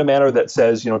 and do it in a manner that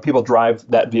says, when people drive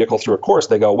that vehicle through a course,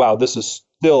 they go, wow, this is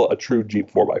still a true Jeep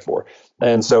 4x4.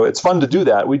 And so it's fun to do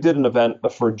that. We did an event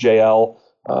for JL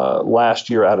last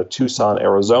year out of Tucson,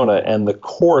 Arizona, and the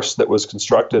course that was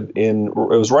constructed it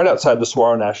was right outside the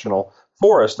Saguaro National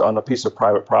Forest on a piece of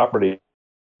private property.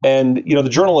 And, the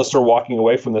journalists are walking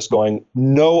away from this going,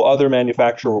 no other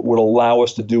manufacturer would allow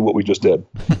us to do what we just did.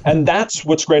 And that's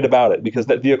what's great about it, because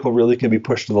that vehicle really can be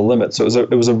pushed to the limit. So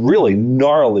it was a really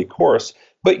gnarly course.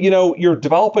 But, you're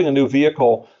developing a new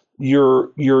vehicle.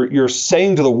 You're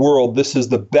saying to the world, this is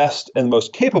the best and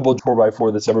most capable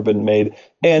 4x4 that's ever been made.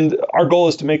 And our goal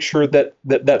is to make sure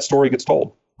that story gets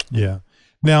told. Yeah.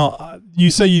 Now,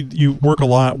 you say you work a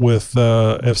lot with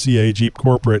FCA Jeep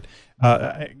Corporate.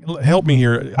 Help me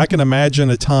here. I can imagine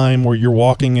a time where you're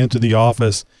walking into the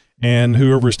office and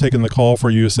whoever's taking the call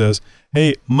for you says,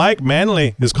 hey, Mike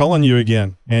Manley is calling you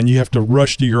again. And you have to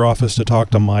rush to your office to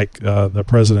talk to Mike, the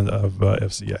president of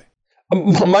FCA.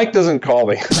 Mike doesn't call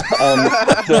me, so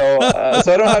I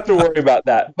don't have to worry about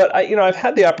that. But I've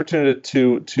had the opportunity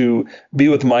to be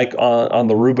with Mike on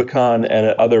the Rubicon and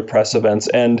at other press events.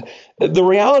 And the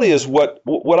reality is what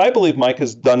I believe Mike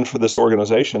has done for this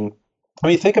organization. I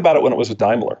mean, think about it when it was with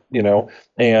Daimler,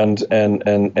 and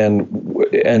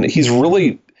he's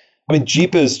really, I mean,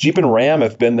 Jeep and Ram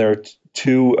have been their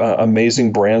two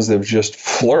amazing brands that have just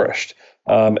flourished.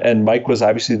 And Mike was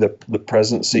obviously the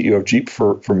president CEO of Jeep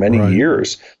for many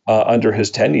years under his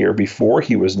tenure before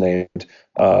he was named,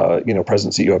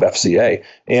 president CEO of FCA.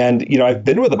 And, I've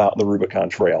been with him out in the Rubicon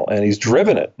Trail, and he's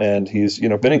driven it, and he's,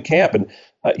 been in camp, and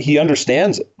he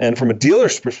understands it. And from a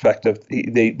dealer's perspective,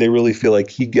 they really feel like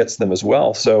he gets them as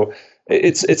well. So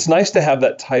it's nice to have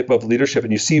that type of leadership.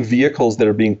 And you see vehicles that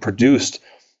are being produced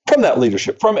from that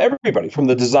leadership, from everybody, from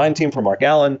the design team, from Mark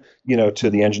Allen, to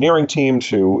the engineering team,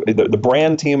 to the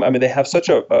brand team. I mean, they have such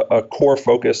a core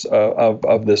focus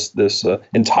of this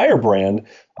entire brand.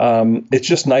 It's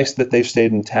just nice that they've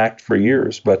stayed intact for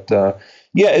years. But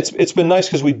it's been nice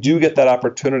because we do get that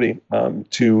opportunity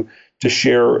to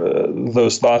share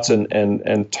those thoughts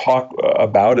and talk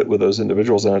about it with those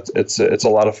individuals, and it's a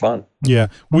lot of fun. Yeah,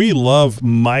 we love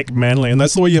Mike Manley, and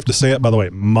that's the way you have to say it, by the way,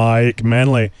 Mike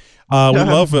Manley. We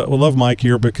love Mike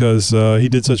here because he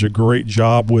did such a great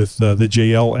job with the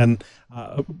JL, and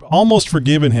almost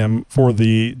forgiven him for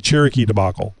the Cherokee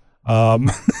debacle.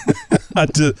 I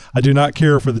do not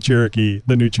care for the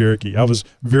new Cherokee. I was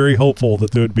very hopeful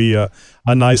that there would be a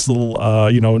nice little,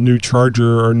 new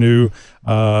Charger or new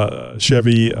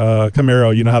Chevy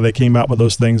Camaro. You know how they came out with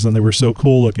those things and they were so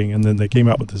cool looking, and then they came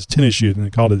out with this tennis shoe and they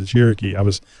called it the Cherokee.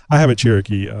 I have a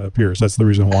Cherokee Pearse. That's the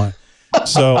reason why.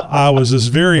 So I was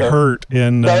just very hurt.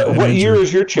 What year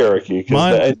is your Cherokee?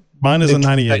 Mine is a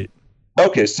 98.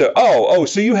 Okay, so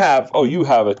so you have a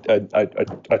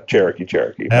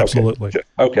Cherokee. Absolutely.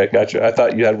 Okay, gotcha. I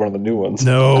thought you had one of the new ones.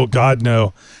 No, God,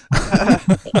 no.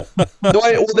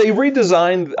 They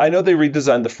redesigned. I know they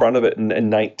redesigned the front of it in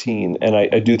 19, and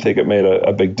I do think it made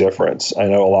a big difference. I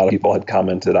know a lot of people had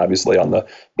commented, obviously, on the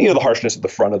the harshness of the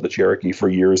front of the Cherokee for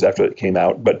years after it came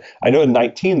out. But I know in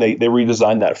 19 they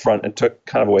redesigned that front and took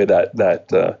kind of away that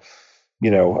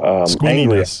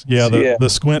squintiness. The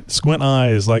squint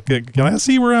eyes. Like, can I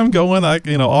see where I'm going?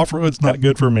 Off-road's not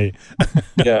good for me.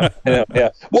 Yeah.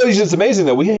 Well, it's amazing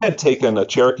though. We had taken a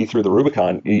Cherokee through the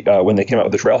Rubicon when they came out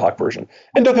with the Trailhawk version.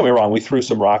 And don't get me wrong, we threw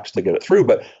some rocks to get it through,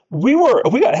 but we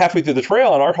got halfway through the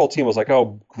trail and our whole team was like,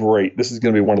 oh, great, this is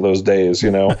going to be one of those days,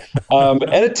 and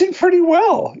it did pretty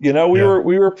well.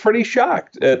 We were pretty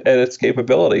shocked at its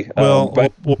capability. Well,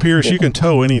 Pearse, you can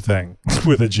tow anything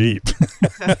with a Jeep.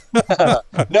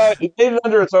 No, it did it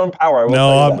under its own power.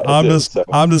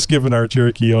 I'm just giving our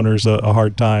Cherokee owners a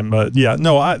hard time.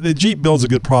 The Jeep builds a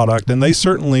good product, and they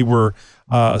certainly were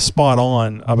spot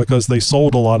on because they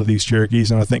sold a lot of these Cherokees,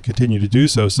 and I think continue to do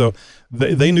so. So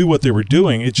they knew what they were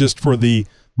doing. It's just for the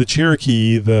the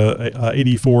Cherokee, the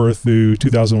 84 through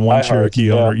 2001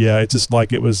 Cherokee owner. Yeah, it's just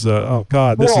like it was, oh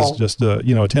God, this is just a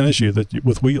tennis shoe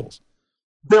with wheels.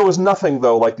 There was nothing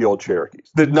though like the old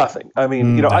Cherokees. There's nothing. I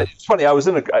mean, it's funny. I was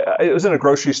in a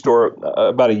grocery store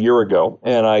about a year ago,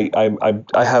 and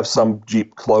I have some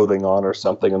Jeep clothing on or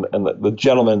something, and the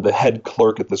gentleman, the head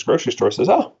clerk at this grocery store, says,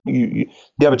 "Oh, you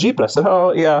have a Jeep?" And I said,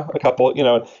 "Oh, yeah, a couple."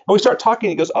 And we start talking.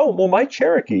 He goes, "Oh, well, my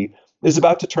Cherokee is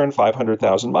about to turn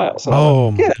 500,000 miles." And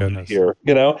I'm like, "Get out of here,"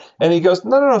 And he goes,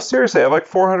 "No, seriously, I have like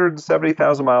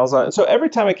 470,000 miles on it." And so every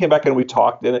time I came back and we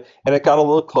talked, and it got a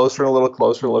little closer and a little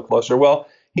closer and a little closer. Well,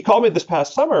 he called me this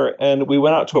past summer, and we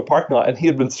went out to a parking lot, and he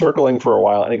had been circling for a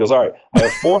while. And he goes, "All right, I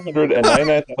have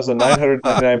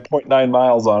 499,999.9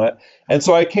 miles on it." And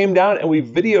so I came down, and we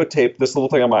videotaped this little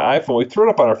thing on my iPhone. We threw it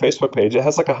up on our Facebook page. It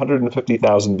has like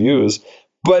 150,000 views,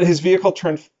 but his vehicle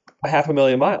turned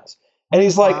 500,000 miles. And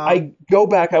he's like, I go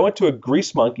back, I went to a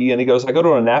Grease Monkey, and he goes, I go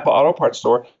to a Napa Auto Parts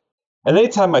store, and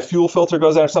anytime my fuel filter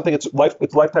goes out or something, it's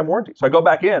lifetime warranty. So I go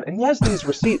back in, and he has these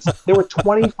receipts. They were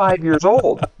 25 years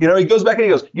old. He goes back and he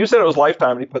goes, "You said it was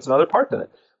lifetime," and he puts another part in it.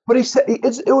 But he said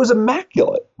it was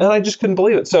immaculate, and I just couldn't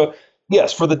believe it. So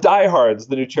yes, for the diehards,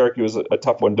 the new Cherokee was a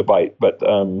tough one to bite. But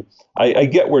I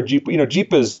get where Jeep,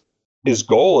 Jeep his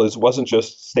goal wasn't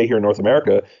just stay here in North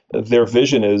America. Their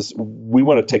vision is we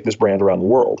want to take this brand around the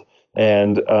world.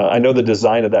 And I know the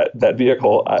design of that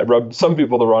vehicle rubbed some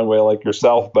people the wrong way, like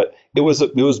yourself, but it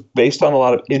was based on a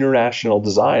lot of international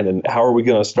design. And how are we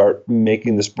going to start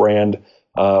making this brand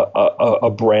a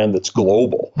brand that's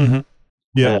global? Mm-hmm.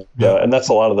 Yeah, and that's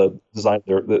a lot of the design,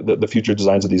 the future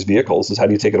designs of these vehicles is how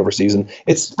do you take it overseas? And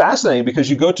it's fascinating because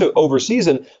you go to overseas,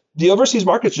 and the overseas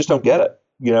markets just don't get it.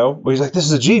 Where he's like, "This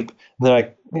is a Jeep," and they're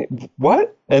like,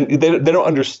 "What?" And they don't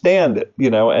understand it.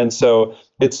 And so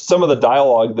it's some of the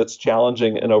dialogue that's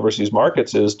challenging in overseas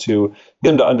markets is to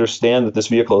get them to understand that this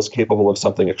vehicle is capable of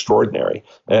something extraordinary.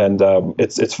 And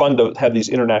it's fun to have these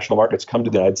international markets come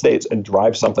to the United States and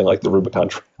drive something like the Rubicon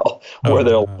Trail, where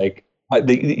they're like,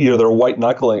 they're white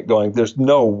knuckling, going, "There's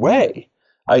no way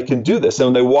I can do this." And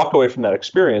when they walk away from that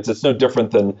experience, it's no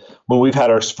different than when we've had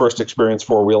our first experience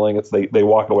four-wheeling. It's they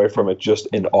walk away from it just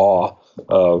in awe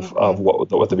of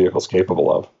what the vehicle's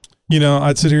capable of.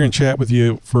 I'd sit here and chat with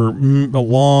you for a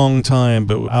long time,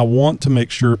 but I want to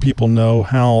make sure people know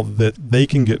how that they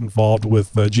can get involved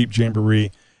with Jeep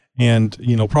Jamboree, and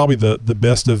probably the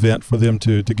best event for them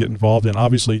to get involved in.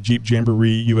 Obviously,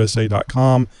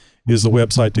 JeepJamboreeUSA.com is the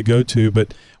website to go to,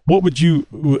 but what would you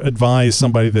advise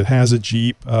somebody that has a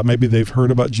Jeep? Maybe they've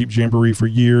heard about Jeep Jamboree for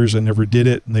years and never did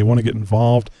it, and they want to get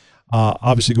involved.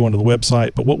 Obviously, go into the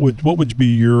website. But what would be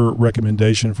your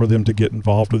recommendation for them to get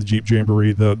involved with Jeep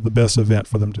Jamboree, the best event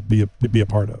for them to be a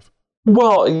part of?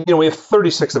 Well, we have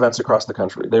 36 events across the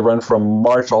country. They run from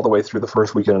March all the way through the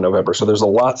first weekend in November. So there's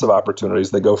lots of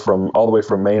opportunities. They go all the way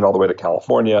from Maine all the way to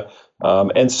California,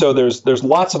 and so there's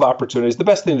lots of opportunities. The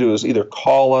best thing to do is either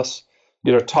call us,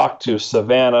 talk to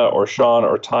Savannah or Sean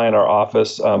or Ty in our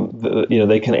office.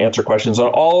 They can answer questions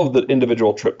on all of the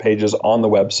individual trip pages on the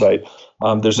website.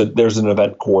 There's an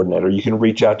event coordinator. You can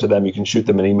reach out to them. You can shoot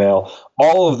them an email.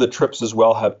 All of the trips as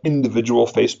well have individual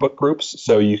Facebook groups,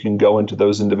 so you can go into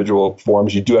those individual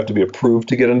forums. You do have to be approved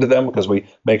to get into them because we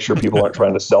make sure people aren't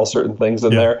trying to sell certain things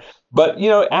in there. But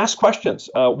ask questions.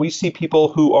 We see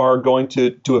people who are going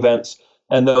to events,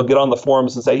 and they'll get on the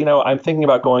forums and say, I'm thinking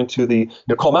about going to the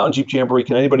Coal Mountain Jeep Jamboree.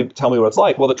 Can anybody tell me what it's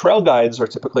like? Well, the trail guides are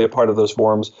typically a part of those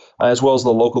forums, as well as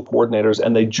the local coordinators,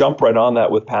 and they jump right on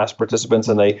that with past participants,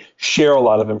 and they share a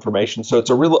lot of information. So it's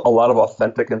a lot of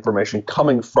authentic information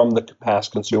coming from the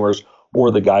past consumers or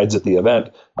the guides at the event.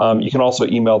 You can also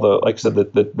email like I said,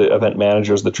 the event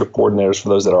managers, the trip coordinators for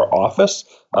those at our office,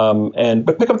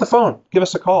 but pick up the phone, give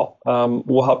us a call.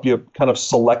 We'll help you kind of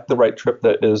select the right trip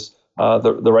that is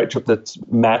the right trip that's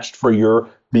matched for your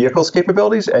vehicle's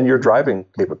capabilities and your driving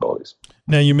capabilities.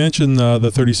 Now, you mentioned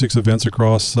the 36 events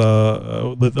across,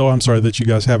 that you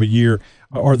guys have a year.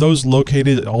 Are those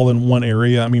located all in one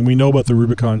area? I mean, we know about the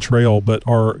Rubicon Trail, but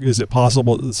is it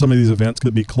possible that some of these events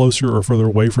could be closer or further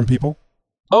away from people?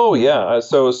 Oh, yeah.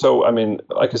 So I mean,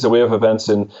 like I said, we have events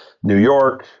in New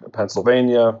York,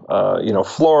 Pennsylvania,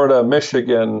 Florida,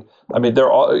 Michigan. I mean,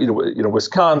 they're all,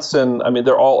 Wisconsin. I mean,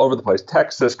 they're all over the place.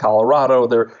 Texas, Colorado.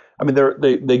 They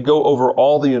go over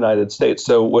all the United States.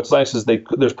 So what's nice is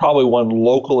there's probably one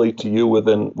locally to you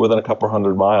within a couple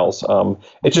hundred miles.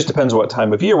 It just depends on what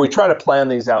time of year. We try to plan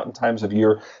these out in times of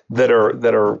year that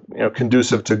are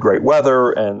conducive to great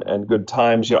weather and good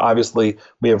times. Obviously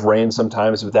we have rain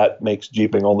sometimes, but that makes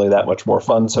Jeeping only that much more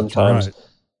fun sometimes. Right.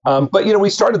 But we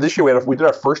started this year. We did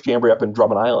our first Jamboree up in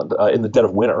Drummond Island in the dead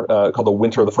of winter, called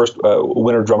the first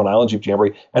winter Drummond Island Jeep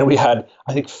Jamboree, and we had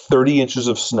I think 30 inches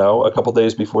of snow a couple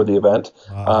days before the event,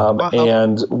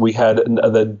 and we had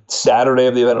the Saturday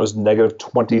of the event it was negative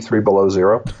 23 below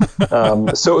zero,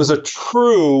 so it was a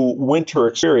true winter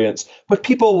experience. But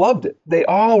people loved it. They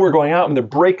all were going out and they're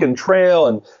breaking trail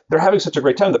and they're having such a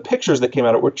great time. The pictures that came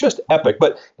out of it were just epic.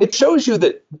 But it shows you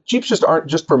that Jeeps just aren't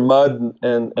just for mud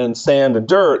and sand and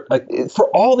dirt. For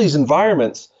all these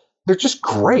environments, they're just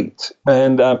great.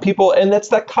 And people, and that's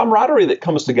that camaraderie that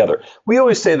comes together. We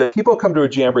always say that people come to a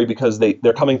Jamboree because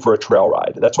they're coming for a trail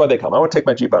ride. That's why they come. I want to take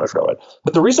my Jeep on a trail ride.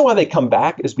 But the reason why they come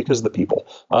back is because of the people.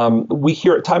 We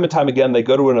hear it time and time again. They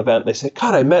go to an event. They say,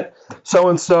 God, I met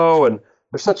so-and-so, and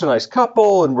they're such a nice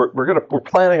couple, and we're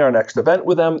planning our next event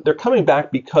with them. They're coming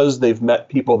back because they've met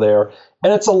people there,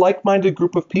 and it's a like-minded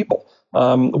group of people.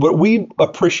 What we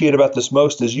appreciate about this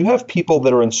most is you have people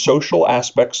that are in social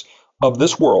aspects of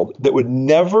this world that would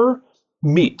never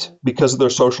meet because of their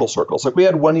social circles. Like we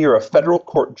had one year a federal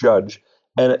court judge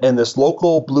and this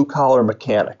local blue-collar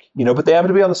mechanic, but they happen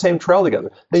to be on the same trail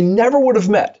together. They never would have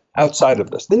met outside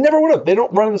of this. They never would have. They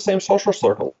don't run in the same social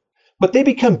circle. But they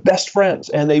become best friends,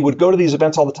 and they would go to these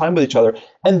events all the time with each other.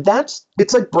 And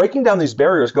it's like breaking down these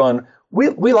barriers, going,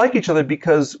 we like each other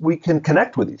because we can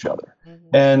connect with each other.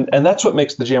 Mm-hmm. And that's what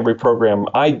makes the Jamboree program,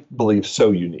 I believe,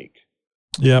 so unique.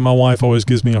 Yeah, my wife always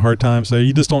gives me a hard time. So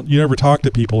you never talk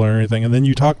to people or anything. And then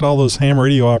you talk to all those ham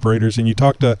radio operators and you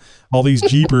talk to all these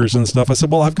Jeepers and stuff. I said,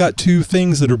 well, I've got two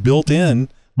things that are built in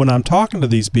when I'm talking to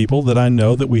these people that I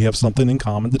know that we have something in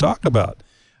common to talk about.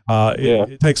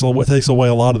 It takes away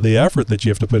a lot of the effort that you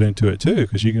have to put into it too,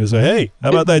 because you can say, "Hey, how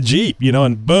about that Jeep?"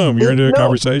 And boom, you're into a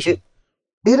conversation.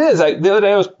 It is. The other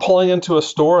day I was pulling into a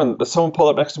store and someone pulled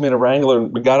up next to me in a Wrangler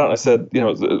and we got out and I said,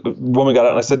 the woman got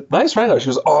out and I said, "Nice Wrangler." She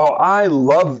goes, "Oh, I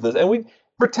love this." And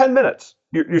for 10 minutes,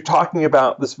 you're talking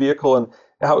about this vehicle and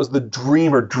how it was the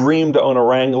dream to own a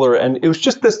Wrangler, and it was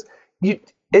just this. I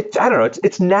don't know.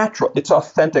 It's natural. It's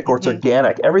authentic, or it's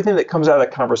organic. Everything that comes out of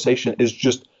that conversation is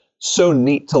just so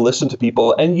neat to listen to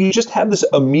people, and you just have this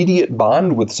immediate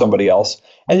bond with somebody else,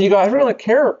 and you go, I really don't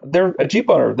care. They're a Jeep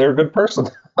owner. They're a good person.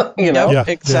 Yeah,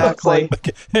 exactly.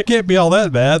 It can't be all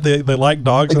that bad. They like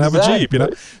dogs and have a Jeep,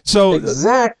 So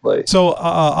exactly. So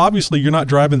obviously you're not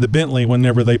driving the Bentley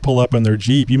whenever they pull up in their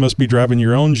Jeep. You must be driving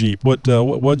your own Jeep.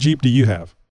 What Jeep do you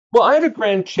have? Well, I have a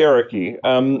Grand Cherokee.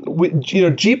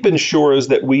 Jeep ensures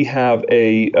that we have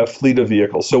a fleet of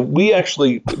vehicles. So we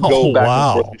actually go back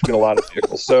and forth between a lot of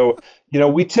vehicles. So,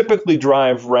 we typically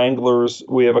drive Wranglers.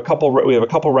 We have a couple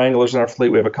Wranglers in our fleet.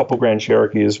 We have a couple Grand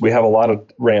Cherokees. We have a lot of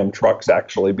Ram trucks,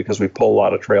 actually, because we pull a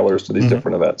lot of trailers to these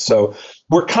different events. So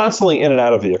we're constantly in and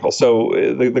out of vehicles. So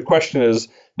the question is,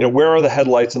 where are the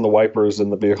headlights and the wipers in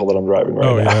the vehicle that I'm driving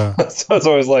right now? Yeah. So it's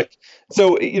always like,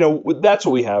 that's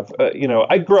what we have.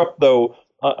 I grew up though,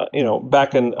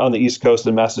 back on the East Coast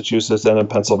in Massachusetts and in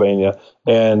Pennsylvania,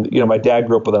 and my dad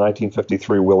grew up with a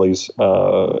 1953 Willys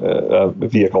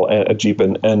vehicle and a Jeep,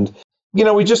 and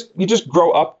you just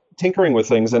grow up tinkering with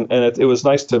things, and it was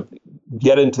nice to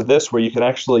get into this where you can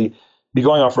actually be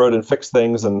going off road and fix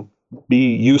things and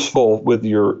be useful with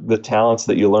the talents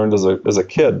that you learned as a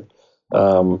kid.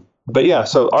 But yeah,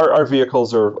 so our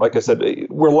vehicles are, like I said,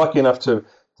 we're lucky enough to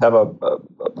have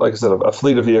a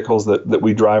fleet of vehicles that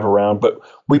we drive around, but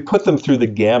we put them through the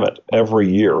gamut every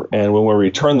year. And when we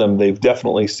return them, they've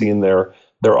definitely seen their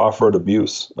off-road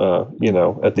abuse, at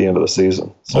the end of the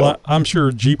season. So. Well, I'm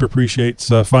sure Jeep appreciates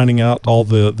finding out all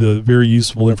the very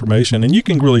useful information, and you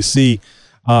can really see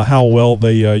how well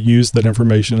they use that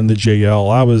information in the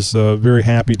JL. I was very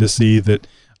happy to see that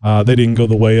they didn't go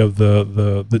the way of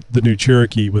the new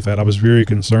Cherokee with that. I was very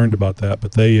concerned about that,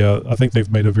 but I think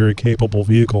they've made a very capable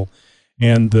vehicle,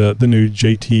 and the new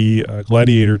JT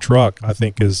Gladiator truck I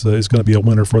think is going to be a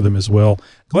winner for them as well.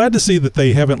 Glad to see that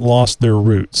they haven't lost their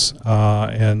roots,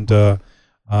 and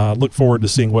look forward to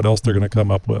seeing what else they're going to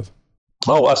come up with.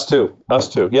 Oh, us too.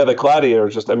 Yeah, the Gladiator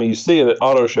is just, you see it at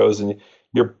auto shows and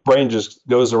your brain just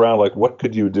goes around like, what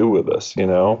could you do with this?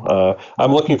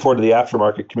 I'm looking forward to the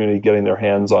aftermarket community getting their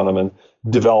hands on them and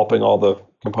developing all the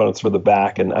components for the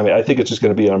back. And I think it's just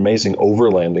going to be an amazing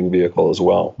overlanding vehicle as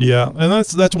well. Yeah, and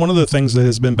that's one of the things that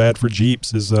has been bad for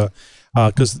Jeeps is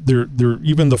because they're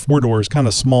even the 4-door is kind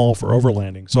of small for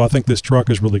overlanding. So I think this truck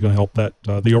is really going to help that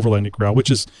the overlanding crowd,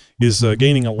 which is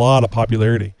gaining a lot of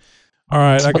popularity. All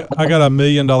right, I got $1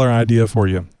 million idea for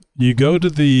you. You go to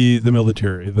the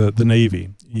military, the Navy.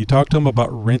 You talk to them about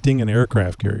renting an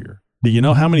aircraft carrier. Do you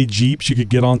know how many Jeeps you could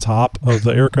get on top of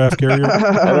the aircraft carrier?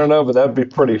 I don't know, but that'd be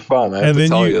pretty fun. And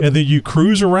then you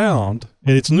cruise around,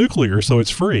 and it's nuclear, so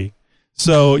it's free.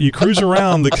 So you cruise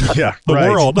around the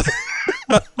world.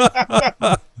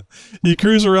 You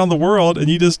cruise around the world, and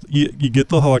you get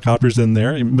the helicopters in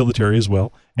there, military as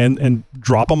well, and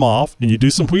drop them off, and you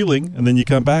do some wheeling, and then you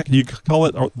come back, and you call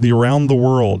it the Around the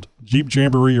World Jeep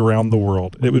Jamboree Around the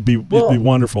World. It'd be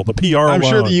wonderful. The PR I'm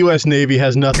alone. sure the U.S. Navy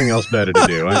has nothing else better to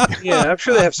do. Yeah, I'm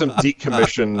sure they have some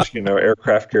decommissioned,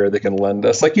 aircraft carrier they can lend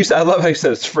us. Like you said, I love how you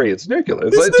said it's free. It's nuclear.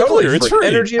 It's totally free. It's free.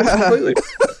 Energy is completely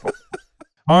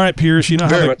All right, Pearse, you know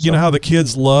how the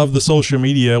kids love the social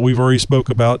media. We've already spoke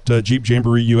about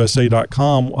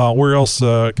JeepJamboreeUSA.com. Where else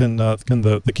can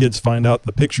the kids find out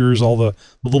the pictures, all the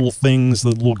little things, the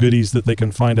little goodies that they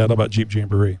can find out about Jeep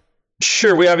Jamboree?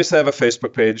 Sure. We obviously have a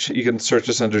Facebook page. You can search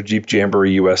us under Jeep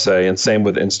Jamboree USA, and same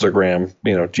with Instagram.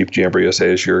 Jeep Jamboree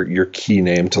USA is your key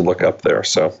name to look up there.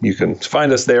 So you can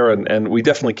find us there, and we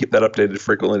definitely keep that updated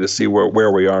frequently to see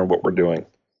where we are and what we're doing.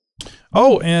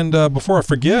 Oh, and before I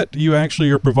forget, you actually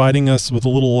are providing us with a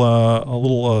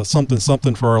little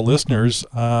something for our listeners.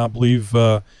 I believe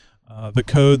the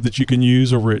code that you can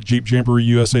use over at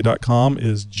JeepJamboreeUSA.com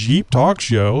is Jeep Talk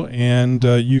Show, and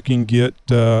you can get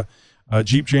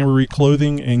Jeep Jamboree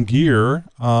clothing and gear,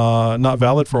 not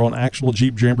valid for on actual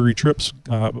Jeep Jamboree trips,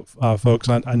 folks.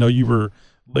 I know you were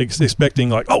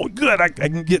expecting oh good, I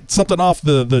can get something off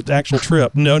the actual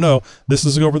trip. No, this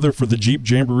is over there for the Jeep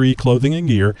Jamboree clothing and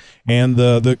gear, and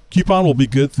the coupon will be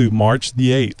good through March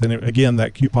the 8th. And again,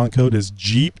 that coupon code is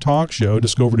Jeep Talk Show.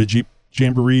 Just go over to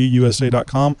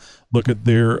JeepJamboreeUSA.com, look at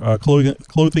their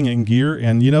clothing and gear,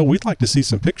 and we'd like to see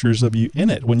some pictures of you in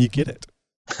it when you get it.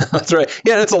 That's right.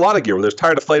 Yeah, and it's a lot of gear. There's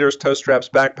tire deflators, tow straps,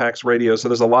 backpacks, radios. So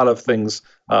there's a lot of things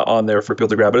on there for people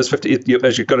to grab. But it's 50.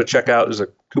 As you go to checkout, there's a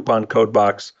coupon code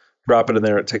box. Drop it in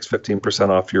there. It takes 15%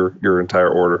 off your entire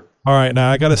order. All right.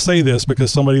 Now I got to say this because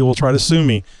somebody will try to sue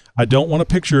me. I don't want a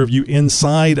picture of you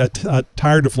inside a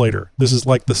tire deflator. This is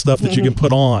like the stuff that you can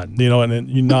put on, and then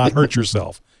you not hurt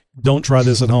yourself. Don't try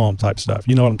this at home type stuff.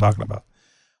 You know what I'm talking about.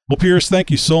 Well, Pearse,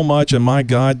 thank you so much. And my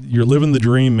God, you're living the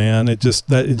dream, man. It just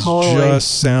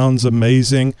sounds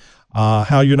amazing.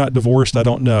 How you're not divorced, I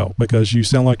don't know, because you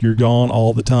sound like you're gone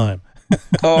all the time.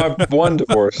 Oh, I've one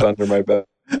divorce under my belt.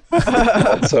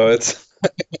 So it's.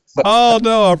 Oh,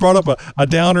 no, I brought up a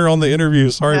downer on the interview.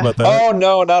 Sorry about that. Oh,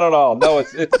 no, not at all. No,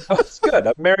 it's good.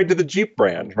 I'm married to the Jeep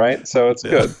brand, right? So it's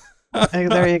good.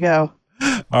 There you go.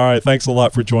 All right. Thanks a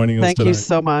lot for joining us today. Thank you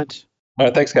so much. All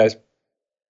right. Thanks, guys.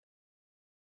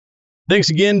 Thanks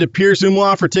again to Pearse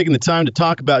Umlauf for taking the time to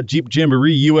talk about Jeep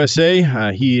Jamboree USA.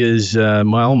 He is,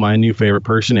 my new favorite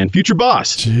person and future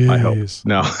boss. Jeez. I hope.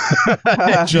 No.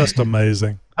 Just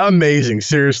amazing. Amazing.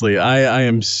 Seriously. I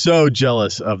am so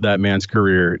jealous of that man's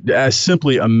career.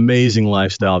 Simply amazing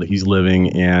lifestyle that he's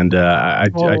living. And I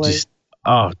just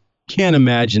can't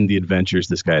imagine the adventures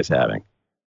this guy is having.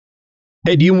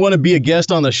 Hey, do you want to be a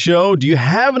guest on the show? Do you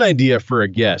have an idea for a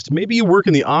guest? Maybe you work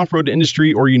in the off-road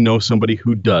industry or you know somebody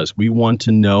who does. We want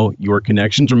to know your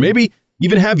connections or maybe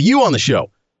even have you on the show.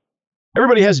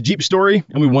 Everybody has a Jeep story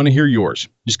and we want to hear yours.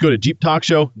 Just go to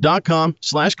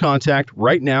jeeptalkshow.com/contact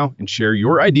right now and share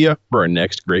your idea for our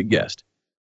next great guest.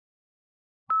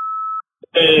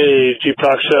 Hey, Jeep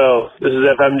Talk Show. This is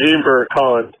FM Juniper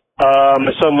calling.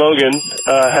 My son Logan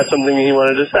had something he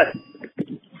wanted to say.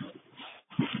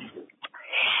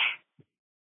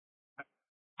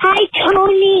 Hi,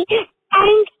 Tony.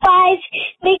 I'm 5.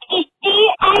 Mickey,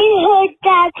 I heard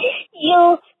that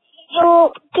you're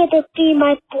gonna be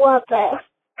my brother.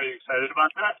 Are you excited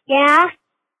about that? Yeah?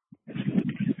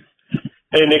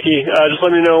 Hey, Nikki, just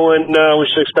let me know when we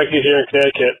should expect you here in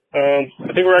Connecticut. I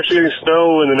think we're actually getting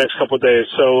snow in the next couple of days,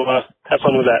 so have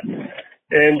fun with that.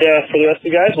 And for the rest of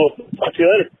you guys, we'll talk to you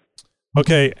later.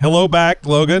 Okay, hello back,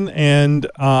 Logan. And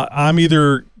I'm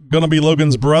either going to be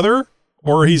Logan's brother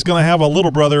or he's going to have a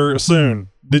little brother soon.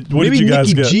 What did you guys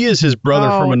Nikki get? G is his brother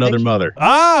from another mother.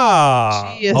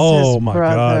 Ah! G is oh his my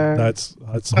brother. God, that's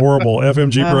horrible. FM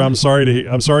Jeeper, I'm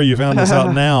sorry you found this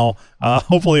out now.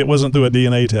 Hopefully it wasn't through a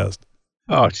DNA test.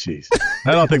 Oh, jeez.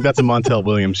 I don't think that's a Montel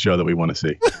Williams show that we want to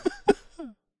see.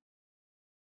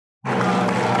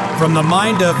 From the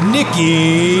mind of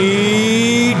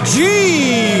Nikki G.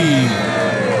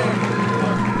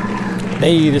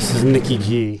 Hey, this is Nikki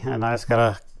G, and I just got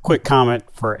a quick comment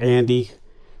for Andy.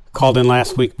 Called in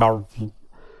last week about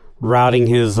routing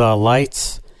his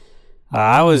lights.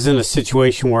 I was in a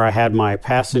situation where I had my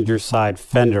passenger side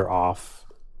fender off,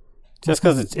 just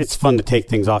because it's fun to take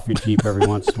things off your Jeep every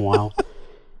once in a while.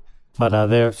 But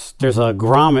there's a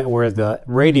grommet where the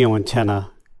radio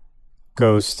antenna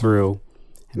goes through,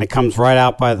 and it comes right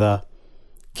out by the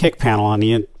kick panel on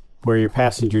the end where your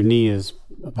passenger knee is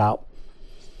about.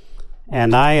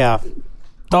 And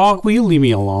dog, will you leave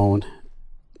me alone?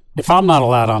 if I'm not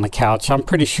allowed on the couch, I'm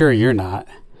pretty sure you're not.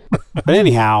 But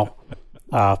anyhow,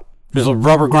 there's a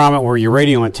rubber grommet where your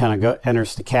radio antenna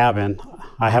enters the cabin.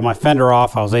 I had my fender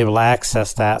off. I was able to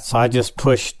access that, so I just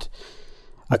pushed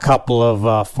a couple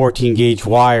of 14 gauge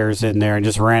wires in there and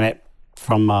just ran it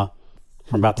from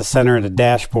about the center of the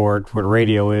dashboard where the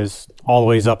radio is all the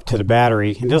ways up to the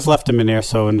battery, and just left them in there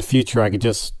so in the future I could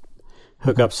just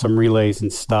hook up some relays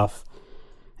and stuff.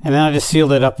 And then I just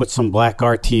sealed it up with some black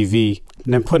RTV.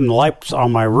 And then putting the lights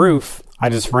on my roof, I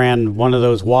just ran one of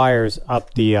those wires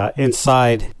up the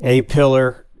inside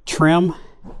A-pillar trim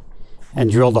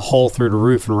and drilled a hole through the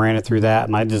roof and ran it through that.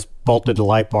 And I just bolted the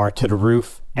light bar to the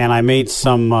roof. And I made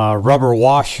some rubber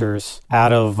washers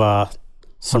out of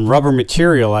some rubber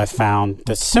material I found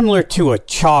that's similar to a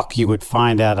chalk you would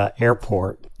find at an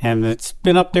airport. And it's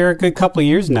been up there a good couple of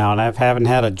years now, and I haven't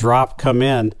had a drop come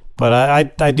in. But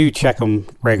I do check them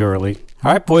regularly.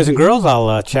 All right, boys and girls,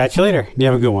 I'll chat you later. You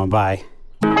have a good one. Bye.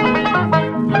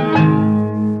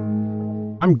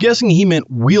 I'm guessing he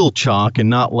meant wheel chalk and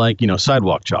not like,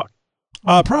 sidewalk chalk.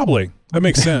 Probably. That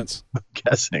makes sense. I'm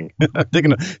guessing.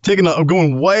 I'm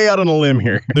going way out on a limb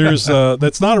here.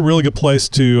 That's not a really good place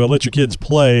to let your kids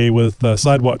play with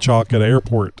sidewalk chalk at an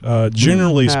airport.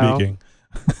 Generally speaking,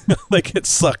 they get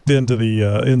sucked into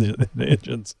the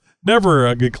engines. Never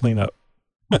a good cleanup.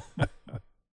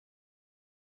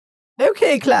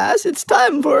 Okay, class, it's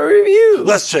time for a review.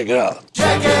 Let's check it out.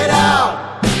 Check it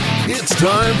out! It's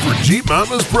time for Jeep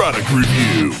Momma's product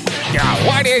review. Yeah,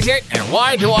 what is it and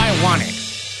why do I want it?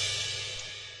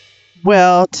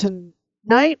 Well,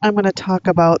 tonight I'm going to talk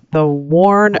about the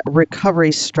Worn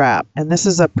Recovery Strap. And this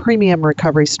is a premium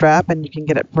recovery strap, and you can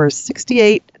get it for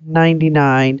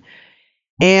 $68.99.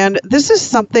 And this is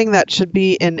something that should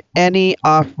be in any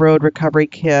off-road recovery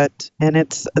kit, and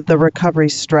it's the recovery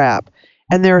strap.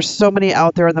 And there are so many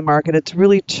out there in the market. It's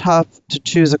really tough to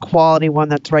choose a quality one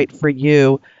that's right for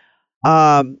you.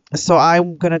 So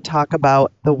I'm going to talk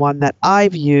about the one that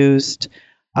I've used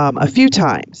a few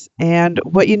times. And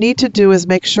what you need to do is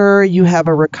make sure you have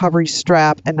a recovery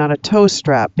strap and not a tow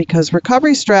strap, because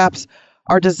recovery straps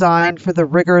are designed for the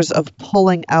rigors of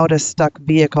pulling out a stuck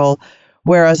vehicle,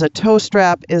 whereas a tow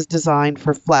strap is designed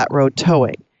for flat road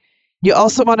towing. You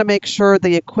also want to make sure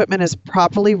the equipment is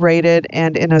properly rated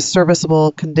and in a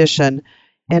serviceable condition.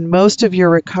 And most of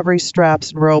your recovery straps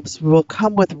and ropes will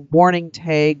come with warning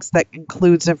tags that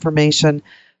includes information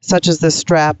such as the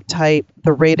strap type,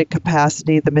 the rated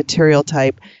capacity, the material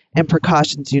type, and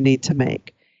precautions you need to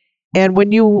make. And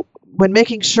when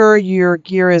making sure your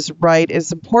gear is right,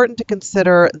 it's important to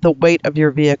consider the weight of your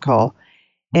vehicle.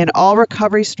 And all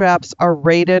recovery straps are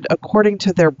rated according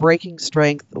to their braking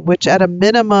strength, which at a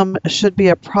minimum should be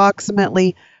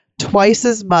approximately twice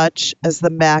as much as the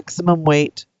maximum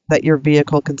weight that your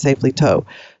vehicle can safely tow.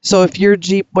 So if your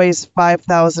Jeep weighs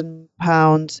 5,000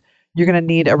 pounds, you're going to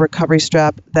need a recovery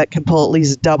strap that can pull at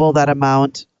least double that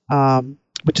amount,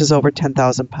 which is over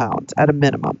 10,000 pounds at a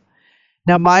minimum.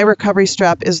 Now, my recovery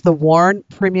strap is the Worn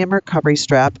Premium Recovery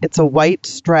Strap. It's a white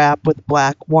strap with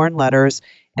black Worn letters,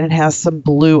 and it has some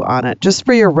blue on it, just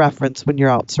for your reference when you're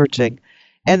out searching.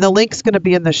 And the link's going to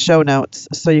be in the show notes,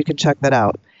 so you can check that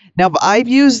out. Now, I've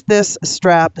used this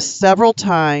strap several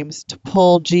times to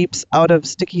pull Jeeps out of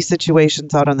sticky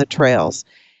situations out on the trails.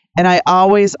 And I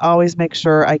always make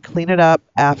sure I clean it up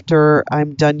after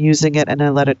I'm done using it and I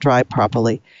let it dry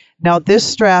properly. Now, this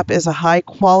strap is a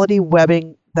high-quality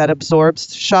webbing that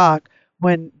absorbs shock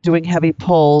when doing heavy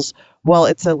pulls, while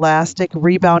its elastic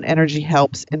rebound energy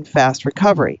helps in fast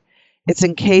recovery. It's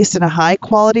encased in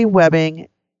high-quality webbing.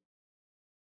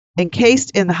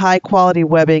 Encased in high-quality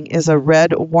webbing is a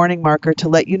red warning marker to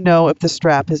let you know if the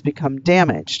strap has become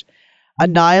damaged. A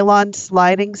nylon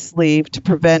sliding sleeve to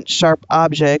prevent sharp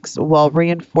objects, while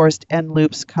reinforced end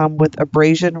loops come with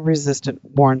abrasion-resistant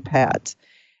worn pads.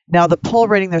 Now, the pull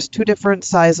rating, there's two different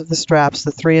sizes of the straps,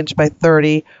 the 3-inch by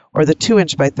 30 or the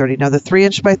 2-inch by 30. Now, the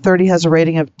 3-inch by 30 has a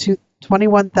rating of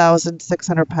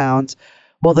 21,600 pounds,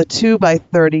 while the 2 by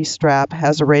 30 strap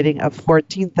has a rating of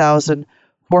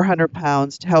 14,400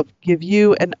 pounds to help give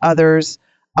you and others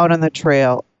out on the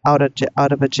trail out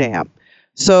of a jam.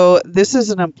 So this is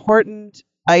an important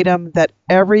item that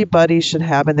everybody should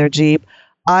have in their Jeep.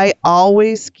 I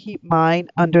always keep mine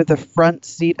under the front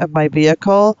seat of my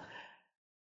vehicle,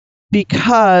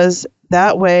 because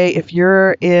that way, if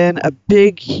you're in a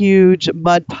big, huge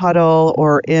mud puddle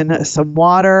or in some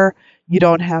water, you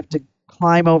don't have to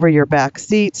climb over your back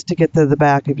seats to get to the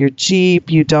back of your Jeep.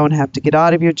 You don't have to get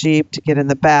out of your Jeep to get in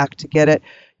the back to get it.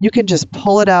 You can just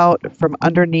pull it out from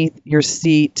underneath your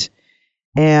seat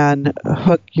and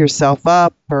hook yourself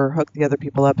up or hook the other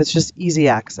people up. It's just easy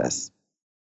access.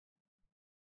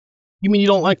 You mean you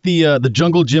don't like the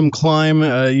jungle gym climb,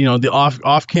 the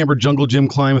off camber jungle gym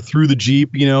climb through the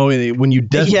Jeep, when you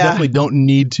definitely don't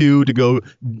need to go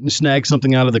snag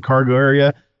something out of the cargo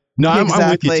area? No, I'm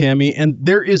with you, Tammy. And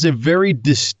there is a very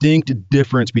distinct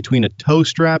difference between a tow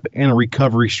strap and a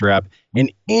recovery strap.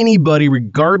 And anybody,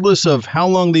 regardless of how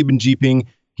long they've been Jeeping,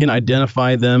 can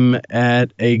identify them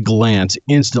at a glance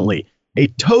instantly. A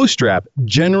tow strap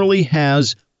generally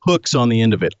has hooks on the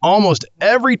end of it. Almost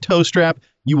every tow strap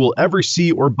you will ever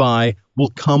see or buy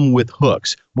will come with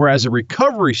hooks, whereas a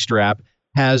recovery strap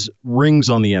has rings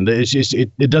on the end.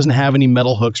 It doesn't have any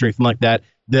metal hooks or anything like that.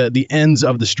 The ends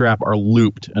of the strap are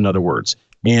looped, in other words.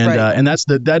 And and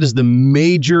that is the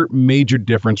major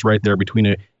difference right there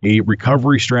between a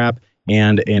recovery strap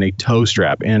and a tow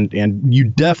strap. And you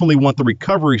definitely want the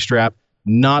recovery strap,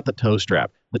 not the tow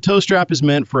strap. The tow strap is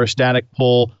meant for a static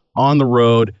pull on the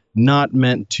road, not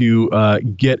meant to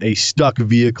get a stuck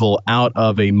vehicle out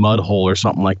of a mud hole or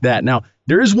something like that. Now,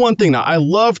 there is one thing. Now, I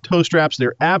love tow straps.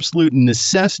 They're absolute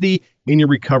necessity in your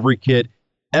recovery kit.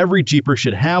 Every Jeeper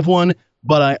should have one,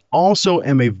 but I also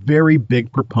am a very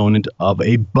big proponent of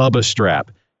a Bubba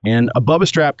strap. And a Bubba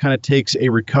strap kind of takes a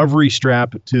recovery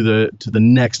strap to the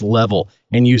next level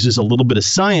and uses a little bit of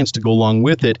science to go along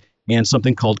with it and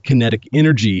something called kinetic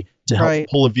energy to help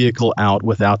pull a vehicle out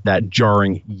without that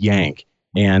jarring yank.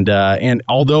 And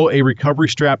although a recovery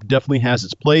strap definitely has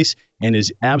its place and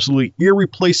is absolutely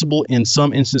irreplaceable in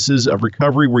some instances of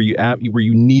recovery where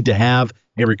you need to have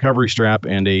a recovery strap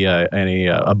and a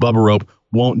Bubba rope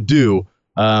won't do.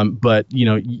 But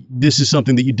this is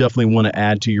something that you definitely want to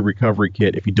add to your recovery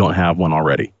kit if you don't have one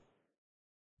already.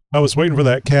 I was waiting for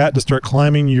that cat to start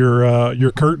climbing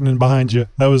your curtain and behind you.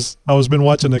 I was been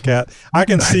watching the cat. I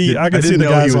can see the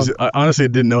guys. Honestly, I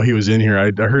didn't know he was in here.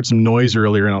 I heard some noise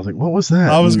earlier, and I was like, "What was that?"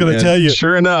 I was going to tell you.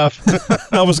 Sure enough,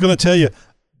 I was going to tell you,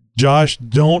 Josh,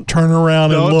 don't turn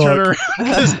around and look.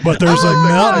 But there's a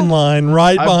mountain lion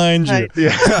right behind you.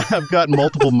 Yeah, I've got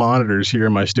multiple monitors here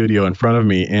in my studio in front of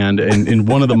me, and in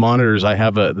one of the monitors, I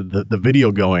have the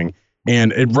video going.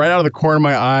 And right out of the corner of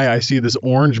my eye, I see this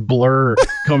orange blur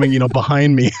coming,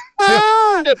 behind me.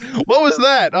 What was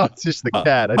that? Oh, it's just the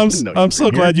cat. I'm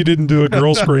so glad you didn't do a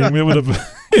girl scream. It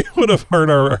would have hurt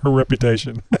our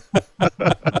reputation.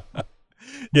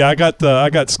 Yeah, I got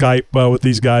Skype with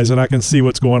these guys, and I can see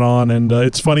what's going on. And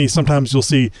it's funny. Sometimes you'll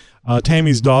see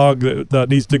Tammy's dog that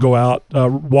needs to go out,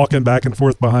 walking back and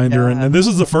forth behind her. And this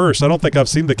is the first. I don't think I've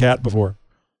seen the cat before.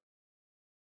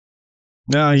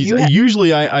 No,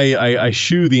 usually I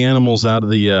shoo the animals out of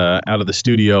the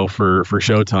studio for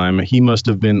showtime. He must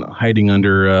have been hiding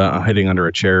under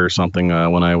a chair or something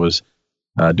when I was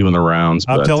doing the rounds.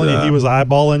 I'm telling you, he was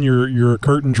eyeballing your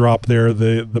curtain drop there,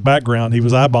 the background. He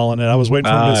was eyeballing it. I was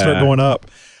waiting for him to start going up.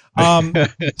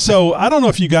 So I don't know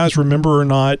if you guys remember or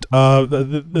not.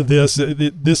 This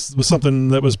was something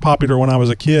that was popular when I was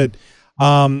a kid.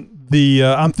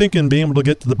 I'm thinking being able to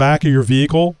get to the back of your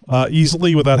vehicle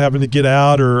easily without having to get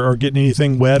out or getting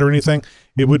anything wet or anything.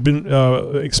 It would have been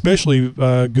especially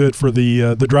good for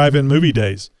the drive-in movie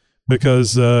days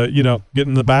because, getting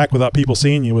in the back without people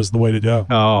seeing you was the way to go.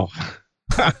 Oh.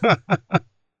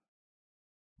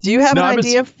 Do you have an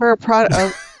idea for a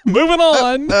product? Moving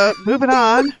on. Moving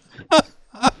on.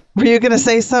 Were you going to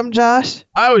say something, Josh?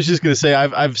 I was just going to say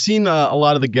I've seen a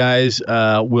lot of the guys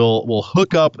will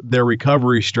hook up their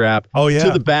recovery strap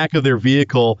to the back of their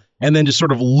vehicle and then just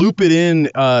sort of loop it in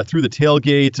through the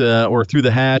tailgate or through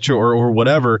the hatch or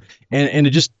whatever, and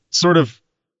it just sort of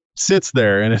sits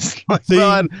there, and it's like,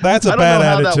 that's a bad attitude.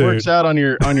 I don't know how that works out on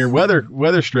your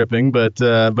weather stripping, but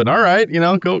all right,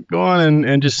 go on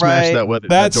and just smash that weather.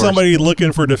 That's somebody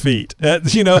looking for defeat.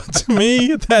 To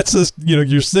me, that's just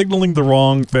you're signaling the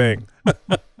wrong thing.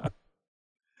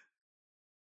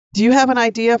 Do you have an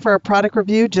idea for a product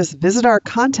review? Just visit our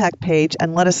contact page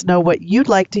and let us know what you'd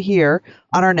like to hear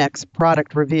on our next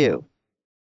product review.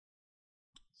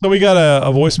 So we got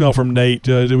a voicemail from Nate.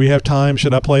 Do we have time?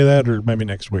 Should I play that or maybe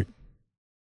next week?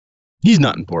 He's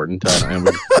not important. I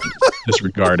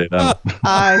disregard it.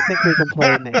 I think we can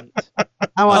play Nate.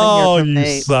 I want to hear from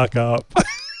Nate. You suck up.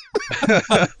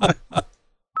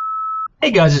 Hey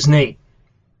guys, it's Nate.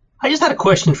 I just had a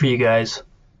question for you guys,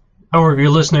 or your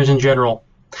listeners in general.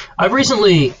 I've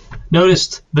recently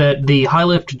noticed that the high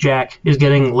lift jack is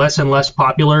getting less and less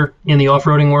popular in the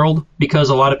off-roading world because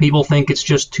a lot of people think it's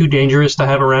just too dangerous to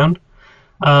have around.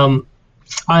 I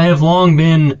have long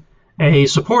been a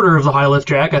supporter of the high lift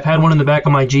jack. I've had one in the back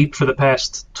of my Jeep for the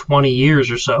past 20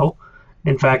 years or so.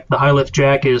 In fact, the high lift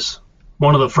jack is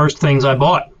one of the first things I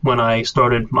bought when I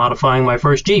started modifying my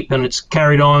first Jeep, and it's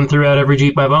carried on throughout every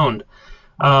Jeep I've owned.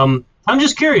 I'm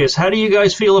just curious, how do you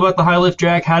guys feel about the high lift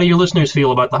jack? How do your listeners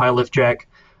feel about the high lift jack?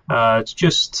 It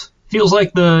just feels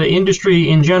like the industry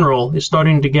in general is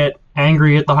starting to get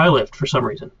angry at the high lift for some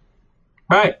reason.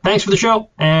 All right, thanks for the show,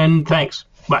 and thanks.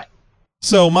 Bye.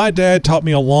 So my dad taught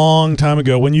me a long time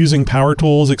ago when using power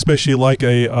tools, especially like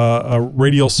a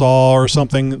radial saw or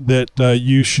something, that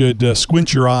you should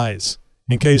squint your eyes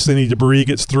in case any debris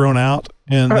gets thrown out,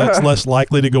 and that's less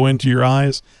likely to go into your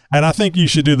eyes. And I think you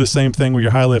should do the same thing with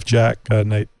your high lift jack,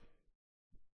 Nate.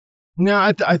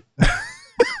 No,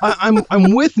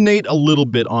 I'm with Nate a little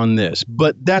bit on this,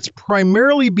 but that's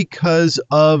primarily because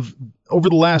of over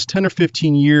the last 10 or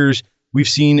 15 years, we've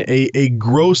seen a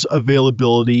gross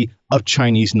availability of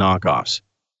Chinese knockoffs.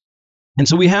 And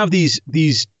so we have these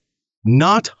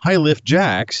not high lift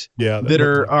jacks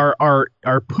that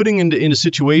are putting into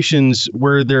situations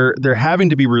where they're having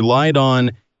to be relied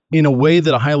on in a way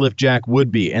that a high lift jack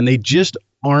would be, and they just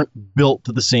aren't built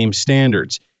to the same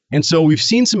standards. And so we've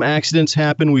seen some accidents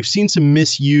happen, we've seen some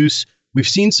misuse, we've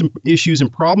seen some issues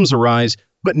and problems arise,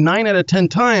 but 9 out of 10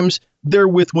 times they're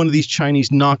with one of these Chinese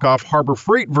knockoff Harbor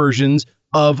Freight versions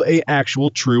of a actual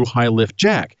true high lift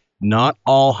jack. Not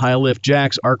all high lift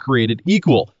jacks are created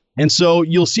equal. And so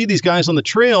you'll see these guys on the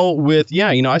trail with,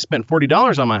 I spent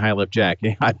 $40 on my high lift jack.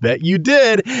 I bet you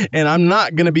did. And I'm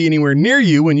not going to be anywhere near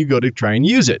you when you go to try and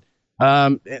use it.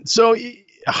 So a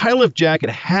high lift jack, it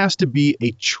has to be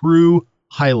a true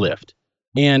high lift.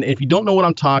 And if you don't know what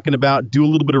I'm talking about, do a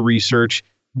little bit of research.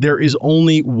 There is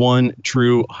only one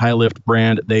true high lift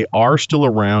brand. They are still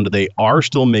around. They are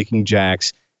still making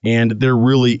jacks. And there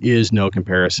really is no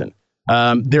comparison.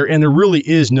 There really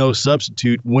is no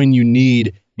substitute when you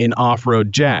need an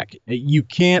off-road jack. You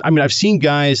can't, I've seen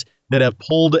guys that have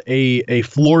pulled a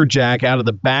floor jack out of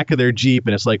the back of their Jeep,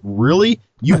 and it's like, really?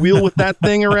 You wheel with that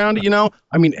thing around,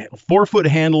 4-foot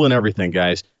handle and everything,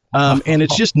 guys. And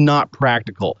it's just not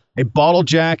practical. A bottle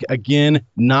jack, again,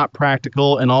 not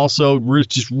practical, and also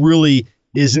just really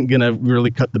isn't going to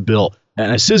really cut the bill.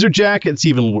 And a scissor jack, it's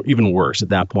even worse at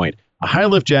that point. A high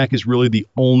lift jack is really the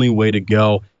only way to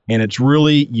go, and it's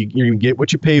really, you're going to get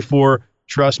what you pay for.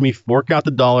 Trust me, fork out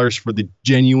the dollars for the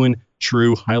genuine,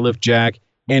 true high lift jack.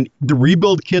 And the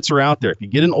rebuild kits are out there. If you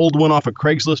get an old one off of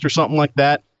Craigslist or something like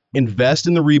that, invest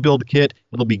in the rebuild kit.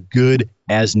 It'll be good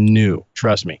as new.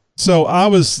 Trust me. So I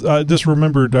was just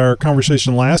remembered our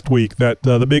conversation last week that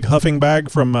the big huffing bag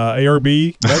from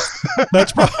ARB,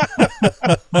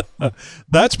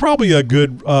 that's probably a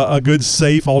good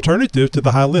safe alternative to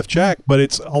the high lift jack, but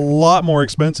it's a lot more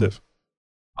expensive.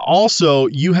 Also,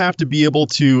 you have to be able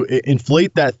to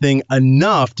inflate that thing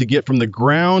enough to get from the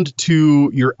ground to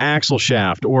your axle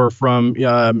shaft, or from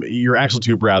your axle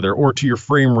tube rather, or to your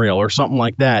frame rail or something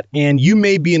like that. And you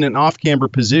may be in an off-camber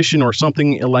position or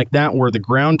something like that where the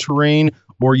ground terrain,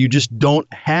 or you just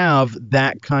don't have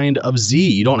that kind of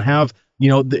Z. You don't have,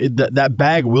 that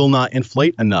bag will not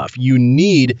inflate enough. You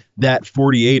need that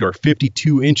 48 or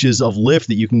 52 inches of lift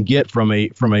that you can get from a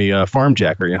farm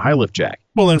jack or a high lift jack.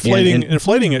 Well, inflating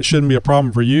it shouldn't be a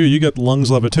problem for you. You got the lungs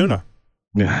of a tuna.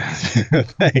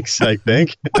 Thanks, I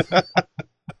think.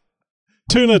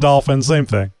 Tuna, dolphin, same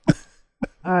thing.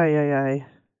 Ay.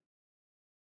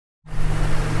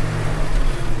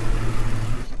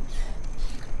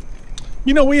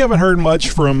 We haven't heard much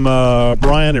from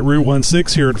Brian at Route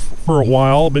 16 here for a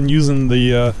while. Been using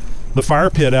the fire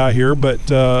pit out here,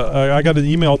 but I got an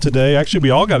email today. Actually, we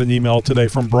all got an email today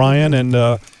from Brian, and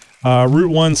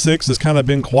Route 16 has kind of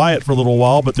been quiet for a little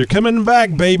while, but they're coming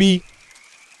back, baby.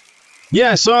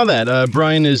 Yeah, I saw that.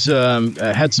 Brian has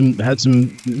had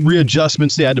some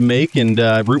readjustments they had to make, and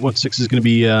Route 16 is going to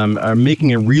be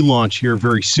making a relaunch here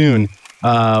very soon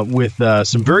with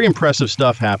some very impressive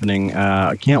stuff happening.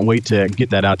 I can't wait to get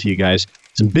that out to you guys.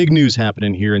 Some big news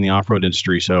happening here in the off-road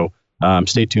industry, so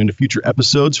stay tuned to future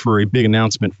episodes for a big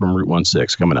announcement from Route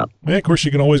 16 coming up. Yeah, of course,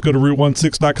 you can always go to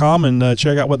Route16.com and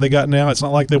check out what they got now. It's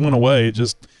not like they went away.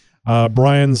 Just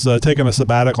Brian's taking a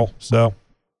sabbatical, so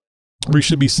we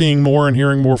should be seeing more and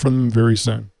hearing more from them very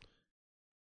soon.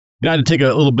 I had to take a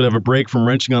little bit of a break from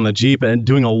wrenching on the Jeep and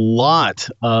doing a lot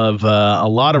of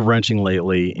wrenching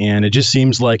lately, and it just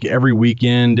seems like every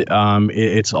weekend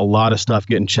it's a lot of stuff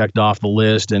getting checked off the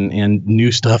list and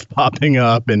new stuff popping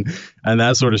up and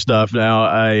that sort of stuff.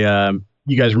 Now,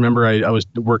 you guys remember I was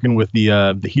working with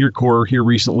the heater core here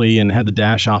recently and had the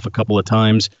dash off a couple of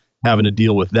times, having to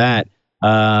deal with that.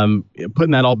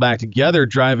 Putting that all back together,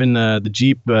 driving the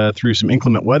Jeep through some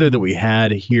inclement weather that we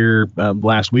had here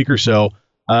last week or so.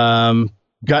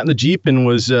 Got in the Jeep and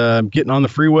was getting on the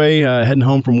freeway, heading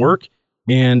home from work,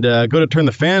 and go to turn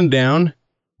the fan down,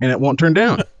 and it won't turn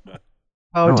down.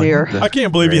 Oh dear! I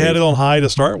can't believe you had it on high to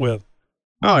start with.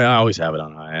 Oh yeah, I always have it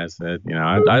on high.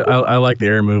 I like the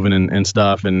air moving and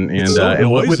stuff, and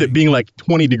with it being like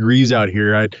 20 degrees out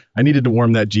here, I needed to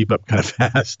warm that Jeep up kind of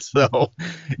fast. So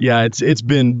yeah, it's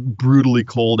been brutally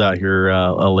cold out here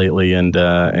lately, and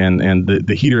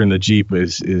the heater in the Jeep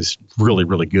is really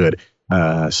really good.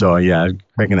 So yeah,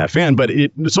 cranking that fan,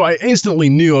 so I instantly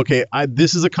knew, okay,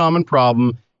 this is a common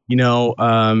problem,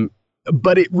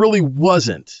 but it really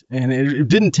wasn't. And it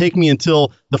didn't take me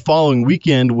until the following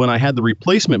weekend when I had the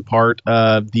replacement part,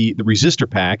 the resistor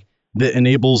pack that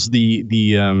enables the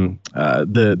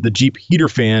Jeep heater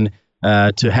fan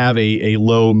to have a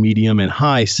low, medium, and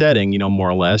high setting, more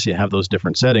or less. You have those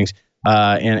different settings,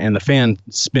 and the fan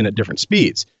spin at different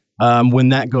speeds. When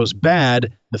that goes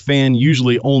bad, the fan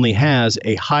usually only has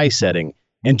a high setting.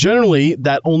 And generally,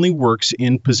 that only works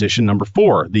in position number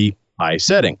 4, the high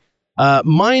setting.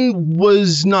 Mine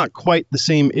was not quite the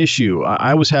same issue.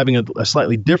 I was having a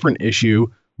slightly different issue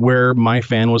where my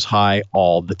fan was high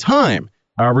all the time.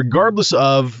 Regardless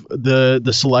of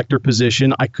the selector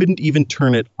position, I couldn't even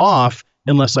turn it off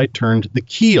unless I turned the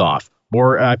key off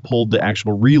or I pulled the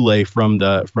actual relay from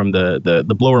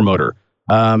the blower motor.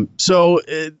 So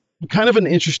kind of an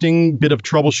interesting bit of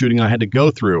troubleshooting I had to go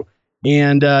through.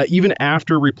 And even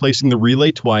after replacing the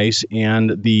relay twice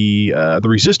and the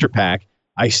resistor pack,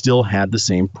 I still had the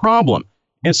same problem.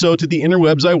 And so to the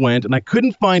interwebs I went, and I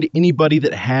couldn't find anybody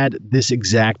that had this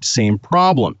exact same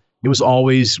problem. It was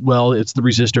always, well, it's the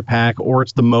resistor pack, or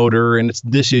it's the motor, and it's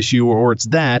this issue, or it's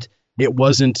that. It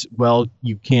wasn't, well,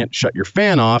 you can't shut your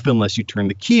fan off unless you turn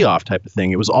the key off type of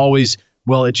thing. It was always,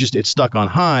 well, it's stuck on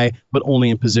high, but only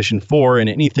in position 4, and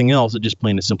anything else, it just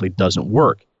plain and simply doesn't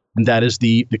work. And that is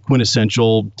the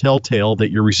quintessential telltale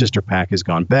that your resistor pack has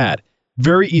gone bad.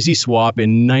 Very easy swap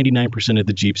in 99% of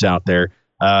the Jeeps out there,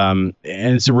 and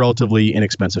it's a relatively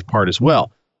inexpensive part as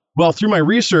well. Well, through my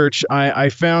research, I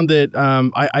found that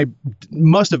I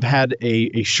must have had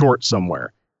a short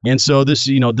somewhere. And so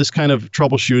this kind of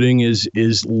troubleshooting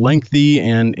is lengthy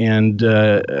and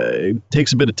it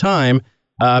takes a bit of time.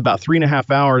 About 3.5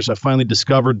 hours, I finally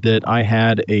discovered that I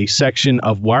had a section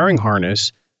of wiring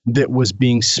harness that was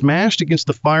being smashed against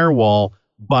the firewall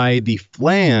by the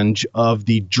flange of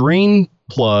the drain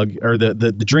plug, or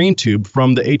the drain tube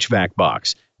from the HVAC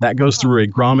box. That goes through a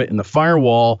grommet in the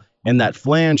firewall, and that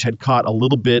flange had caught a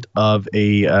little bit of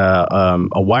a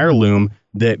wire loom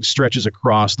that stretches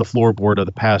across the floorboard of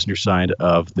the passenger side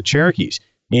of the Cherokees.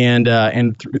 And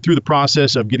through the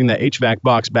process of getting that HVAC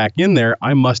box back in there,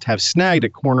 I must have snagged a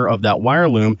corner of that wire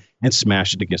loom and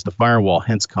smashed it against the firewall,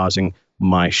 hence causing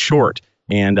my short.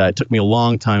 And it took me a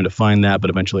long time to find that, but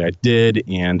eventually I did,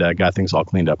 and got things all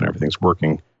cleaned up and everything's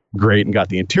working great, and got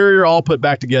the interior all put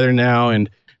back together now. And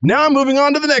now I'm moving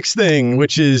on to the next thing,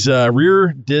 which is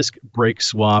rear disc brake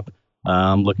swap.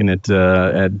 I'm looking at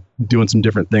doing some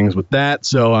different things with that.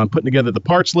 So I'm putting together the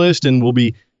parts list, and we'll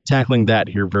be tackling that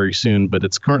here very soon. But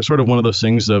it's sort of one of those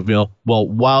things of, well,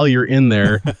 while you're in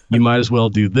there, you might as well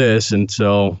do this. And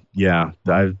so, yeah,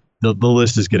 the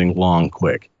list is getting long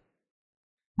quick.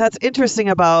 That's interesting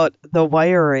about the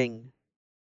wiring,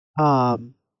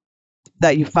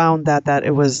 that you found that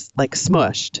it was like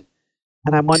smushed.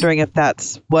 And I'm wondering if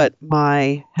that's what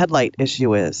my headlight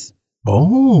issue is.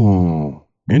 Oh,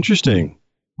 interesting.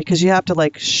 Because you have to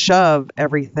like shove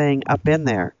everything up in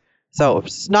there. So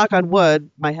knock on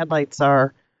wood, my headlights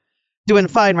are doing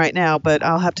fine right now, but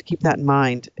I'll have to keep that in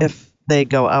mind if they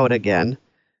go out again.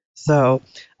 So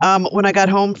when I got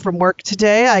home from work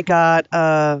today, I got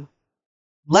a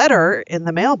letter in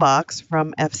the mailbox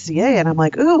from FCA, and I'm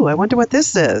like, ooh, I wonder what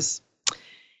this is.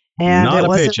 And not a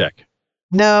paycheck.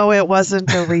 No, it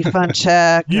wasn't a refund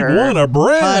check. You won a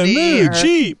brand new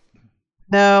Jeep.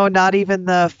 No, not even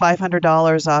the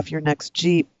 $500 off your next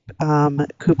Jeep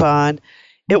coupon.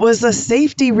 It was a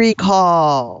safety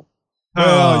recall.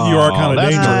 Well, you are kind of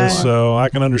dangerous, so I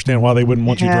can understand why they wouldn't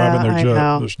want you driving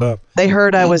their stuff. They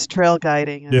heard I was trail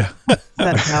guiding and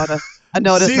sent out a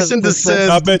notice Cease of and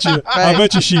desist. I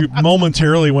bet you she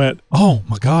momentarily went, oh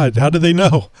my God, how did they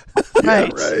know?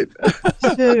 Right. Yeah,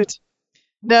 right. Shoot.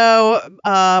 No,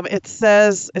 it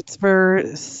says it's for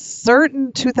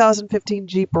certain 2015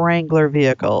 Jeep Wrangler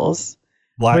vehicles.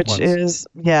 Black which ones. is,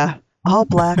 all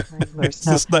black Wranglers.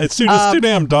 It's too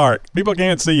damn dark. People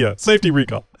can't see you. Safety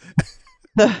recall.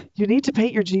 You need to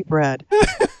paint your Jeep red.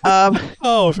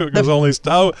 If it was only...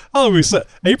 we said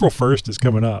April 1st is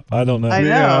coming up. I don't know. I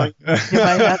know.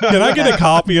 Yeah. Can I get a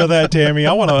copy of that, Tammy?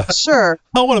 I want to... Sure.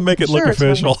 I want to make it look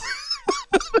official.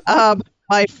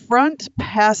 My front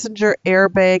passenger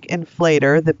airbag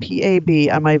inflator, the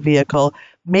PAB on my vehicle,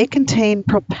 may contain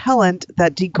propellant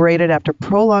that degraded after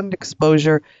prolonged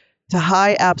exposure to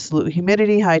high absolute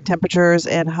humidity, high temperatures,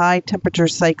 and high temperature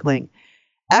cycling.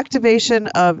 Activation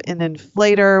of an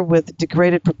inflator with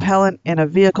degraded propellant in a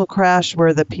vehicle crash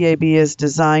where the PAB is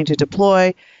designed to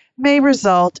deploy may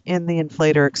result in the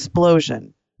inflator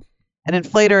explosion. An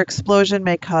inflator explosion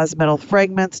may cause metal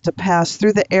fragments to pass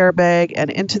through the airbag and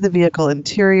into the vehicle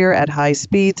interior at high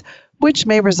speeds, which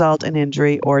may result in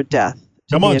injury or death.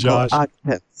 Come on, Josh.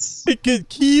 Occupants. It could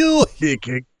kill. It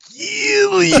could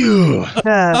kill you.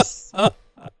 Yes.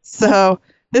 So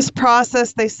this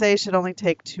process, they say, should only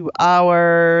take 2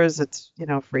 hours. It's,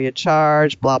 free of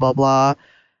charge, blah, blah, blah.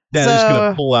 Yeah, they're just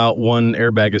going to pull out one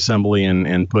airbag assembly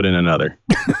and put in another.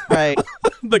 Right.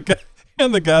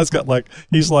 The guy's got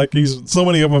he's so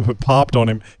many of them have popped on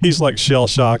him. He's like shell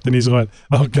shocked and he's going,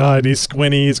 oh God, he's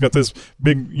squinty. He's got this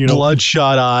big,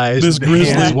 bloodshot eyes. This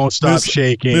grizzly hands won't stop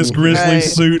shaking. This grizzly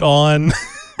suit on.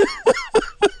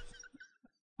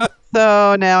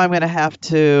 So now I'm going to have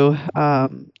to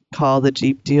call the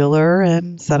Jeep dealer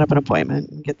and set up an appointment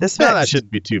and get this fixed. No, that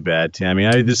shouldn't be too bad, Tammy.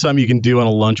 There's something you can do on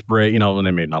a lunch break,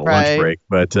 maybe not a lunch break,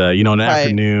 but, an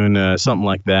afternoon, something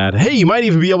like that. Hey, you might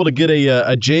even be able to get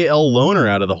a JL loaner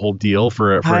out of the whole deal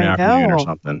for an afternoon or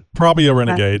something. Probably a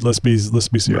Renegade. Let's be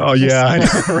serious. Oh, yeah, I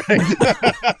know,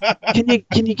 right?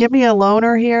 Can you give me a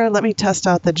loaner here? Let me test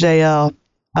out the JL.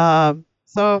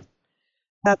 So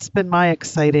that's been my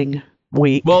exciting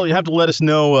week. Well, you have to let us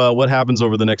know what happens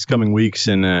over the next coming weeks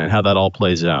and how that all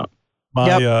plays out.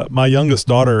 My youngest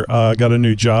daughter got a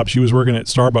new job. She was working at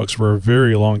Starbucks for a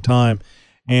very long time,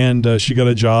 and she got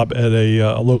a job at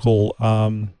a local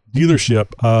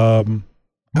dealership.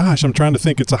 I'm trying to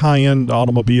think. It's a high-end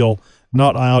automobile,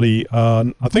 not Audi.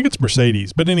 I think it's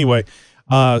Mercedes. But anyway,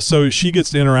 so she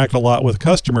gets to interact a lot with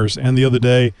customers. And the other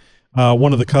day,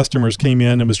 one of the customers came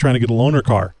in and was trying to get a loaner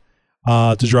car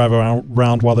to drive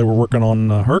around while they were working on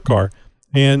her car.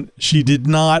 And she did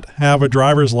not have a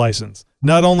driver's license.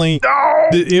 Not only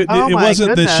it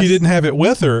wasn't that she didn't have it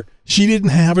with her, she didn't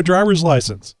have a driver's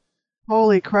license.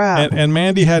 Holy crap. And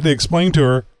Mandy had to explain to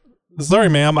her, sorry,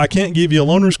 ma'am, I can't give you a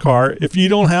loaner's car if you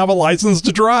don't have a license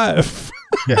to drive.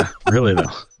 Yeah, really,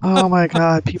 though. Oh, my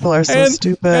God. People are so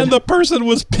stupid. And the person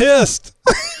was pissed.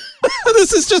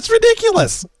 This is just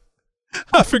ridiculous.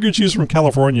 I figured she was from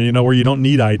California, where you don't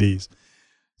need IDs.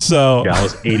 So I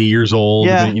was 80 years old,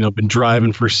 been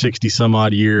driving for 60 some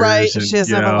odd years. Right, and, she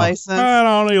doesn't have a license. I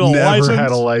don't need a license. Never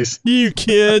had a license. You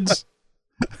kids.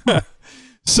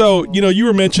 So, you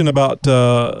were mentioning about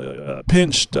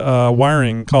pinched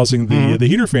wiring causing the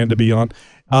heater fan to be on.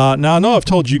 Now, I know I've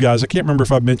told you guys, I can't remember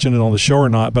if I've mentioned it on the show or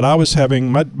not, but I was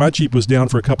having, my Jeep was down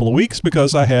for a couple of weeks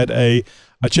because I had a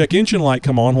check engine light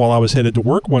come on while I was headed to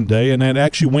work one day, and it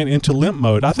actually went into limp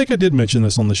mode. I think I did mention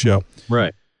this on the show.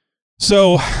 Right.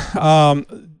 So,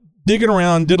 digging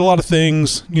around, did a lot of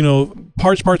things,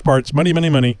 parts,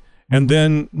 money. And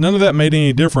then none of that made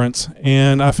any difference.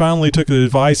 And I finally took the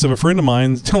advice of a friend of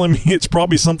mine telling me it's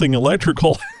probably something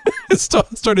electrical.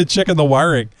 Started checking the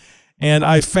wiring. And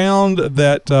I found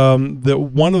that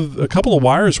a couple of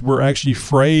wires were actually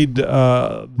frayed.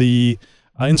 The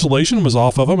insulation was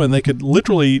off of them, and they could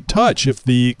literally touch if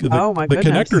the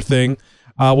connector thing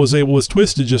was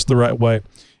twisted just the right way.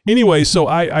 Anyway, so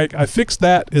I fixed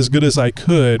that as good as I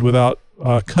could without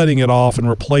cutting it off and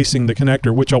replacing the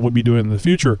connector, which I will be doing in the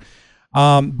future.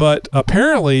 But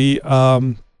apparently,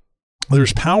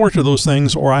 there's power to those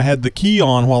things, or I had the key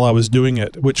on while I was doing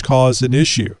it, which caused an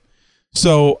issue.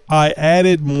 So I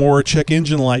added more check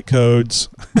engine light codes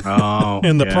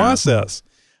in the process.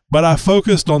 But I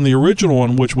focused on the original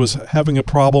one, which was having a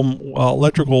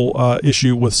electrical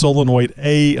issue with solenoid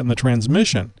A in the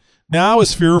transmission. Now, I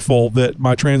was fearful that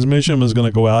my transmission was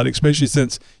going to go out, especially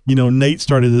since, Nate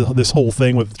started this whole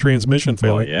thing with the transmission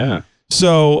failure. Oh, yeah.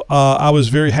 So I was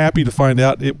very happy to find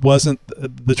out it wasn't,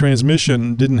 the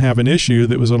transmission didn't have an issue.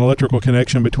 That was an electrical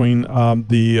connection between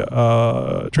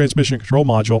the transmission control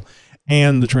module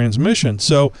and the transmission.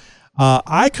 So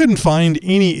I couldn't find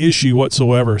any issue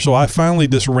whatsoever. So I finally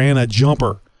just ran a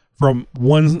jumper from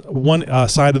one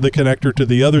side of the connector to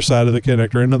the other side of the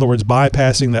connector. In other words,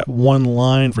 bypassing that one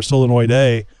line for solenoid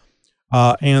A.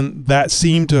 And that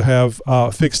seemed to have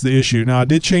fixed the issue. Now, I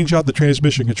did change out the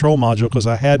transmission control module because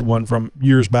I had one from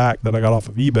years back that I got off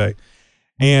of eBay.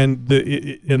 And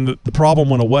the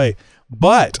problem went away.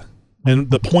 But,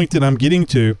 and the point that I'm getting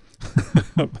to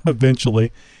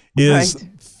eventually is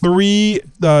 3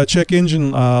 check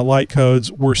engine light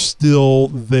codes were still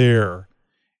there.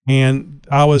 And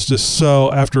I was just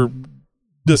after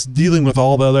just dealing with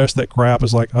all the rest of that crap,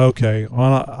 is like, okay,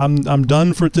 well, I'm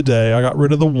done for today. I got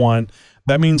rid of the one.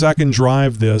 That means I can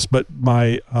drive this, but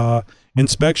my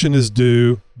inspection is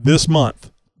due this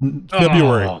month,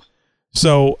 February.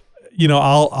 So,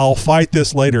 I'll fight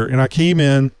this later. And I came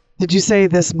in. Did you say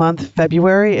this month,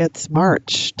 February? It's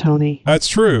March, Tony. That's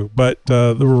true, but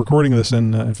we're recording this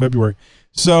in February.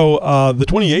 So the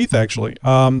 28th, actually.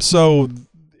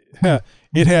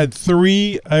 It had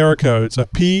 3 error codes. A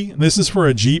P, this is for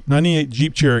a Jeep, 98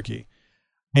 Jeep Cherokee.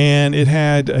 And it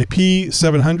had a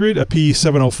P700, a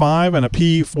P705, and a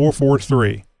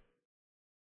P443.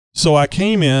 So I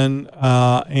came in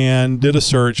and did a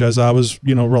search as I was,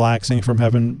 relaxing from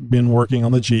having been working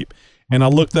on the Jeep. And I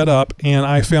looked that up, and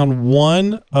I found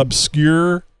one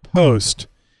obscure post,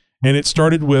 and it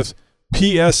started with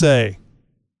PSA,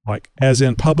 like as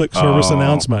in public service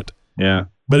announcement. Yeah.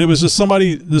 But it was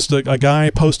just a guy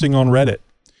posting on Reddit.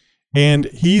 And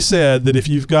he said that if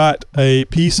you've got a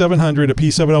P700, a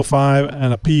P705,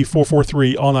 and a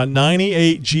P443 on a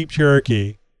 98 Jeep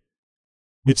Cherokee,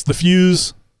 it's the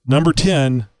fuse number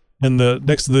 10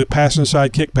 next to the passenger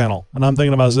side kick panel. And I'm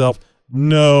thinking to myself,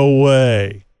 no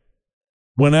way.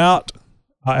 Went out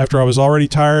after I was already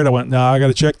tired. I went, no, I got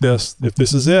to check this. If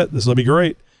this is it, this will be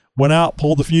great. Went out,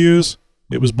 pulled the fuse.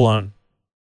 It was blown.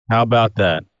 How about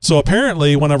that? So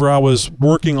apparently, whenever I was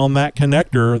working on that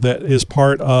connector that is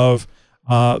part of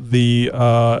the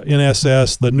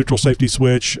NSS, the neutral safety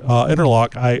switch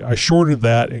interlock, I shorted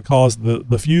that and caused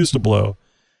the fuse to blow.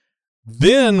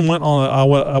 Then I went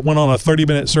on a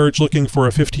 30-minute search looking for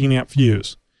a 15 amp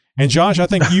fuse. And Josh, I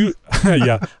think you,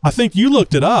 I think you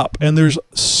looked it up, and there's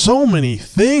so many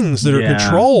things that are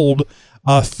controlled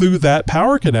through that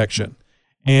power connection,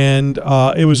 and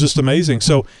it was just amazing.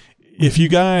 So, if you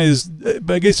guys,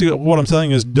 basically what I'm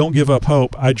telling you is, don't give up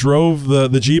hope. I drove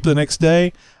the Jeep the next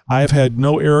day. I've had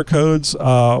no error codes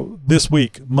this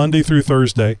week, Monday through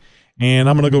Thursday, and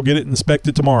I'm going to go get it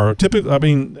inspected tomorrow.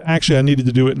 Actually, I needed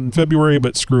to do it in February,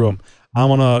 but screw them. I'm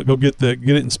going to go get it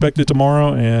inspected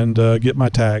tomorrow and get my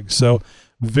tag. So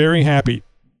very happy.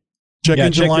 Check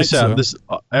this out. This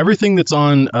everything that's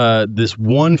on this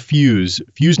one fuse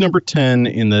number 10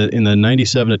 in the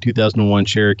 97 to 2001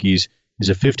 Cherokees is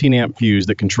a 15 amp fuse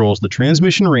that controls the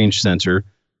transmission range sensor,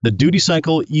 the duty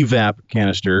cycle evap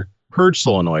canister, purge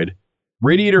solenoid,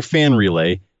 radiator fan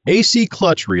relay, AC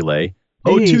clutch relay,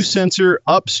 O2 sensor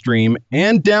upstream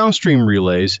and downstream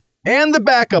relays, and the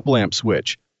backup lamp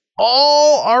switch.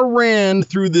 All are ran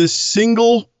through this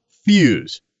single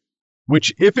fuse,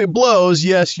 which if it blows,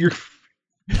 yes, you're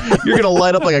going to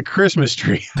light up like a Christmas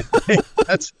tree.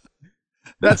 That's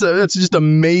just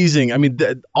amazing. I mean,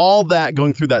 all that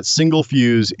going through that single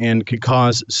fuse and could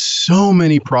cause so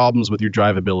many problems with your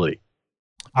drivability.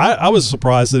 I was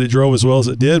surprised that it drove as well as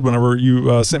it did whenever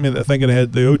you sent me that thing and it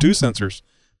had the O2 sensors,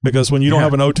 because when you don't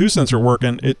have an O2 sensor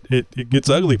working, it gets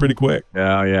ugly pretty quick.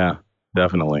 Yeah,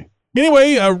 definitely.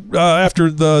 Anyway, after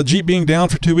the Jeep being down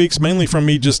for 2 weeks, mainly from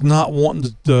me just not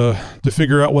wanting to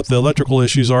figure out what the electrical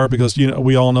issues are, because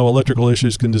we all know electrical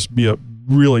issues can just be a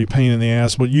really pain in the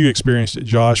ass. Well, you experienced it,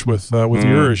 Josh, with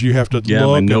yours. You have to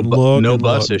look. No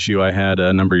bus issue I had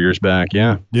a number of years back.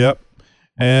 Yeah. Yep.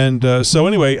 And so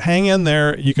anyway, hang in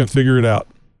there. You can figure it out.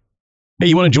 Hey,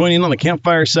 you want to join in on the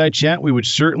Campfire Side Chat? We would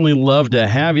certainly love to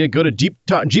have you. Go to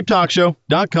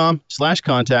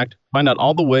jeeptalkshow.com/contact. Find out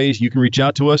all the ways you can reach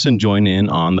out to us and join in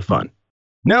on the fun.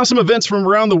 Now, some events from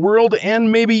around the world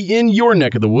and maybe in your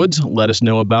neck of the woods. Let us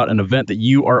know about an event that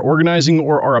you are organizing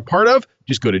or are a part of.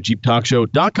 Just go to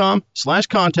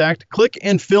jeeptalkshow.com/contact, click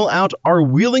and fill out our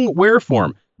Wheeling Where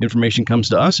form. Information comes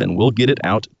to us and we'll get it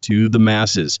out to the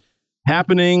masses.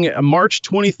 Happening March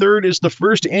 23rd is the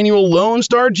first annual Lone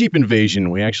Star Jeep Invasion.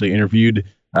 We actually interviewed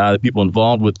the people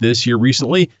involved with this here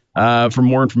recently. For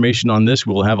more information on this,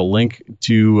 we'll have a link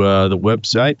to the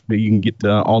website that you can get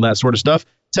all that sort of stuff.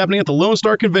 It's happening at the Lone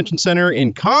Star Convention Center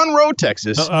in Conroe,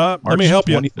 Texas. Let me help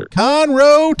 23rd. you.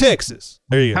 Conroe, Texas.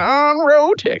 There you go.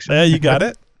 Conroe, Texas. Yeah, you got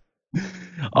it.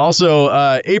 Also,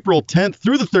 April 10th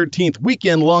through the 13th,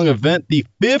 weekend-long event, the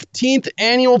 15th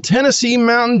Annual Tennessee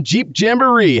Mountain Jeep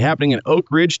Jamboree, happening in Oak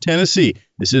Ridge, Tennessee.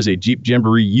 This is a Jeep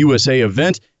Jamboree USA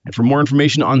event. And for more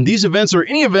information on these events or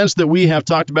any events that we have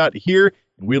talked about here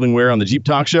in Wheeling Where on the Jeep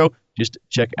Talk Show, just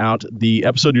check out the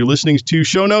episode you're listening to,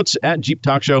 show notes at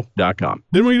jeeptalkshow.com.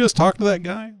 Didn't we just talk to that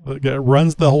guy that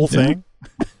runs the whole thing?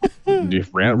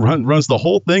 Runs the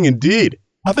whole thing, indeed.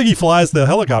 I think he flies the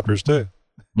helicopters, too.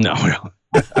 No.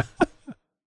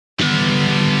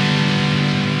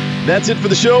 That's it for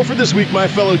the show for this week, my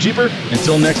fellow Jeeper.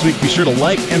 Until next week, be sure to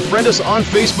like and friend us on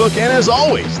Facebook. And as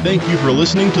always, thank you for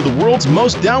listening to the world's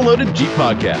most downloaded Jeep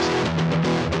podcast.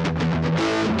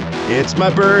 It's my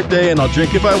birthday and I'll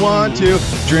drink if I want to,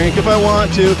 drink if I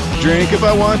want to, drink if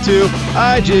I want to.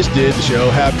 I just did the show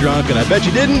half drunk and I bet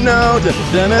you didn't know.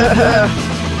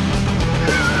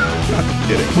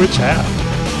 Kidding. Which half?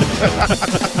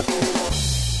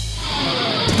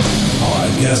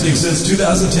 Podcasting since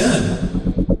 2010.